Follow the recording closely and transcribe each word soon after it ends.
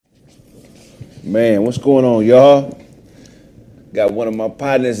Man, what's going on, y'all? Got one of my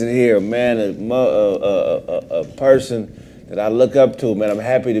partners in here, man, a person that I look up to, man. I'm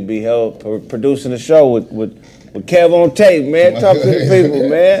happy to be producing a show with Kev on tape, man. Talk to the people,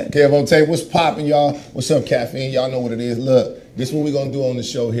 man. Kev on tape, what's popping, y'all? What's up, Caffeine? Y'all know what it is. Look, this is what we're going to do on the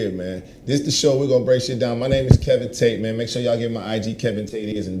show here, man. This is the show. We're going to break shit down. My name is Kevin Tate, man. Make sure y'all get my IG, Kevin Tate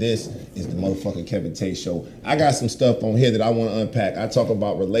is, and this is the motherfucking Kevin Tate Show. I got some stuff on here that I want to unpack. I talk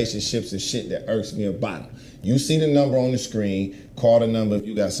about relationships and shit that irks me about them. You see the number on the screen. Call the number if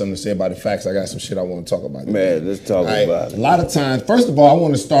you got something to say about the facts. I got some shit I want to talk about. Man, let's talk about it. A lot of times, first of all, I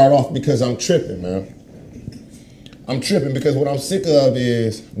want to start off because I'm tripping, man. I'm tripping because what I'm sick of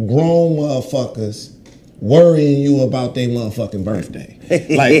is grown motherfuckers worrying you about their motherfucking birthday.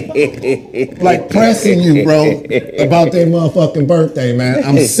 Like pressing you, bro, about their motherfucking birthday, man.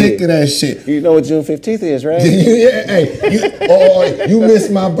 I'm sick of that shit. You know what June 15th is, right? Yeah, hey, you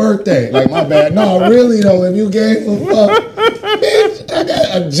missed my birthday. Like, my bad. No, really, though, if you gave a fuck, bitch, I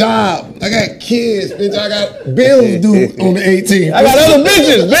got a job. I got kids, bitch. I got bills due on the 18th. I got other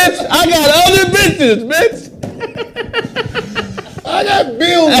bitches, bitch. I got other bitches, bitch. I got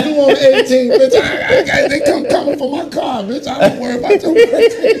bills due on the 18th, bitch. They coming for my car, bitch. I don't worry about your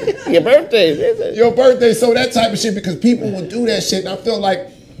birthday. Your birthday, bitch. Your birthday, so that type of shit, because people will do that shit, and I feel like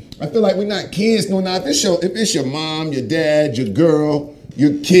we're not kids no now. If it's your mom, your dad, your girl,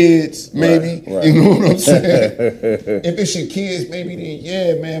 your kids, maybe. Right. You know what I'm saying? If it's your kids, maybe then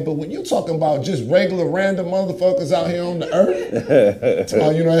yeah, man. But when you talking about just regular random motherfuckers out here on the earth,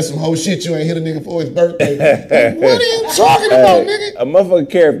 you know, that's some whole shit you ain't hit a nigga for his birthday. Like, what are you talking about, nigga? A motherfucker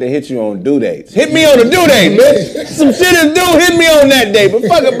care if they hit you on due dates. Hit me on the due date, bitch. Some shit is due, hit me on that day, but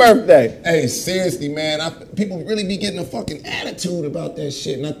fuck a birthday. Hey, seriously, man, people really be getting a fucking attitude about that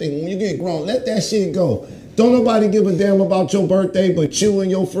shit. And I think when you get grown, let that shit go. Don't nobody give a damn about your birthday but you and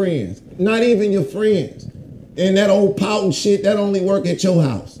your friends. Not even your friends. And that old pouting shit, that only work at your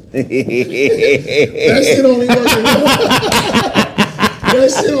house. That shit only work in your house.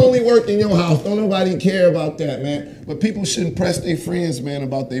 That shit only work in your house. Don't nobody care about that, man. But people shouldn't press their friends, man,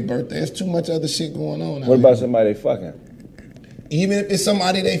 about their birthday. There's too much other shit going on. What about somebody fucking? Even if it's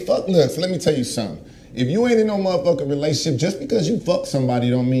somebody they fuck. Look, so let me tell you something. If you ain't in no motherfucking relationship, just because you fuck somebody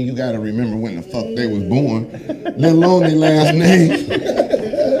don't mean you gotta remember when the fuck they was born, let alone their last name.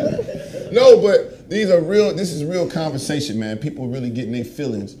 No, but this is real conversation, man. People really getting their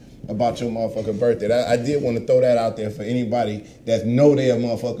feelings about your motherfucking birthday. I did want to throw that out there for anybody that know they a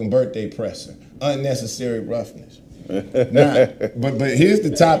motherfucking birthday presser. Unnecessary roughness. Nah, but here's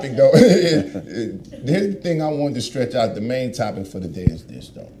the topic though. Here's the thing I wanted to stretch out. The main topic for the day is this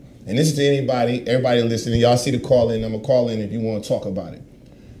though. And this is to everybody listening. Y'all see the call in. I'm going to call in if you want to talk about it.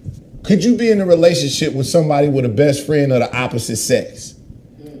 Could you be in a relationship with somebody with a best friend of the opposite sex?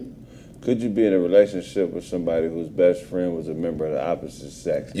 Could you be in a relationship with somebody whose best friend was a member of the opposite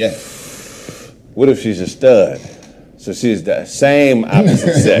sex? Yeah. What if she's a stud? So she's the same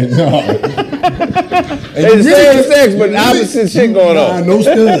opposite sex. No. They the same sex, but opposite shit going on. No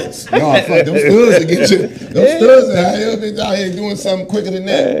studs. No, fuck, them studs will get you. Them studs are out here doing something quicker than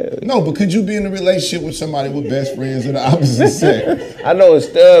that. No, but could you be in a relationship with somebody with best friends of the opposite sex? I know a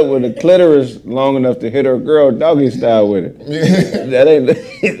stud with a clitoris long enough to hit her girl doggy style with it. Yeah. That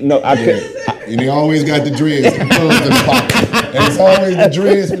ain't, no, I can't. And he always got the dreads, the thumbs in the pocket. And it's always the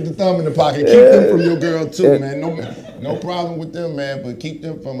dreads with the thumb in the pocket. Keep them from your girl too, man. No problem with them, man, but keep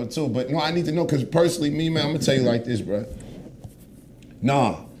them from her too. But no, I need to know, because personally, me, man, I'm gonna tell you like this, bro.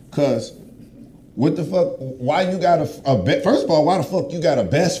 Nah, cause what the fuck? Why you got first of all, why the fuck you got a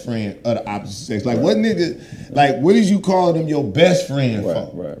best friend of the opposite sex? Like, what nigga? Like, what did you call them your best friend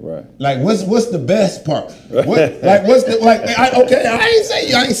for? Right. Like, what's the best part? What? Like, what's the like?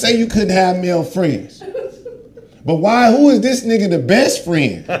 I ain't say you couldn't have male friends. But why? Who is this nigga the best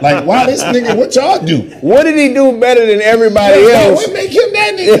friend? Like, why this nigga? What y'all do? What did he do better than everybody else? What make him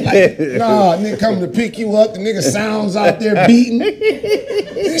that nigga? Like, nah, nigga coming to pick you up. The nigga sounds out there beating.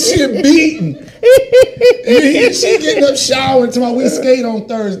 This shit beating. She getting up showering tomorrow. We skate on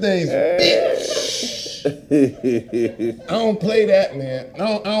Thursdays. I don't play that, man. I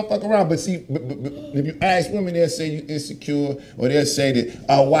don't fuck around. But see, but if you ask women, they'll say you insecure, or they'll say that,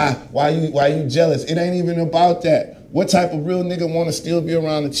 why you jealous? It ain't even about that. What type of real nigga want to still be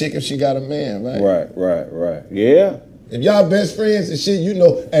around a chick if she got a man, right? Right. Yeah. If y'all best friends and shit, you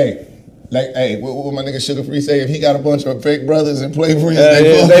know, what my nigga Sugar Free say? If he got a bunch of fake brothers and play friends,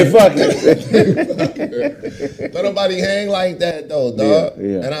 they fucking. Don't nobody hang like that though, dog.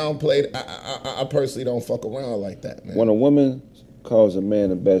 Yeah. And I don't play. I personally don't fuck around like that, man. When a woman calls a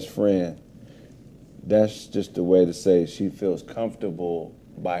man a best friend, that's just a way to say she feels comfortable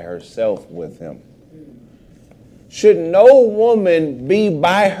by herself with him. Should no woman be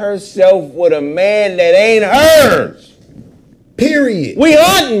by herself with a man that ain't hers? Period. We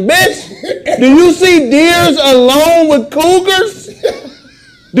hunting, bitch. Do you see deers alone with cougars?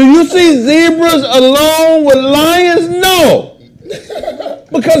 Do you see zebras alone with lions? No.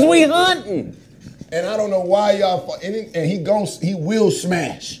 Because we hunting. And I don't know why y'all. And he will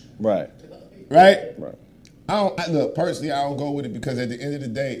smash. Right. Right. Right. Look, personally, I don't go with it because at the end of the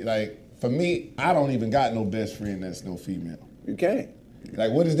day, like for me, I don't even got no best friend that's no female. You can't.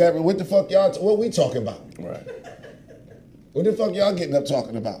 Like, what is that? What the fuck y'all? What we talking about? Right. What the fuck y'all getting up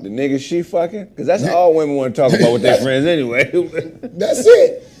talking about? The niggas she fucking? Because that's all women want to talk about with their friends anyway. That's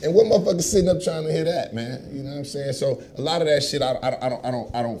it. And what motherfuckers sitting up trying to hear that, man? You know what I'm saying? So a lot of that shit,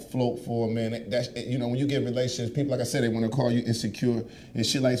 I don't float for, man. That's, you know, when you get in relationships, people, like I said, they want to call you insecure and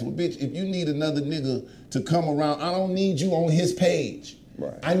shit like that. Well, bitch, if you need another nigga to come around, I don't need you on his page.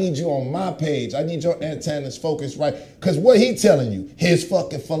 Right. I need you on my page. I need your antennas focused right. Because what he telling you, his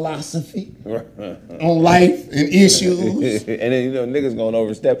fucking philosophy on life and issues. And then, you know, niggas gonna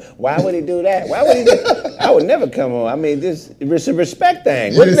overstep. Why would he do that? Why would he do I would never come on. I mean, it's a respect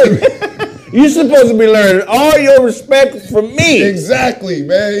thing. You supposed to be learning all your respect from me. Exactly,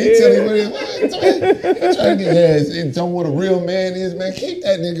 man. He telling you what he's trying to get ass and tell what a real man is, man. Keep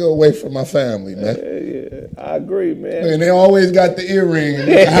that nigga away from my family, man. Yeah, I agree, man. And they always got the earring and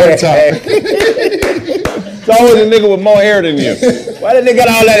the high top. It's always a nigga with more hair than you. Why that nigga got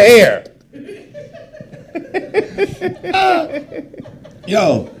all that hair?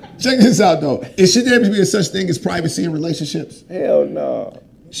 Yo, check this out though. Should there be such thing as privacy in relationships? Hell no.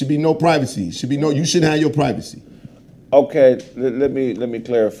 Should be no privacy. You should have your privacy. Okay, let me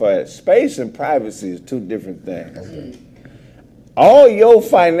clarify it. Space and privacy is two different things. Okay. All your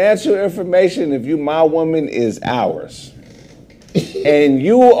financial information, if you my woman, is ours. And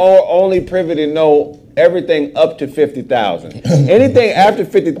you are only privy to know everything up to 50,000. Anything after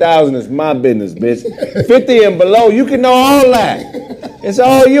 50,000 is my business, bitch. 50 and below, you can know all that. It's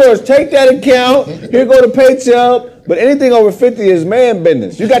all yours. Take that account. Here go the paycheck. But anything over 50 is man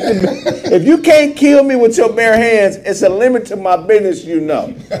business. You got to. If you can't kill me with your bare hands, it's a limit to my business. You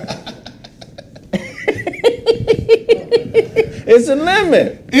know. It's a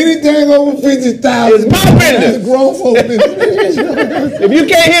limit. Anything over 50,000 is my business. That's grown folk business. If you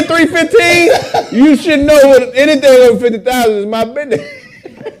can't hit 315, you should know what anything over 50,000 is my business.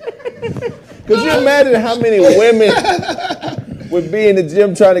 Could you imagine how many women would be in the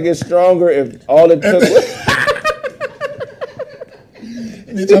gym trying to get stronger if all it took was...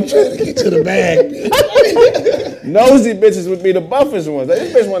 Bitch, I'm trying to get to the bag. Nosy bitches would be the buffest ones. Like,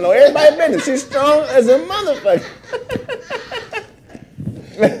 this bitch want to know everybody's business. She's strong as a motherfucker.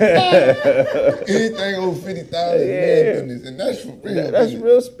 Anything over 50,000 business, and that's for real. That's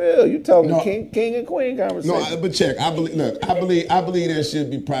real spill. You talking king and queen conversation. No, but check. I believe there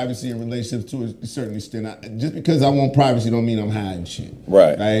should be privacy in relationships to a certain extent. Just because I want privacy don't mean I'm hiding shit.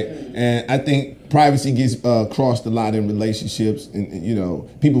 Right. And I think privacy gets crossed a lot in relationships, and you know,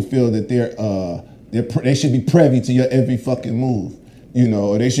 people feel that they should be privy to your every fucking move, you know,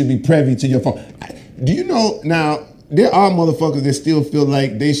 or they should be privy to your phone. Do you know now? There are motherfuckers that still feel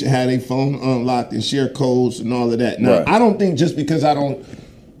like they should have their phone unlocked and share codes and all of that. Now, I don't think just because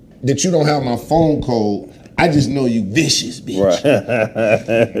that you don't have my phone code, I just know you vicious, bitch. Right.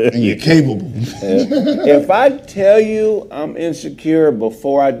 And you're capable. If I tell you I'm insecure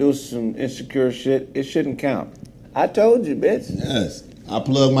before I do some insecure shit, it shouldn't count. I told you, bitch. Yes. I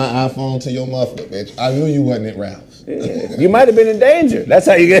plugged my iPhone to your muffler, bitch. I knew you wasn't at Ralph's. Yeah. You might have been in danger. That's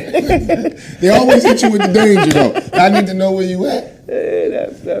how you get. They always hit you with the danger, though. I need to know where you at. Yeah,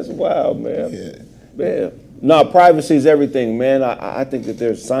 that's wild, man. Yeah. Man. No, privacy is everything, man. I think that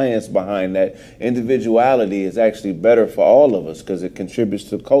there's science behind that. Individuality is actually better for all of us because it contributes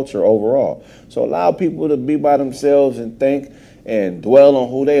to culture overall. So allow people to be by themselves and think and dwell on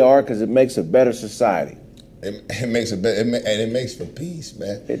who they are because it makes a better society. It makes it better, and it makes for peace,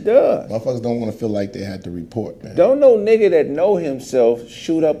 man. It does. Motherfuckers don't want to feel like they had to report, man. Don't no nigga that know himself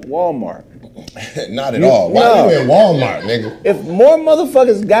shoot up Walmart. Not at all. Why you in Walmart, nigga? If more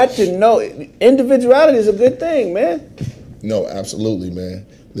motherfuckers got to know, individuality is a good thing, man. No, absolutely, man.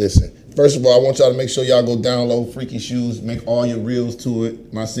 Listen, first of all, I want y'all to make sure y'all go download Freaky Shoes. Make all your reels to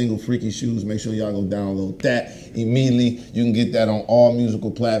it. My single, Freaky Shoes. Make sure y'all go download that immediately. You can get that on all musical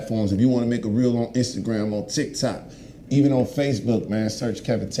platforms. If you want to make a reel on Instagram, on TikTok, even on Facebook, man, search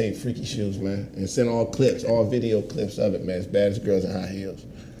Kevin Tate, Freaky Shoes, man. And send all clips, all video clips of it, man. It's Baddest Girls in High Heels.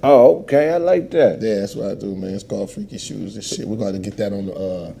 Oh, okay. I like that. Yeah, that's what I do, man. It's called Freaky Shoes and shit. We're going to get that on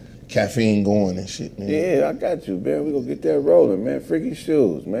the caffeine going and shit, man. Yeah, I got you, man. We gonna get that rolling, man. Freaky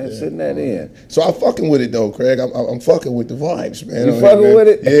shoes, man. Sitting that in. So I'm fucking with it though, Craig. I'm fucking with the vibes, man. You fucking with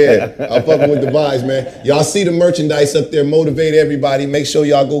it? Yeah, I'm fucking with the vibes, man. Y'all see the merchandise up there. Motivate everybody. Make sure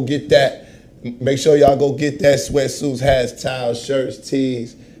y'all go get that. Make sure y'all go get that. Sweatsuits, hats, towels, shirts,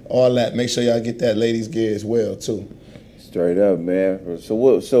 tees, all that. Make sure y'all get that ladies gear as well too. Straight up, man.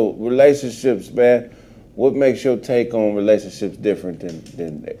 So relationships, man. What makes your take on relationships different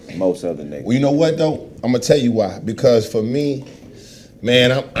than most other niggas? Well, you know what though? I'm gonna tell you why. Because for me,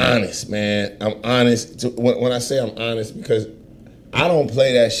 man, I'm honest, man. I'm honest. When I say I'm honest, because I don't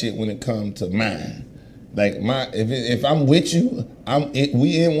play that shit when it comes to mine. Like if I'm with you,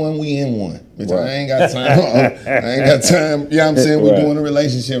 we in one. Bitch, right. I ain't got time. I ain't got time. You know what I'm saying? We're doing a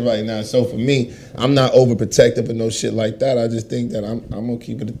relationship right now. So for me, I'm not overprotective or no shit like that. I just think that I'm gonna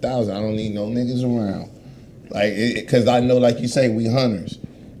keep it 1,000. I don't need no niggas around. Like, because I know, like you say, we hunters.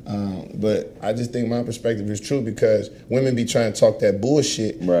 But I just think my perspective is true because women be trying to talk that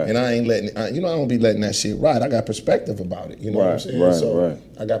bullshit, right. And I ain't letting, I don't be letting that shit ride. I got perspective about it. You know what I'm saying? Right.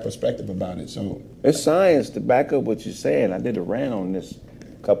 I got perspective about it. So it's science to back up what you're saying. I did a rant on this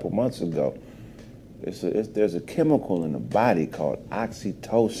a couple months ago. There's a chemical in the body called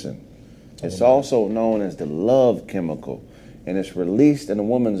oxytocin. It's also known as the love chemical. And it's released in a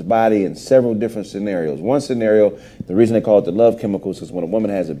woman's body in several different scenarios. One scenario, the reason they call it the love chemical is because when a woman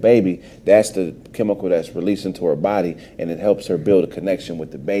has a baby, that's the chemical that's released into her body, and it helps her build a connection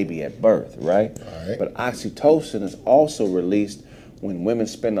with the baby at birth, right? But oxytocin is also released when women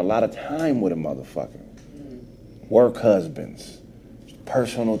spend a lot of time with a motherfucker. Work husbands,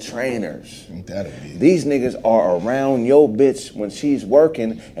 personal trainers. These niggas are around your bitch when she's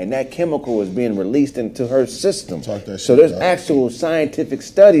working, and that chemical is being released into her system. So there's actual scientific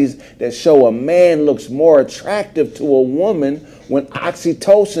studies that show a man looks more attractive to a woman when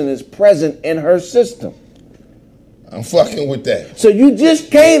oxytocin is present in her system. I'm fucking with that. So you just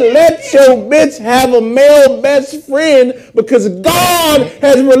can't let your bitch have a male best friend because God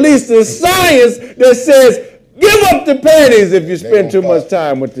has released a science that says give up the panties if you spend too much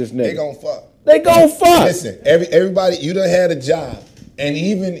time with this nigga. They gon' fuck. They gon' fuck. Listen, everybody, you done had a job, and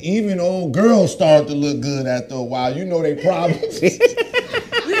even old girls start to look good after a while. You know they problems. You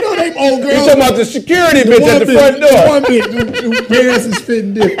know they old girls. You talking about the security bitch at the front door? The one bitch, who pants is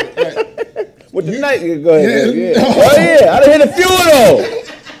fitting different. Right. With the night, go ahead. Yeah. Oh yeah, I done hit a few of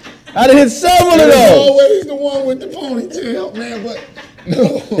those. I done hit several of those. Always the one with the ponytail, man, but.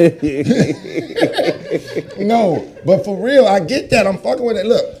 No, but for real, I get that. I'm fucking with it.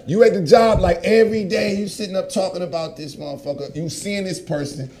 Look, you at the job like every day, you sitting up talking about this motherfucker. You seeing this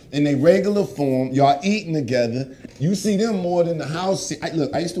person in their regular form. Y'all eating together. You see them more than the house.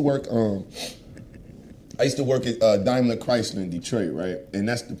 Look, I used to work at Daimler Chrysler in Detroit, right? And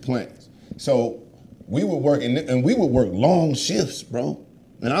that's the plants. So we would work, and we would work long shifts, bro.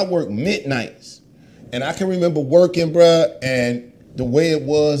 And I worked midnights. And I can remember working, bruh, and the way it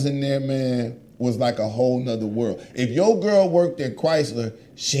was in there, man, was like a whole nother world. If your girl worked at Chrysler,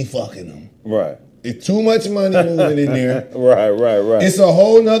 she fucking them. Right. It's too much money moving in there. Right. It's a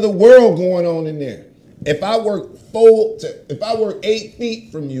whole nother world going on in there. If I work 8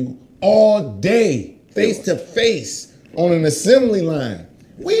 feet from you all day, face to face on an assembly line,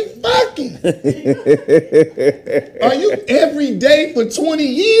 we fucking. Are you every day for 20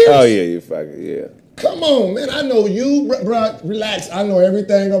 years? Oh yeah, you fucking, yeah. Come on, man. I know you, bro. Relax. I know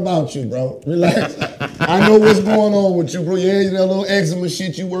everything about you, bro. Relax. I know what's going on with you, bro. Yeah, that little eczema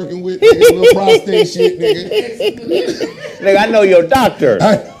shit you working with, nigga, little prostate shit, nigga. Nigga, I know your doctor.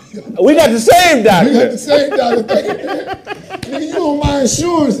 We got the same doctor. We got the same doctor. Nigga, you on my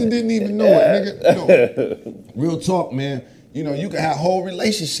insurance and didn't even know it, nigga. No. Real talk, man. You know, you can have whole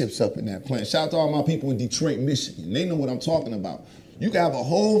relationships up in that plant. Shout out to all my people in Detroit, Michigan. They know what I'm talking about. You can have a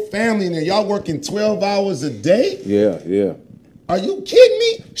whole family in there. Y'all working 12 hours a day? Yeah. Are you kidding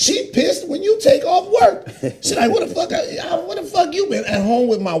me? She pissed when you take off work. She like, what the fuck you been at home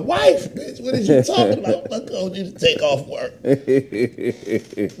with my wife, bitch? What is you talking about? Fuck told you to take off work.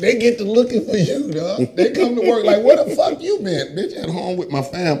 They get to looking for you, dog. They come to work like, where the fuck you been, bitch? At home with my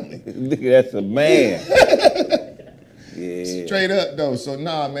family. Nigga, that's a man. Yeah. Straight up though, so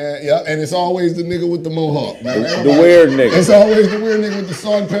nah, man. Yeah, and it's always the nigga with the mohawk, man. The weird nigga. It's always the weird nigga with the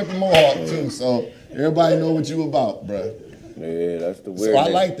salt and pepper mohawk too. So everybody know what you about, bruh. Yeah, that's the weird. So I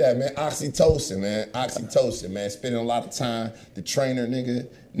like that, man. Oxytocin, man. Spending a lot of time. The trainer nigga,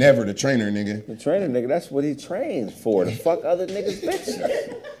 never the trainer nigga. The trainer nigga, that's what he trains for. To fuck other niggas'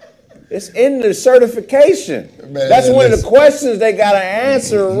 bitches. It's in the certification. Man, that's one of the questions they gotta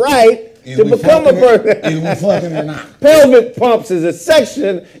answer right to become a person. Either we fucking or not. Pelvic pumps is a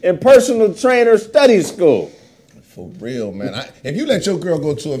section in personal trainer study school. For real, man. If you let your girl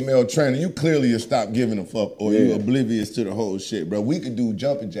go to a male trainer, you clearly have stopped giving a fuck or you oblivious to the whole shit, bro. We could do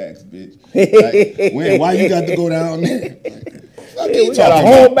jumping jacks, bitch. Like, why you got to go down there? We got a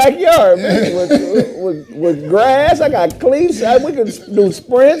whole backyard, man, with grass. I got cleats. We can do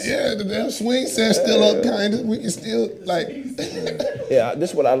sprints. Yeah, the damn swing set's still up, kind of. We can still, like... Yeah, this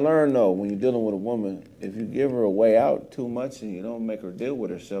is what I learned, though. When you're dealing with a woman, if you give her a way out too much and you don't make her deal with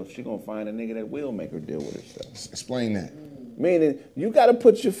herself, she's going to find a nigga that will make her deal with herself. Explain that. Meaning, you got to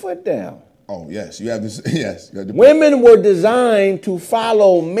put your foot down. Oh, yes. You have to, yes. Women were designed to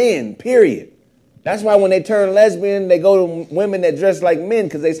follow men, period. That's why when they turn lesbian, they go to women that dress like men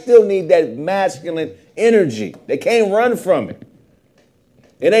because they still need that masculine energy. They can't run from it.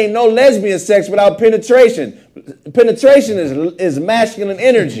 It ain't no lesbian sex without penetration. Penetration is masculine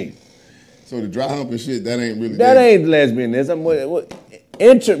energy. So the dry hump and shit, that ain't really... That ain't lesbianism.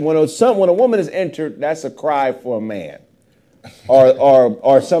 When a woman is entered, that's a cry for a man.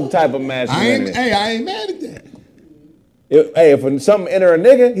 Or some type of masculinity. I ain't mad at that. If something enter a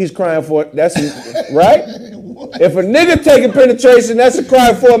nigga, he's crying for it. That's right. If a nigga taking penetration, that's a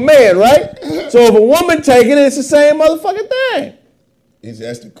cry for a man, right? So if a woman taking it, it's the same motherfucking thing.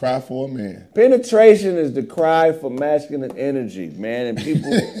 That's the cry for a man. Penetration is the cry for masculine energy, man, and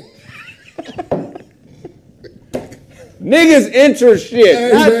people. Niggas enter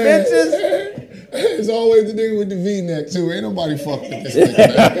shit, not bitches. It's always the nigga with the V-neck, too. Ain't nobody fuck with this nigga,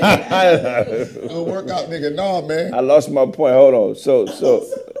 man. A workout nigga, nah, man. I lost my point. Hold on. So,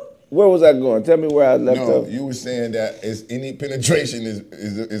 where was I going? Tell me where I left off. You were saying that any penetration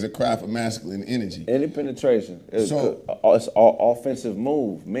is a cry for masculine energy. Any penetration. It's an offensive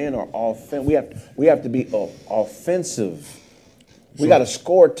move. Men are we have to be offensive. We got to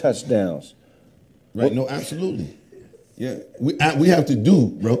score touchdowns. Right, no, absolutely. Yeah, we have to do,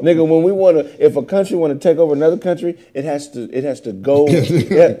 bro. Nigga, when if a country want to take over another country, it has to go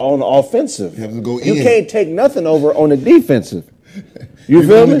on the offensive. You have to go in. You can't take nothing over on the defensive. You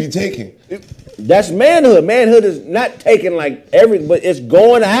feel me? Be taking. That's manhood. Manhood is not taking but it's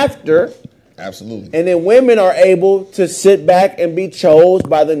going after. Absolutely. And then women are able to sit back and be chose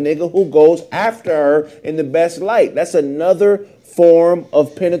by the nigga who goes after her in the best light. That's another form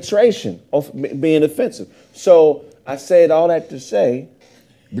of penetration, of being offensive. So I said all that to say.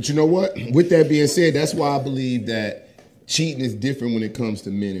 But you know what? With that being said, that's why I believe that cheating is different when it comes to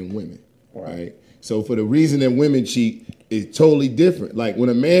men and women. Right? So for the reason that women cheat is totally different. Like when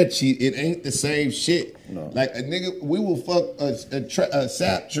a man cheat, it ain't the same shit. No. Like a nigga, we will fuck a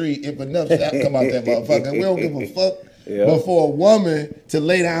sap tree if enough sap come out that motherfucker. We don't give a fuck. Yeah. But for a woman to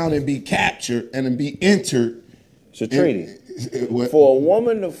lay down and be captured and be entered. It's a treaty. For a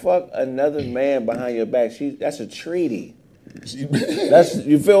woman to fuck another man behind your back, that's a treaty.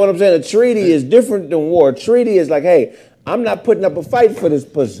 You feel what I'm saying? A treaty is different than war. A treaty is like, hey, I'm not putting up a fight for this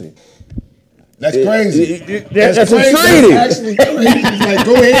pussy. That's crazy. That's crazy. A treaty. That's actually crazy. It's like,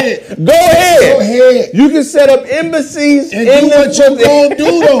 go ahead. Go ahead. Go ahead. You can set up embassies and do what you gonna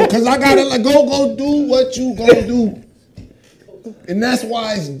do though, because I gotta go do what you gonna do. And that's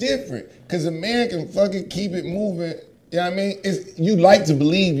why it's different. Because a man can fucking keep it moving. You know what I mean? You like to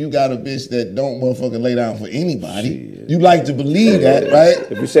believe you got a bitch that don't motherfucking lay down for anybody. Shit. You like to believe that, right?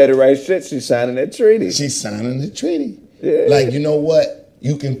 If you say the right shit, she's signing that treaty. She's signing the treaty. Yeah. Like, you know what?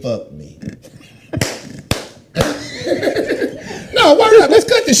 You can fuck me. No, why not? Let's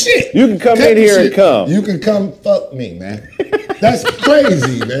cut the shit. You can come in here and come. You can come fuck me, man. That's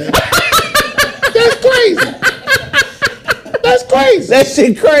crazy, man. That's crazy. That's crazy. That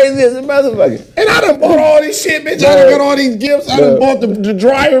shit crazy as a motherfucker. And I done bought all this shit, bitch. I done got all these gifts. I done bought the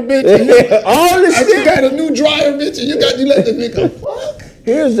dryer, bitch. All this shit. You got a new dryer, bitch, and you let the nigga fuck.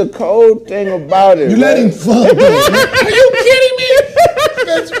 Here's the cold thing about it. You let him fuck, bitch. Are you kidding me?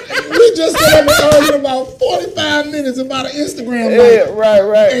 Bitch, we just got up arguing about 45 minutes about an Instagram. Yeah,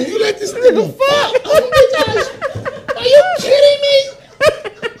 right. And you let this nigga fuck. Are you kidding me?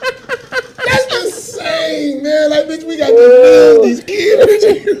 That's insane, man. Like, bitch, we got to build these kids.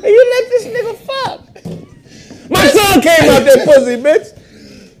 And you let this nigga fuck. My son came out that pussy, bitch.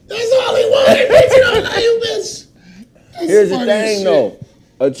 That's all he wanted, bitch. You don't know you, bitch. Here's the thing, though.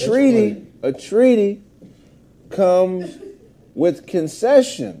 A treaty comes with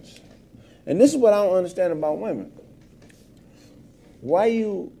concessions. And this is what I don't understand about women. Why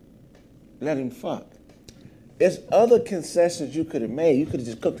you let him fuck? There's other concessions you could have made. You could have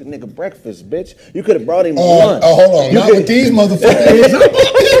just cooked the nigga breakfast, bitch. You could have brought him lunch. Oh, hold on. Not with these motherfuckers. Bitch, you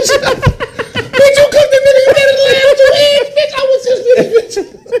cooked the nigga, you made it lamb to eggs, bitch. I was just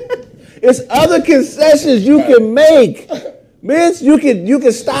bitch. decisions you can make. Bitch, you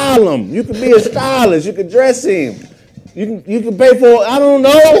can style him. You can be a stylist. You can dress him. You can pay for, I don't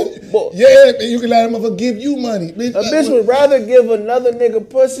know. But Yeah, you can let him give you money. Bitch, a bitch would rather give another nigga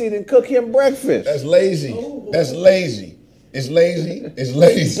pussy than cook him breakfast. That's lazy. That's lazy. It's lazy. It's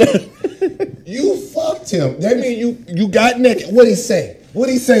lazy. You fucked him. That mean you got naked. What'd he say?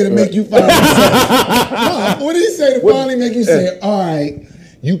 What'd he say to make you finally say? No, what'd he say to finally make you say, all right,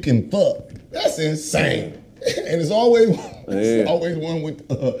 you can fuck? That's insane. And it's always one with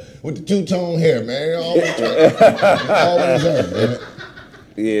the two-tone hair, man. Always her, man.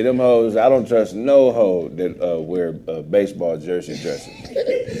 Yeah, them hoes, I don't trust no hoe that wear baseball jersey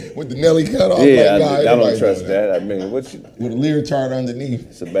dresses. With the Nelly cut off. Yeah, like, I don't trust that. I mean, with a leotard underneath.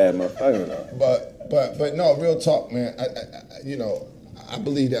 It's a bad motherfucker though. But no, real talk, man. I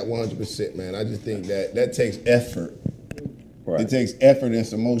believe that 100%, man. I just think that takes effort. Right. It takes effort and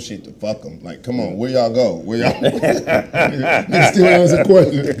some more shit to fuck them. Like, come on, where y'all go? Where y'all? Niggas still answer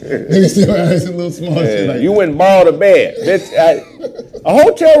questions. Niggas still answer little small shit. Like you went and borrowed a bed. A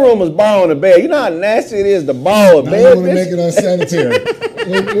hotel room is borrowing a bed. You know how nasty it is to borrow a bed. I want to make it unsanitary.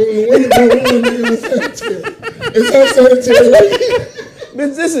 When you make it unsanitary, it's unsanitary.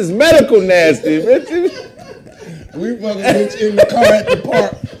 Bitch, this is medical nasty, bitch. We fucking bitch in the car at the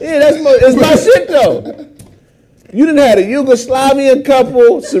park. Yeah, it's my shit though. You done had a Yugoslavian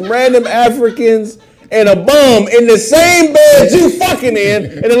couple, some random Africans, and a bum in the same bed you fucking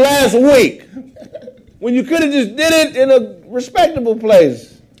in the last week. When you could have just did it in a respectable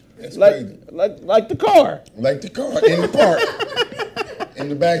place. That's like the car. Like the car, in the park. In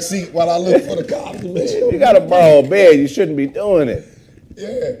the back seat while I look for the cops. You gotta borrow a bed, you shouldn't be doing it.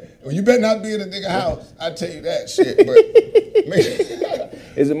 Yeah. Well, you better not be in a nigga house. I tell you that shit. But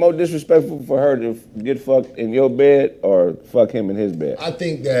is it more disrespectful for her to get fucked in your bed or fuck him in his bed? I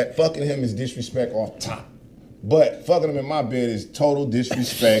think that fucking him is disrespect off top. But fucking him in my bed is total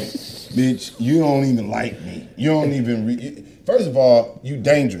disrespect. Bitch, you don't even like me. You don't even first of all, you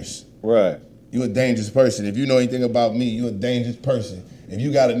dangerous. Right. You a dangerous person. If you know anything about me, you a dangerous person. If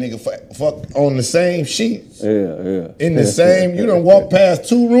you got a nigga fuck on the same sheets, in the same, you done walk past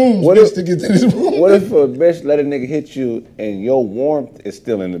 2 rooms just to get to this room. What if a bitch let a nigga hit you and your warmth is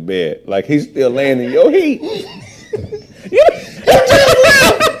still in the bed? Like he's still laying in your heat. You just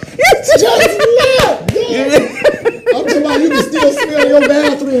left. I'm talking about you can still smell your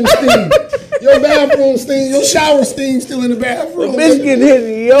bathroom steam. Your bathroom steam, your shower steam still in the bathroom. The bitch getting hit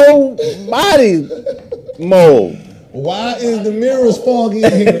in your body mold. Why is the mirrors foggy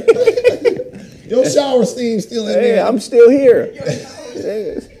in here? Your shower steam still in there. Yeah, I'm still here.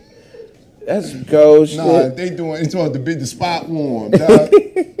 That's cold shit. Nah, it's supposed to be the spot warm, dog.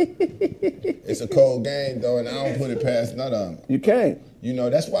 It's a cold game though, and I don't put it past none of them. You can't. You know,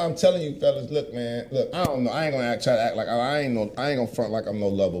 that's why I'm telling you fellas, look, man, I don't know. I ain't gonna try to act like I ain't gonna front like I'm no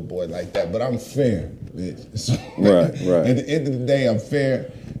lover boy like that, but I'm fair, bitch. So, right. At the end of the day, I'm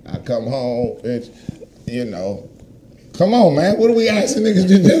fair. I come home, bitch, you know. Come on, man. What are we asking niggas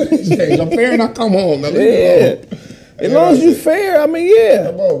to do these days? I'm fair and I come home. Now, as long as you fair, I mean, yeah.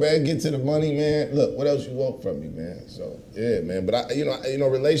 Come on, man. Get to the money, man. Look, what else you want from me, man? So, yeah, man. But,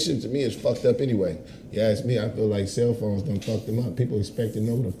 relationship to me is fucked up anyway. You ask me, I feel like cell phones done fucked them up. People expect to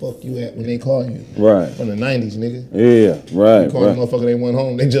know where the fuck you at when they call you. Right. From the 90s, nigga. Yeah, right. You call the motherfucker, they went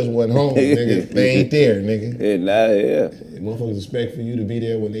home. They just went home, nigga. They ain't there, nigga. Motherfuckers expect for you to be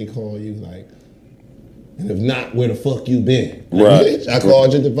there when they call you, like, and if not, where the fuck you been? Right. Bitch, I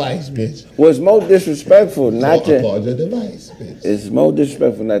called your device, bitch. Well, it's more disrespectful not to. I called your device, bitch. It's more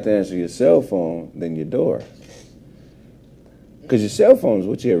disrespectful not to answer your cell phone than your door. Because your cell phone is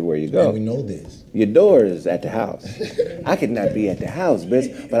with you everywhere you go. And we know this. Your door is at the house. I could not be at the house,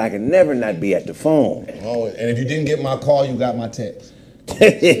 bitch, but I can never not be at the phone. Oh, and if you didn't get my call, you got my text. you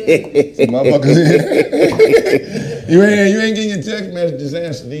ain't getting your text messages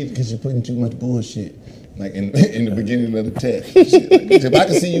answered either because you're putting too much bullshit. Like in the beginning of the text. Shit. Like, if I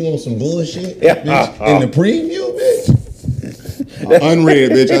can see you on some bullshit, bitch, in the preview, bitch.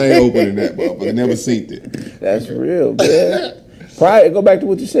 Unread, bitch. I ain't opening that motherfucker. Never seen it. That's real, man. Go back to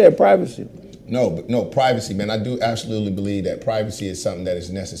what you said, privacy. No, privacy, man. I do absolutely believe that privacy is something that is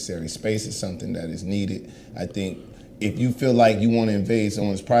necessary. Space is something that is needed. I think if you feel like you want to invade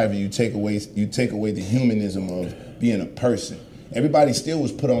someone's private, you take away the humanism of being a person. Everybody still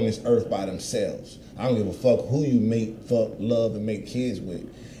was put on this earth by themselves. I don't give a fuck who you mate, fuck, love, and make kids with.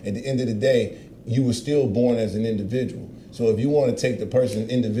 At the end of the day, you were still born as an individual. So if you want to take the person's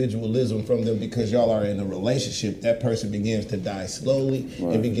individualism from them because y'all are in a relationship, that person begins to die slowly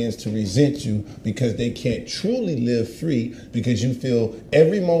and begins to resent you because they can't truly live free because you feel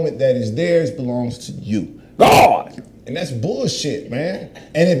every moment that is theirs belongs to you. God! And that's bullshit, man.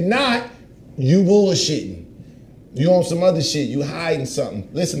 And if not, you bullshitting. You on some other shit, you hiding something.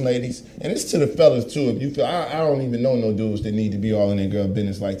 Listen, ladies, and it's to the fellas too. If you feel, I don't even know no dudes that need to be all in their girl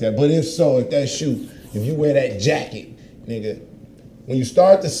business like that. But if so, if that's you, if you wear that jacket, nigga, when you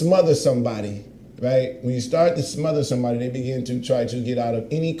start to smother somebody, right? When you start to smother somebody, they begin to try to get out of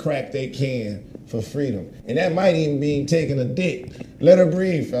any crack they can for freedom. And that might even be taking a dick. Let her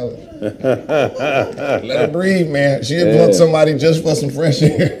breathe, fella. Let her breathe, man. She'll fuck somebody just for some fresh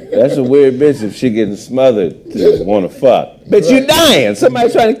air. That's a weird bitch if she getting smothered to want to fuck. Bitch, you dying.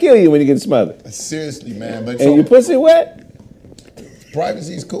 Somebody's trying to kill you when you get smothered. Seriously, man. But And your pussy wet?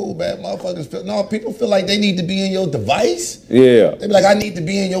 privacy's cool, man. Motherfuckers feel, no, people feel like they need to be in your device. Yeah. They be like, I need to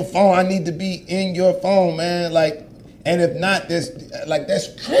be in your phone. I need to be in your phone, man. Like, and if not,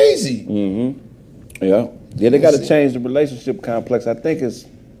 that's crazy. Mm-hmm. Yeah. Yeah, they got to change the relationship complex. I think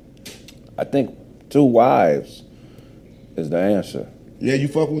two wives is the answer. Yeah, you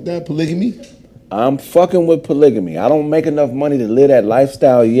fucking with that polygamy? I'm fucking with polygamy. I don't make enough money to live that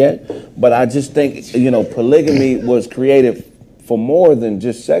lifestyle yet, but I just think, polygamy was created for more than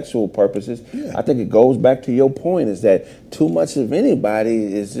just sexual purposes. Yeah. I think it goes back to your point, is that too much of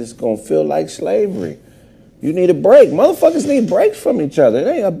anybody is just going to feel like slavery. You need a break. Motherfuckers need breaks from each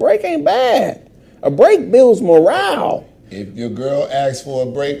other. A break ain't bad. A break builds morale. If your girl asks for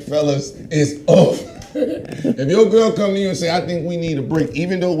a break, fellas, it's over. If your girl come to you and say, I think we need a break,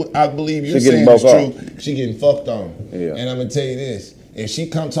 even though I believe you're saying it's true, she getting fucked on. Yeah. And I'm going to tell you this. If she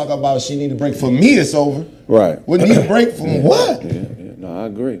come talk about she need a break, for me it's over. Right. We need a break from what? Yeah. No, I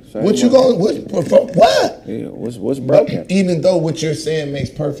agree. What you going, what? Yeah, what's broken? Even though what you're saying makes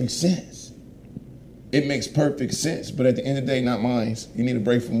perfect sense. It makes perfect sense, but at the end of the day, not mine. You need a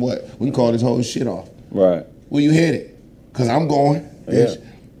break from what? We can call this whole shit off. Right. Where you headed? Because I'm going, bitch.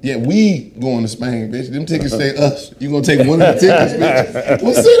 Yeah, we going to Spain, bitch. Them tickets say us. You gonna take one of the tickets, bitch?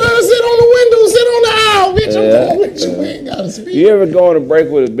 Well, sit on the window, sit on the aisle, bitch. I'm going with you. We ain't gotta speak. You ever go on a break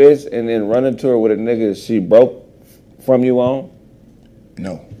with a bitch and then run into her with a nigga she broke from you on?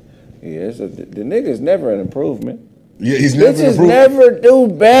 No. Yeah, the nigga's never an improvement. Yeah, he's never Bitches improved. never do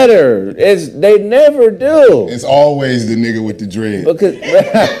better. They never do. It's always the nigga with the dread. Because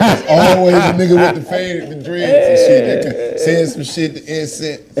it's always the nigga with the fade, the dreads and shit. That saying some shit, the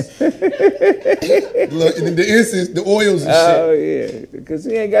incense. Look, the incense, the oils and shit. Oh yeah, because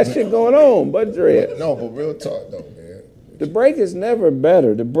he ain't got shit going on but dread. No, but real talk though, man. The break is never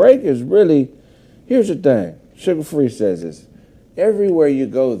better. The break is really, here's the thing. Sugar Free says this. Everywhere you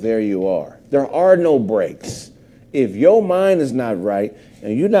go, there you are. There are no breaks. If your mind is not right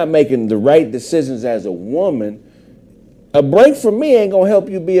and you're not making the right decisions as a woman, a break from me ain't gonna help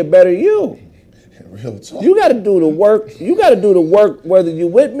you be a better you. Real talk. You gotta do the work. You gotta do the work whether you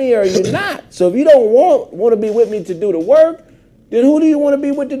with me or you're not. So if you don't want to be with me to do the work, then who do you want to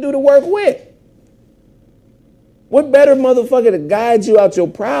be with to do the work with? What better motherfucker to guide you out your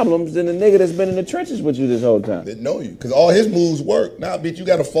problems than the nigga that's been in the trenches with you this whole time? They know you, because all his moves work. Now, bitch, you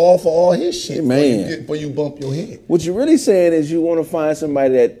got to fall for all his shit before you bump your head. What you're really saying is you want to find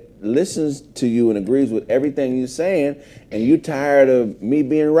somebody that listens to you and agrees with everything you're saying, and you're tired of me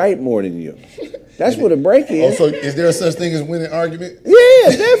being right more than you. That's what a break is. Also, is there such thing as winning argument?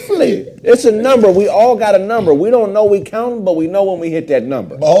 Yeah, definitely. It's a number. We all got a number. We don't know we count, but we know when we hit that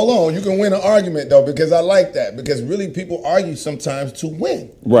number. But hold on, you can win an argument though, because I like that. Because really, people argue sometimes to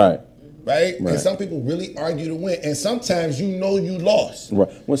win. Right. Right? And some people really argue to win, and sometimes you know you lost.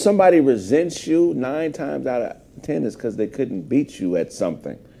 Right. When somebody resents you, 9 times out of 10 is because they couldn't beat you at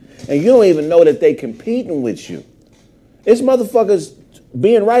something, and you don't even know that they competing with you. It's motherfuckers.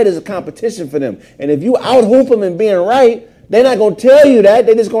 Being right is a competition for them. And if you out-hoop them in being right, they're not going to tell you that.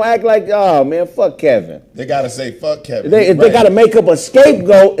 They're just going to act like, oh, man, fuck Kevin. They got to say, fuck Kevin. They got to make up a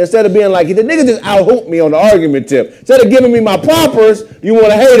scapegoat instead of being like, the nigga just out-hoop me on the argument tip. Instead of giving me my poppers, you want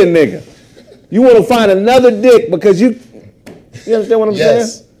to hate a nigga. You want to find another dick because you understand what I'm saying?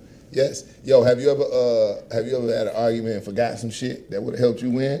 Yes. Yo, have you ever had an argument and forgot some shit that would have helped you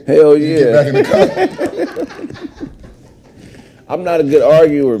win? Hell yeah. You get back in the car. I'm not a good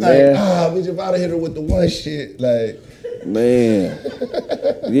arguer, man. Bitch, if I'd have hit her with the one shit, man.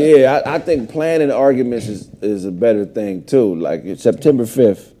 Yeah, I think planning arguments is a better thing, too. Like, September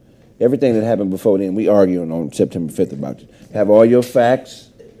 5th, everything that happened before then, we arguing on September 5th about it. Have all your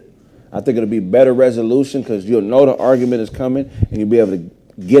facts. I think it'll be better resolution because you'll know the argument is coming and you'll be able to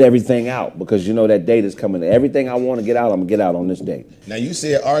get everything out because you know that date is coming. Everything I want to get out, I'm gonna get out on this date. Now you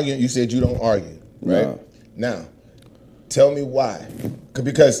said arguing. You said you don't argue, right? No. Now, tell me why.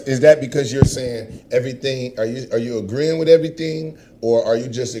 Because is that because you're saying everything? Are you agreeing with everything, or are you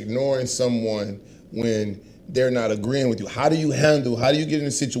just ignoring someone when they're not agreeing with you? How do you get in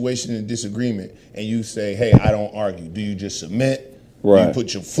a situation in disagreement and you say, hey, I don't argue? Do you just submit? Right. You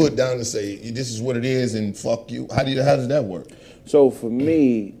put your foot down and say, this is what it is and fuck you? How does that work? So for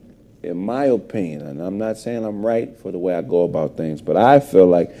me, in my opinion, and I'm not saying I'm right for the way I go about things, but I feel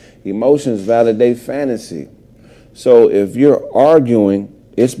like emotions validate fantasy. So if you're arguing,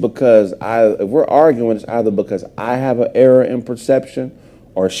 it's because if we're arguing, it's either because I have an error in perception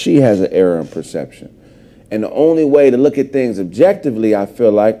or she has an error in perception. And the only way to look at things objectively, I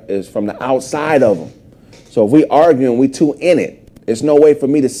feel like, is from the outside of them. So if we arguing, we too in it. There's no way for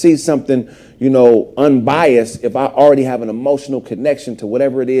me to see something, unbiased if I already have an emotional connection to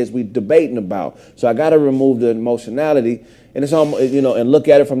whatever it is we debating about. So I got to remove the emotionality and it's almost, and look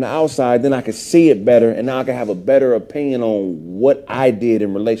at it from the outside. Then I can see it better, and now I can have a better opinion on what I did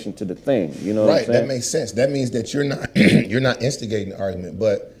in relation to the thing. You know what I'm saying? That makes sense. That means that you're not you're not instigating the argument,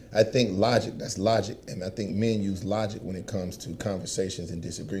 but I think that's logic, and I think men use logic when it comes to conversations and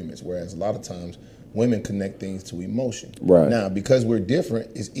disagreements, whereas a lot of times women connect things to emotion. Right. Now, because we're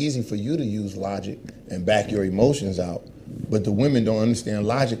different, it's easy for you to use logic and back your emotions out, but the women don't understand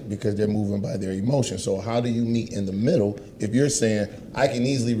logic because they're moving by their emotions. So how do you meet in the middle if you're saying, I can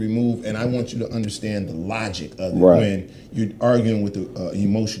easily remove, and I want you to understand the logic of it when you're arguing with an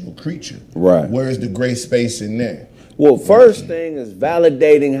emotional creature? Right. Where is the gray space in there? Well, first thing is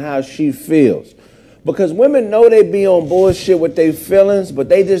validating how she feels. Because women know they be on bullshit with their feelings, but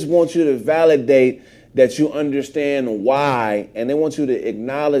they just want you to validate that you understand why, and they want you to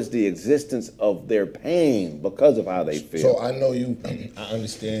acknowledge the existence of their pain because of how they feel. So I know you, I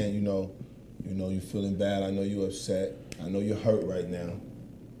understand, you're feeling bad. I know you're upset. I know you're hurt right now.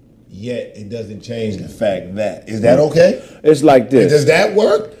 Yet it doesn't change the fact that. Is that okay? It's like this. Does that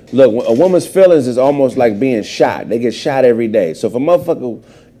work? Look, a woman's feelings is almost like being shot. They get shot every day. So if a motherfucker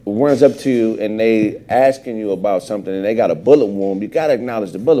runs up to you and they asking you about something and they got a bullet wound, you gotta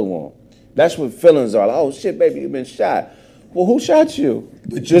acknowledge the bullet wound. That's what feelings are. Like, oh shit, baby, you've been shot. Well, who shot you?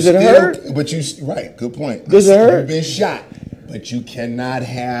 Does it hurt? Right, good point. Does it hurt? You've been shot, but you cannot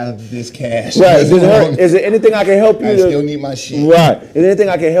have this cash. Right, does it hurt? Is there anything I can help you I to? still need my shit. Right. Is there anything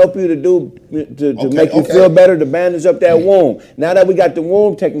I can help you to do to make you feel better, to bandage up that wound? Now that we got the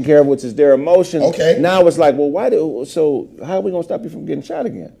wound taken care of, which is their emotion, now it's like, well, so how are we gonna stop you from getting shot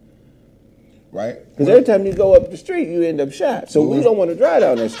again? Right. Because every time you go up the street, you end up shot. So we don't want to drive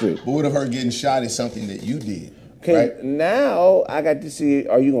down that street. But what if her getting shot is something that you did? Okay, right? Now I got to see,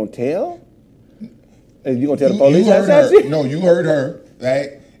 are you going to tell? Are you going to tell the police? You heard her. No, you heard her,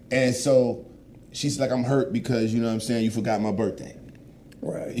 right? And so she's like, I'm hurt because, you know what I'm saying, you forgot my birthday.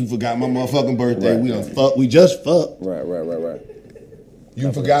 Right. You forgot my motherfucking birthday. Right. We just fucked. Right.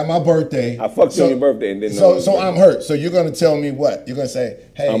 You forgot my birthday. I fucked you on your birthday and didn't know. So I'm hurt. So you're going to tell me what? You're going to say,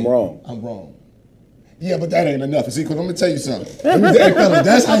 hey. I'm wrong. Yeah, but that ain't enough. See, because I'm going to tell you something. Hey, fellas,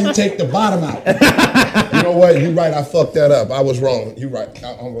 that's how you take the bottom out. You know what? You're right. I fucked that up. I was wrong. You're right.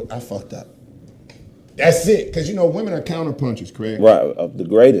 I fucked up. That's it. Because, women are counterpunchers, Craig. Right, of the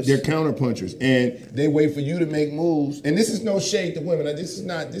greatest. They're counterpunchers. And they wait for you to make moves. And this is no shade to women. This is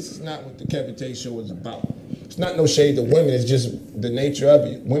not what the Kevin Tate show is about. It's not no shade to women. It's just the nature of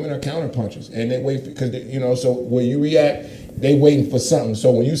it. Women are counterpunchers. And they wait because, so when you react, they waiting for something.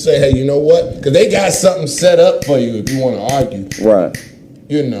 So when you say, hey, you know what? Because they got something set up for you if you want to argue. Right.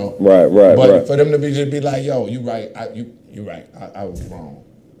 Right. But for them to just be like, yo, you right. You right. I was wrong.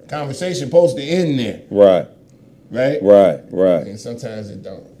 Conversation supposed to end there. Right. Right? And sometimes it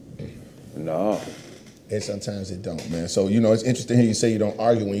don't. No. And sometimes it don't, man. So, it's interesting here you say you don't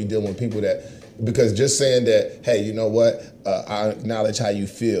argue when you're dealing with people because just saying that, hey, you know what? I acknowledge how you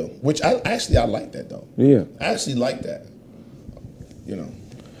feel, which I like that, though. Yeah. I actually like that.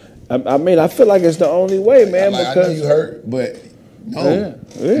 I mean, I feel like it's the only way, man. I know you hurt, but no.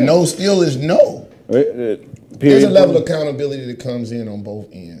 No still is no. There's a level of accountability that comes in on both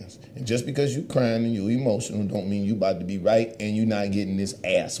ends. And just because you crying and you emotional don't mean you about to be right and you not getting this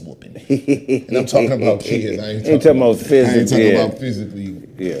ass whooping. And I'm talking about kids. I ain't talking about physically. I ain't talking about physically.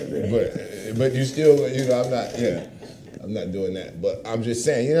 Yeah. But you still, I'm not doing that. But I'm just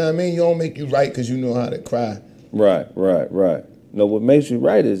saying, you know what I mean? You don't make you right because you know how to cry. Right. No, what makes you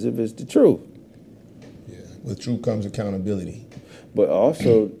right is if it's the truth. Yeah. With truth comes accountability. But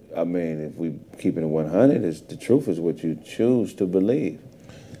also, I mean, if we keep it at 100, the truth is what you choose to believe.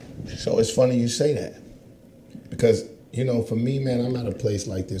 So it's funny you say that. Because You know, for me, man, I'm at a place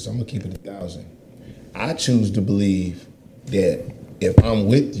like this. I'm gonna keep it 1,000. I choose to believe that if I'm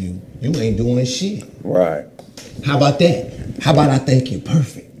with you, you ain't doing shit. Right. How about that? How about I think you're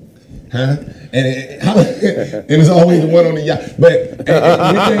perfect? Huh? And it's always the one on the yacht. But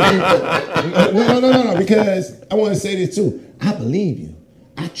no, because I want to say this too. I believe you.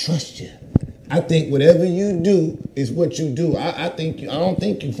 I trust you. I think whatever you do is what you do. I don't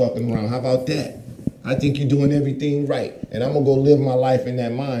think you fucking around. How about that? I think you're doing everything right. And I'm gonna go live my life in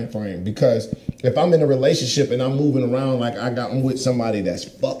that mind frame. Because if I'm in a relationship and I'm moving around like I'm with somebody that's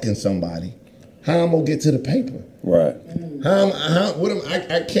fucking somebody, how I'm gonna get to the paper? Right.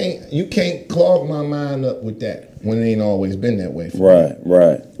 You can't clog my mind up with that when it ain't always been that way for me.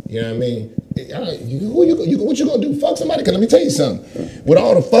 Right. You know what I mean? What you gonna do? Fuck somebody? Cause let me tell you something. With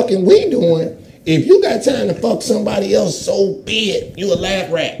all the fucking we doing, if you got time to fuck somebody else, so be it. You a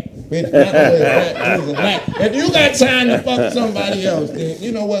lap rat. Bitch, not only a rat, you a lap. If you got time to fuck somebody else, then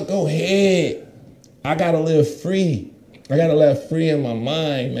you know what? Go ahead. I gotta live free. I gotta live free in my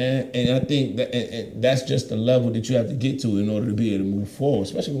mind, man. And I think that and that's just the level that you have to get to in order to be able to move forward.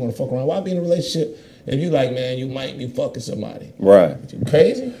 Especially if you want to fuck around. Why be in a relationship if you like, man, you might be fucking somebody? Right. You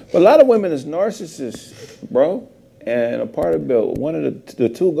crazy? But a lot of women is narcissists, bro. And a part of one of the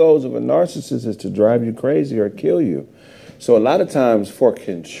two goals of a narcissist is to drive you crazy or kill you. So a lot of times for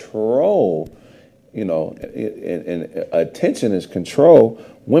control, you know, and attention is control,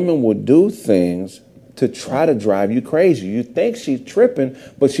 women will do things to try to drive you crazy. You think she's tripping,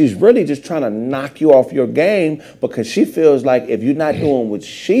 but she's really just trying to knock you off your game because she feels like if you're not doing what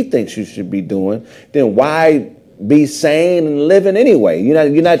she thinks you should be doing, then why be sane and living anyway?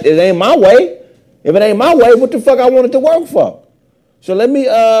 You're not. It ain't my way. If it ain't my way, what the fuck I want it to work for? So let me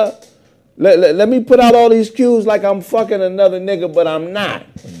let me put out all these cues like I'm fucking another nigga, but I'm not.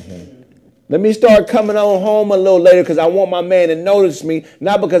 Let me start coming on home a little later because I want my man to notice me,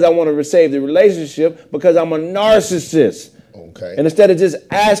 not because I want to save the relationship, because I'm a narcissist. Okay. And instead of just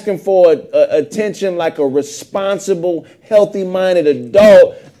asking for attention like a responsible, healthy-minded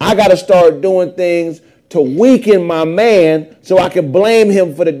adult, I got to start doing things to weaken my man so I can blame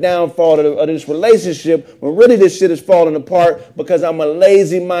him for the downfall of this relationship when really this shit is falling apart because I'm a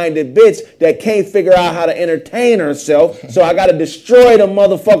lazy-minded bitch that can't figure out how to entertain herself. So I got to destroy the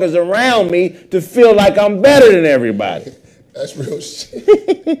motherfuckers around me to feel like I'm better than everybody. That's real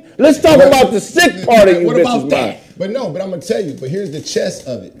shit. Let's talk about the sick part of you what bitches' about that? mind. But I'm going to tell you, but here's the chess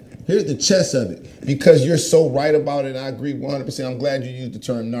of it. Here's the chess of it. Because you're so right about it, I agree 100%. I'm glad you used the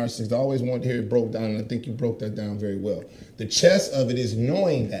term narcissist. I always wanted to hear it broke down, and I think you broke that down very well. The chess of it is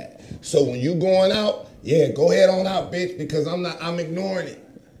knowing that. So when you going out, yeah, go ahead on out, bitch, because I'm ignoring it.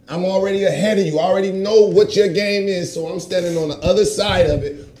 I'm already ahead of you. I already know what your game is, so I'm standing on the other side of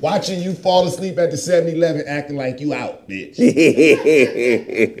it, watching you fall asleep at the 7-Eleven acting like you out, bitch.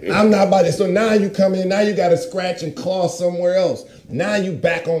 I'm not about it. So now you come in, now you got to scratch and claw somewhere else. Now you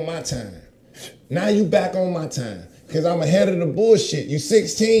back on my time. Because I'm ahead of the bullshit. You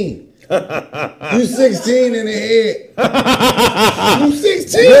 16. You 16 in the head. You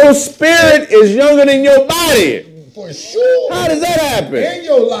 16. Your spirit is younger than your body. For sure. How does that happen? And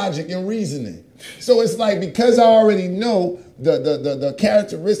your logic and reasoning. So it's like, because I already know the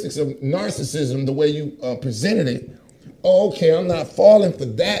characteristics of narcissism, the way you presented it, okay, I'm not falling for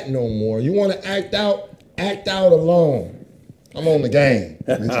that no more. You want to act out alone. I'm on the game.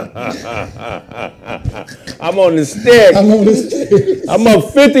 I'm on the stick. I'm up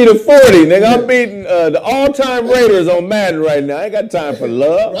 50 to 40, nigga. I'm beating the all-time Raiders on Madden right now. I ain't got time for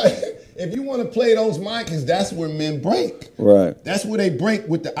love. Right. If you want to play those minds, because that's where men break. Right. That's where they break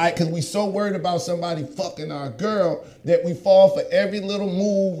with the eye, because we so worried about somebody fucking our girl that we fall for every little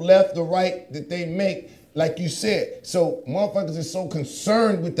move left or right that they make. Like you said, so motherfuckers are so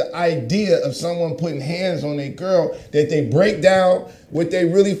concerned with the idea of someone putting hands on their girl that they break down what they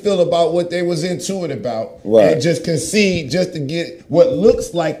really feel about what they was into it about, right, and just concede just to get what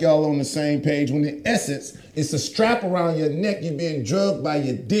looks like y'all on the same page when in essence it's a strap around your neck. You're being drugged by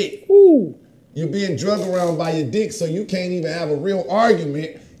your dick. Ooh. You're being drugged around by your dick, so you can't even have a real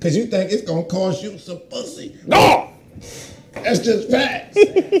argument because you think it's gonna cost you some pussy. No! That's just facts.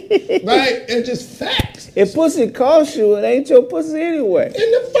 Right? It's just facts. If pussy costs you, it ain't your pussy anyway. In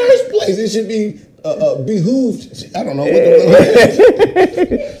the first place, it should be behooved. I don't know what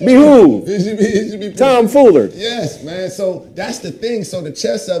behooved. It should be tomfoolery. Yes, man. So that's the thing. So the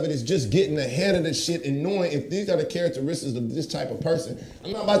chess of it is just getting ahead of the shit and knowing if these are the characteristics of this type of person.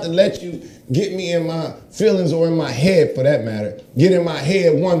 I'm not about to let you get me in my feelings or in my head, for that matter. Get in my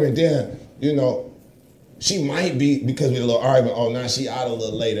head wondering, damn, you know, She might be, because we had a little argument, oh, now she out a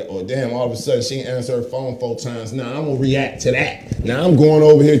little later, or damn, all of a sudden she answered her phone 4 times. Now I'm gonna react to that. Now I'm going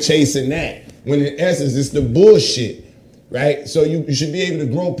over here chasing that. When in essence, it's the bullshit, right? So you should be able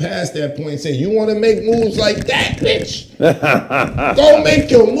to grow past that point and say, you wanna make moves like that, bitch? Go make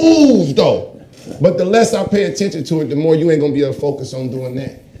your moves, though. But the less I pay attention to it, the more you ain't gonna be able to focus on doing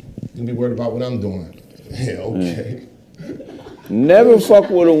that. You'll be worried about what I'm doing. Yeah, okay. Never fuck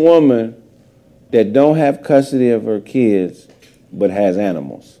with a woman that don't have custody of her kids, but has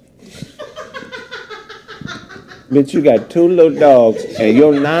animals. Bitch, you got 2 little dogs, and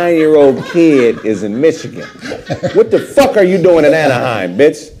your 9-year-old kid is in Michigan. What the fuck are you doing in Anaheim,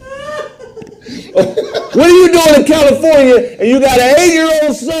 bitch? What are you doing in California, and you got an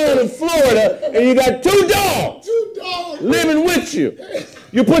 8-year-old son in Florida, and you got 2 dogs living with you?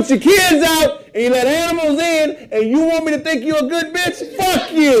 You put your kids out, and you let animals in, and you want me to think you're a good bitch?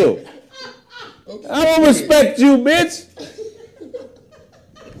 Fuck you. I don't respect you, bitch.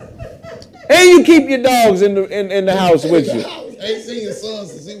 And you keep your dogs in the house with you. I ain't seen your son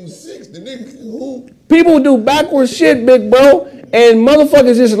since he was 6. The nigga who? People do backwards shit, big bro, and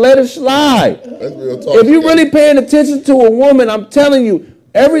motherfuckers just let it slide. That's real talk. If you really paying attention to a woman, I'm telling you,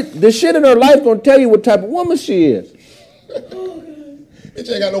 the shit in her life gonna tell you what type of woman she is. Bitch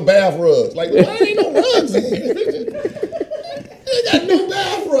ain't got no bath rugs. Like, why ain't no rugs in here? Ain't got no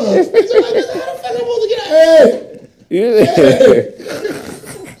bath rugs. Bitch, like, how the fuck I'm supposed to get out? Hey!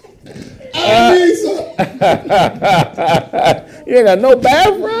 I need some. You ain't got no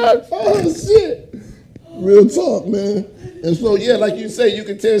bath rugs? Oh, shit. Real talk, man. And so, yeah, like you say, you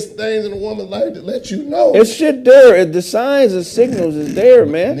can test things in a woman's life to let you know. It's shit there. The signs and signals is there,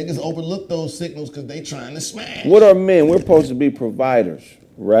 man. Niggas overlook those signals because they trying to smash. What are men? We're supposed to be providers,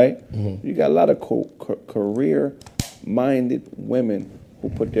 right? Mm-hmm. You got a lot of career-minded women who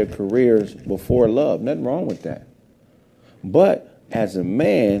put their careers before love. Nothing wrong with that. But as a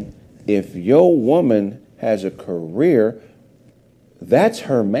man, if your woman has a career, that's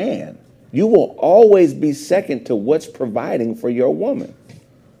her man. You will always be second to what's providing for your woman.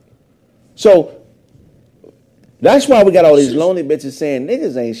 So that's why we got all these lonely bitches saying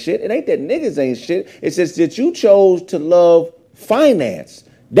niggas ain't shit. It ain't that niggas ain't shit. It's just that you chose to love finance.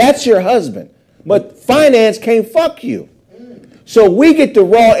 That's your husband. But finance can't fuck you. So we get the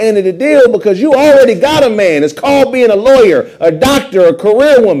raw end of the deal because you already got a man. It's called being a lawyer, a doctor, a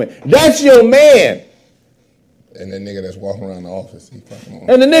career woman. That's your man. And that nigga that's walking around the office, he fucking on.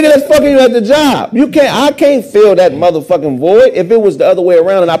 And the nigga that's fucking you at the job. I can't fill that motherfucking void. If it was the other way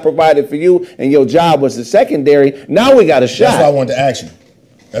around and I provided for you and your job was the secondary, now we got a shot. That's what I wanted to ask you.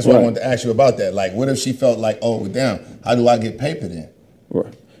 That's what I wanted to ask you about that. Like, what if she felt like, oh, damn, how do I get paper then?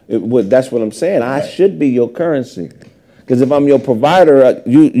 Right. That's what I'm saying. I should be your currency. Because if I'm your provider,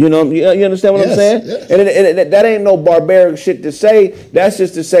 you understand what I'm saying? Yes. And that ain't no barbaric shit to say. That's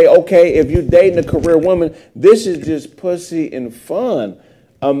just to say, okay, if you dating a career woman, this is just pussy and fun.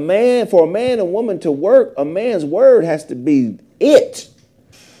 For a man and woman to work, a man's word has to be it.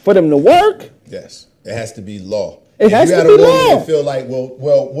 For them to work. Yes, it has to be law. It has to be law. You feel like,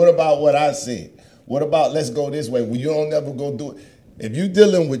 well, what about what I said? What about let's go this way? Well, you don't never go do it. If you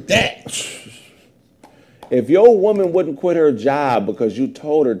dealing with that. If your woman wouldn't quit her job because you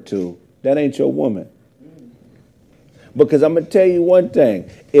told her to, that ain't your woman. Because I'm gonna tell you one thing: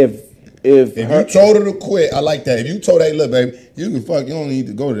 if you told her to quit, I like that. If you told her, hey, look, baby, you can fuck. You don't need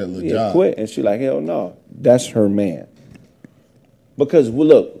to go to that little job. Quit, and she like, hell no, that's her man. Because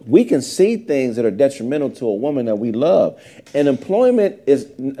look, we can see things that are detrimental to a woman that we love, and employment is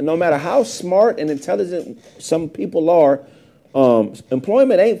no matter how smart and intelligent some people are,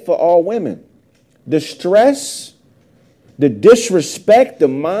 employment ain't for all women. The stress, the disrespect, the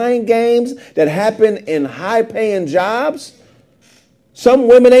mind games that happen in high-paying jobs, some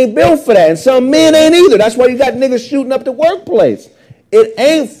women ain't built for that, and some men ain't either. That's why you got niggas shooting up the workplace. It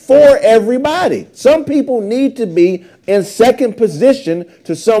ain't for everybody. Some people need to be in second position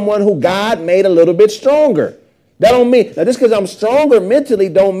to someone who God made a little bit stronger. That don't mean, now just because I'm stronger mentally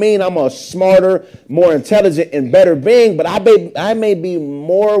don't mean I'm a smarter, more intelligent, and better being, but I may be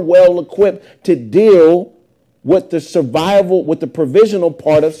more well equipped to deal with the provisional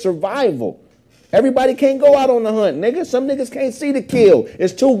part of survival. Everybody can't go out on the hunt, nigga. Some niggas can't see the kill.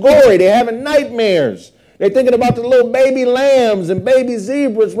 It's too gory. They're having nightmares. They're thinking about the little baby lambs and baby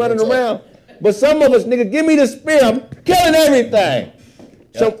zebras running around. But some of us, nigga, give me the spear. I'm killing everything.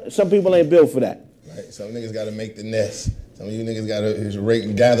 Yep. Some people ain't built for that. Right. Some niggas got to make the nest. Some of you niggas got to rake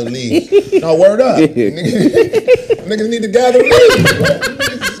and gather leaves. No, word up. Niggas need to gather leaves.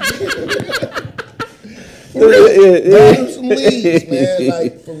 Gather some leaves, man.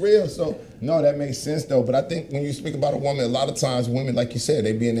 Like, for real. So No, that makes sense though. But I think when you speak about a woman, a lot of times women, like you said,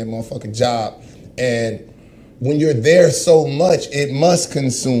 they be in their motherfucking job, and when you're there so much, it must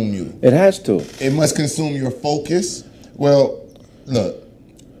consume you. It has to. It must consume your focus. Well, look,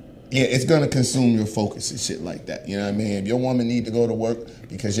 yeah, it's gonna consume your focus and shit like that. You know what I mean? If your woman need to go to work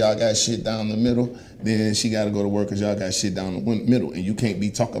because y'all got shit down the middle, then she got to go to work because y'all got shit down the middle, and you can't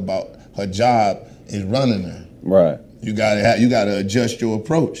be talking about her job is running her. Right. You gotta adjust your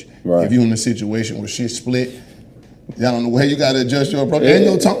approach. Right. If you're in a situation where shit split, y'all don't know where you gotta adjust your approach and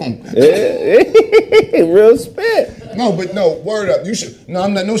your tone. Real spit. No, but no, word up. You should. No,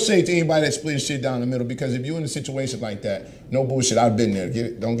 I'm not. No shade to anybody that splits shit down the middle, because if you're in a situation like that, no bullshit. I've been there.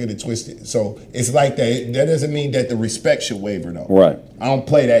 Don't get it twisted. So it's like that. That doesn't mean that the respect should waver though. Right. I don't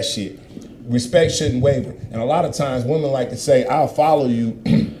play that shit. Respect shouldn't waver. And a lot of times women like to say, "I'll follow you."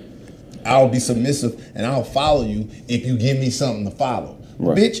 I'll be submissive and I'll follow you if you give me something to follow.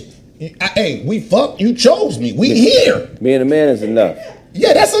 Right. Bitch, hey, we fucked. You chose me. We here. Being a man is enough.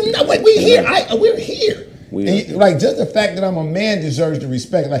 Yeah, that's enough. Like, we here. We're here. Like, just the fact that I'm a man deserves the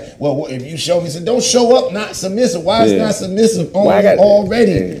respect. Like, well, if you show me, so don't show up not submissive. Why is not submissive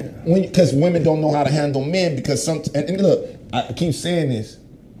already? Because women don't know how to handle men. Because and look, I keep saying this.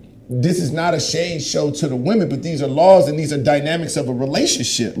 This is not a shade show to the women, but these are laws and these are dynamics of a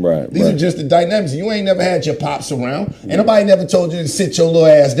relationship. Right. These are just the dynamics. You ain't never had your pops around. Ain't nobody never told you to sit your little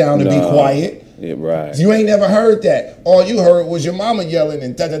ass down and be quiet. Yeah, right. You ain't never heard that. All you heard was your mama yelling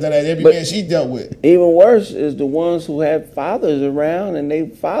and every man she dealt with. Even worse is the ones who had fathers around and their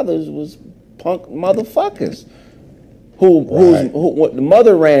fathers was punk motherfuckers. Who the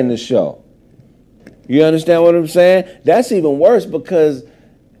mother ran the show. You understand what I'm saying? That's even worse because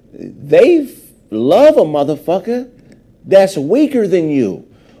they love a motherfucker that's weaker than you.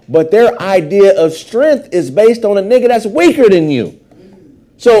 But their idea of strength is based on a nigga that's weaker than you.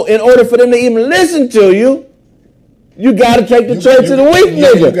 So in order for them to even listen to you, you got to take the trait to the weak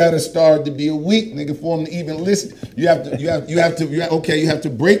nigga. You got to start to be a weak nigga for them to even listen. You have to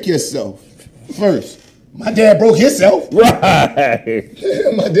break yourself first. My dad broke himself. Right.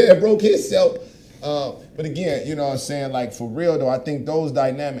 My dad broke himself. But again, you know what I'm saying? Like, for real though, I think those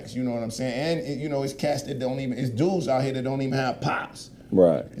dynamics, you know what I'm saying? And, it's cats that it's dudes out here that don't even have pops.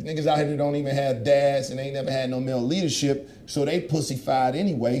 Right. There's niggas out here that don't even have dads and they ain't never had no male leadership, so they pussyfied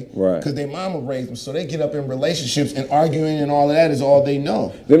anyway. Right. Because their mama raised them, so they get up in relationships and arguing and all of that is all they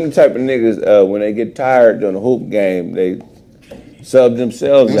know. Them the type of niggas, when they get tired during the hoop game, they sub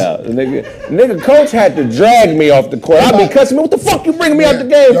themselves out. The nigga coach had to drag me off the court. I be cussing me. What the fuck you bringing me out the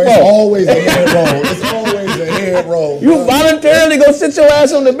game for? It's always a head roll. It's always a head roll. You voluntarily go sit your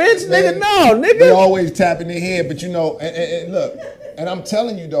ass on the bench, nigga? No, nigga. They always tapping their head, but and look, and I'm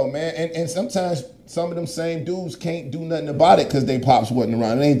telling you though, man, and sometimes some of them same dudes can't do nothing about it because they pops wasn't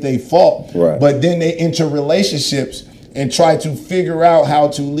around. It ain't their fault. Right. But then they enter relationships and try to figure out how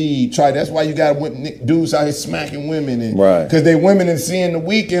to lead. That's why you got dudes out here smacking women, and because they women and seeing the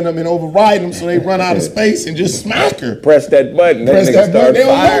weak in them and overriding them, so they run out of space and just smack her. Press that button. Press that button. They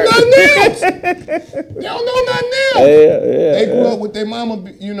don't know nothing else. They don't know nothing else. Yeah. They grew up with their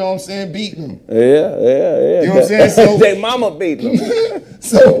mama, you know what I'm saying, beating them. Yeah. You know what I'm saying? So their mama beating them.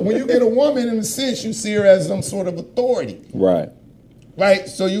 So when you get a woman, in a sense, you see her as some sort of authority. Right. Right?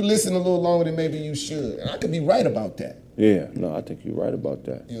 So you listen a little longer than maybe you should. And I could be right about that. Yeah, no, I think you're right about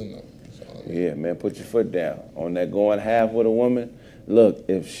that. Yeah, man, put your foot down. On that going half with a woman, look,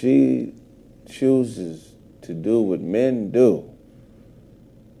 if she chooses to do what men do,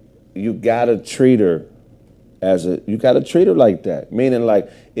 you gotta treat her like that. Meaning, like,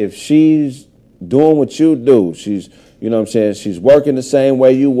 if she's doing what you do, she's, you know what I'm saying, she's working the same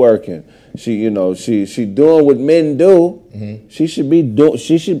way you working. She doing what men do. Mm-hmm.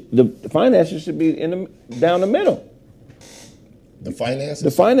 The finances should be down the middle. The finances?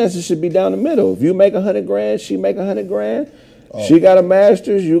 The finances should be down the middle. If you make $100,000, she make $100,000. Oh. She got a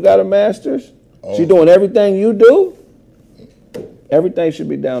master's, you got a master's. Oh. She doing everything you do. Everything should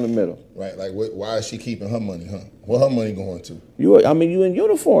be down the middle. Right. Like, why is she keeping her money, huh? What her money going to? You in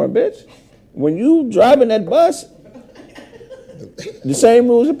uniform, bitch. When you driving that bus, the same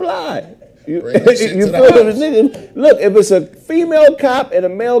rules apply. You feel it? Look, if it's a female cop and a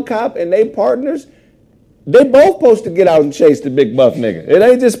male cop and they partners, they both supposed to get out and chase the big buff nigga. It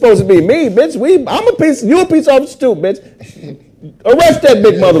ain't just supposed to be me, bitch. You a piece of stew, bitch. Arrest that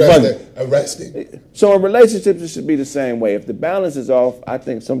big motherfucker. Arrest him. So in relationships, it should be the same way. If the balance is off, I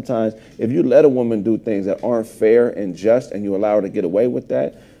think sometimes if you let a woman do things that aren't fair and just, and you allow her to get away with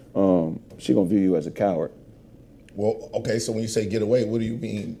that, she gonna view you as a coward. Well, okay. So when you say get away, what do you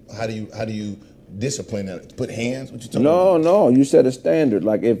mean? How do you discipline that. Put hands? What you talking No, about? no. You set a standard.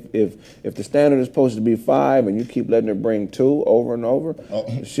 Like if the standard is supposed to be 5 and you keep letting her bring 2 over and over,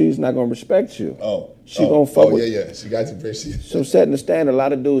 she's not gonna respect you. She gonna fuck with. Yeah. She got you, So setting the standard. A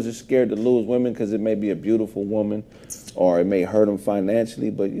lot of dudes are scared to lose women because it may be a beautiful woman, or it may hurt them financially.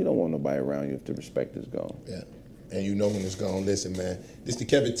 But you don't want nobody around you if the respect is gone. Yeah. And you know when it's gone. Listen, man. This the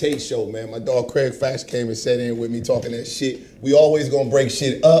Kevin Tate show, man. My dog Craig Fax came and sat in with me talking that shit. We always gonna break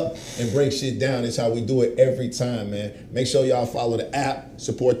shit up and break shit down. It's how we do it every time, man. Make sure y'all follow the app,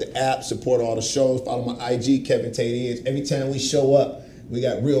 support all the shows. Follow my IG, Kevin Tate Is. Every time we show up, we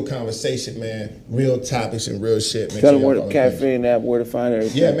got real conversation, man. Real topics and real shit. Tell them where the Caffeine app, where to find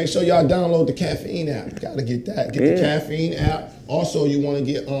everything. Yeah, make sure y'all download the Caffeine app. Gotta get that. Get the Caffeine app. Also, you want to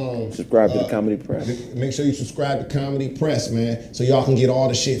get subscribe to the Comedy Press. Make sure you subscribe to Comedy Press, man, so y'all can get all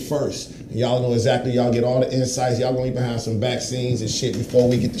the shit first. And y'all know exactly. Y'all get all the insights. Y'all gonna even have some back scenes and shit before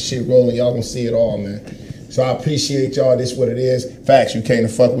we get the shit rolling. Y'all gonna see it all, man. So I appreciate y'all. This what it is. Facts. You came to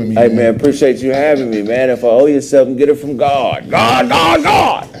fuck with me. Hey man, appreciate you having me, man. If I owe you something, get it from God. God.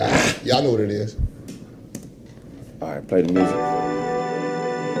 Y'all know what it is. All right, play the music.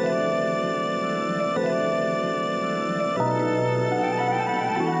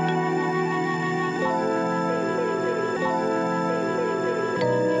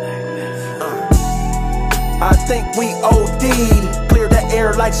 I think we OD'd. Clear the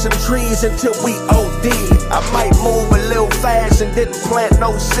air like some trees until we OD. I might move a little fast and didn't plant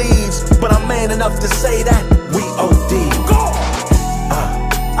no seeds, but I'm man enough to say that we OD'd.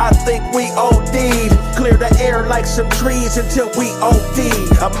 I think we OD'd. Clear the air like some trees until we OD.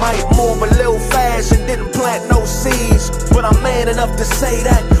 I might move a little fast and didn't plant no seeds, but I'm man enough to say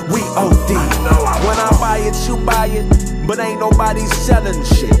that we OD. When I buy it, you buy it, but ain't nobody selling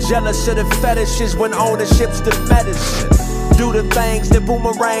shit. Jealous of the fetishes when ownership's the medicine. Do the things that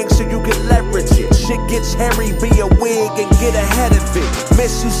boomerang so you can leverage it. Shit gets hairy, be a wig and get ahead of it.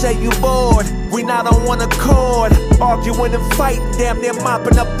 Miss, you say you bored, we not on one accord. Arguing and fighting, damn near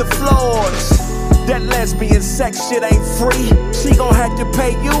mopping up the floors. That lesbian sex shit ain't free. She gon' have to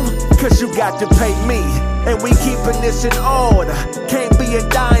pay you, cause you got to pay me. And we keeping this in order. Can't be a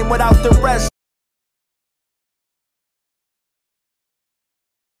dime without the rest.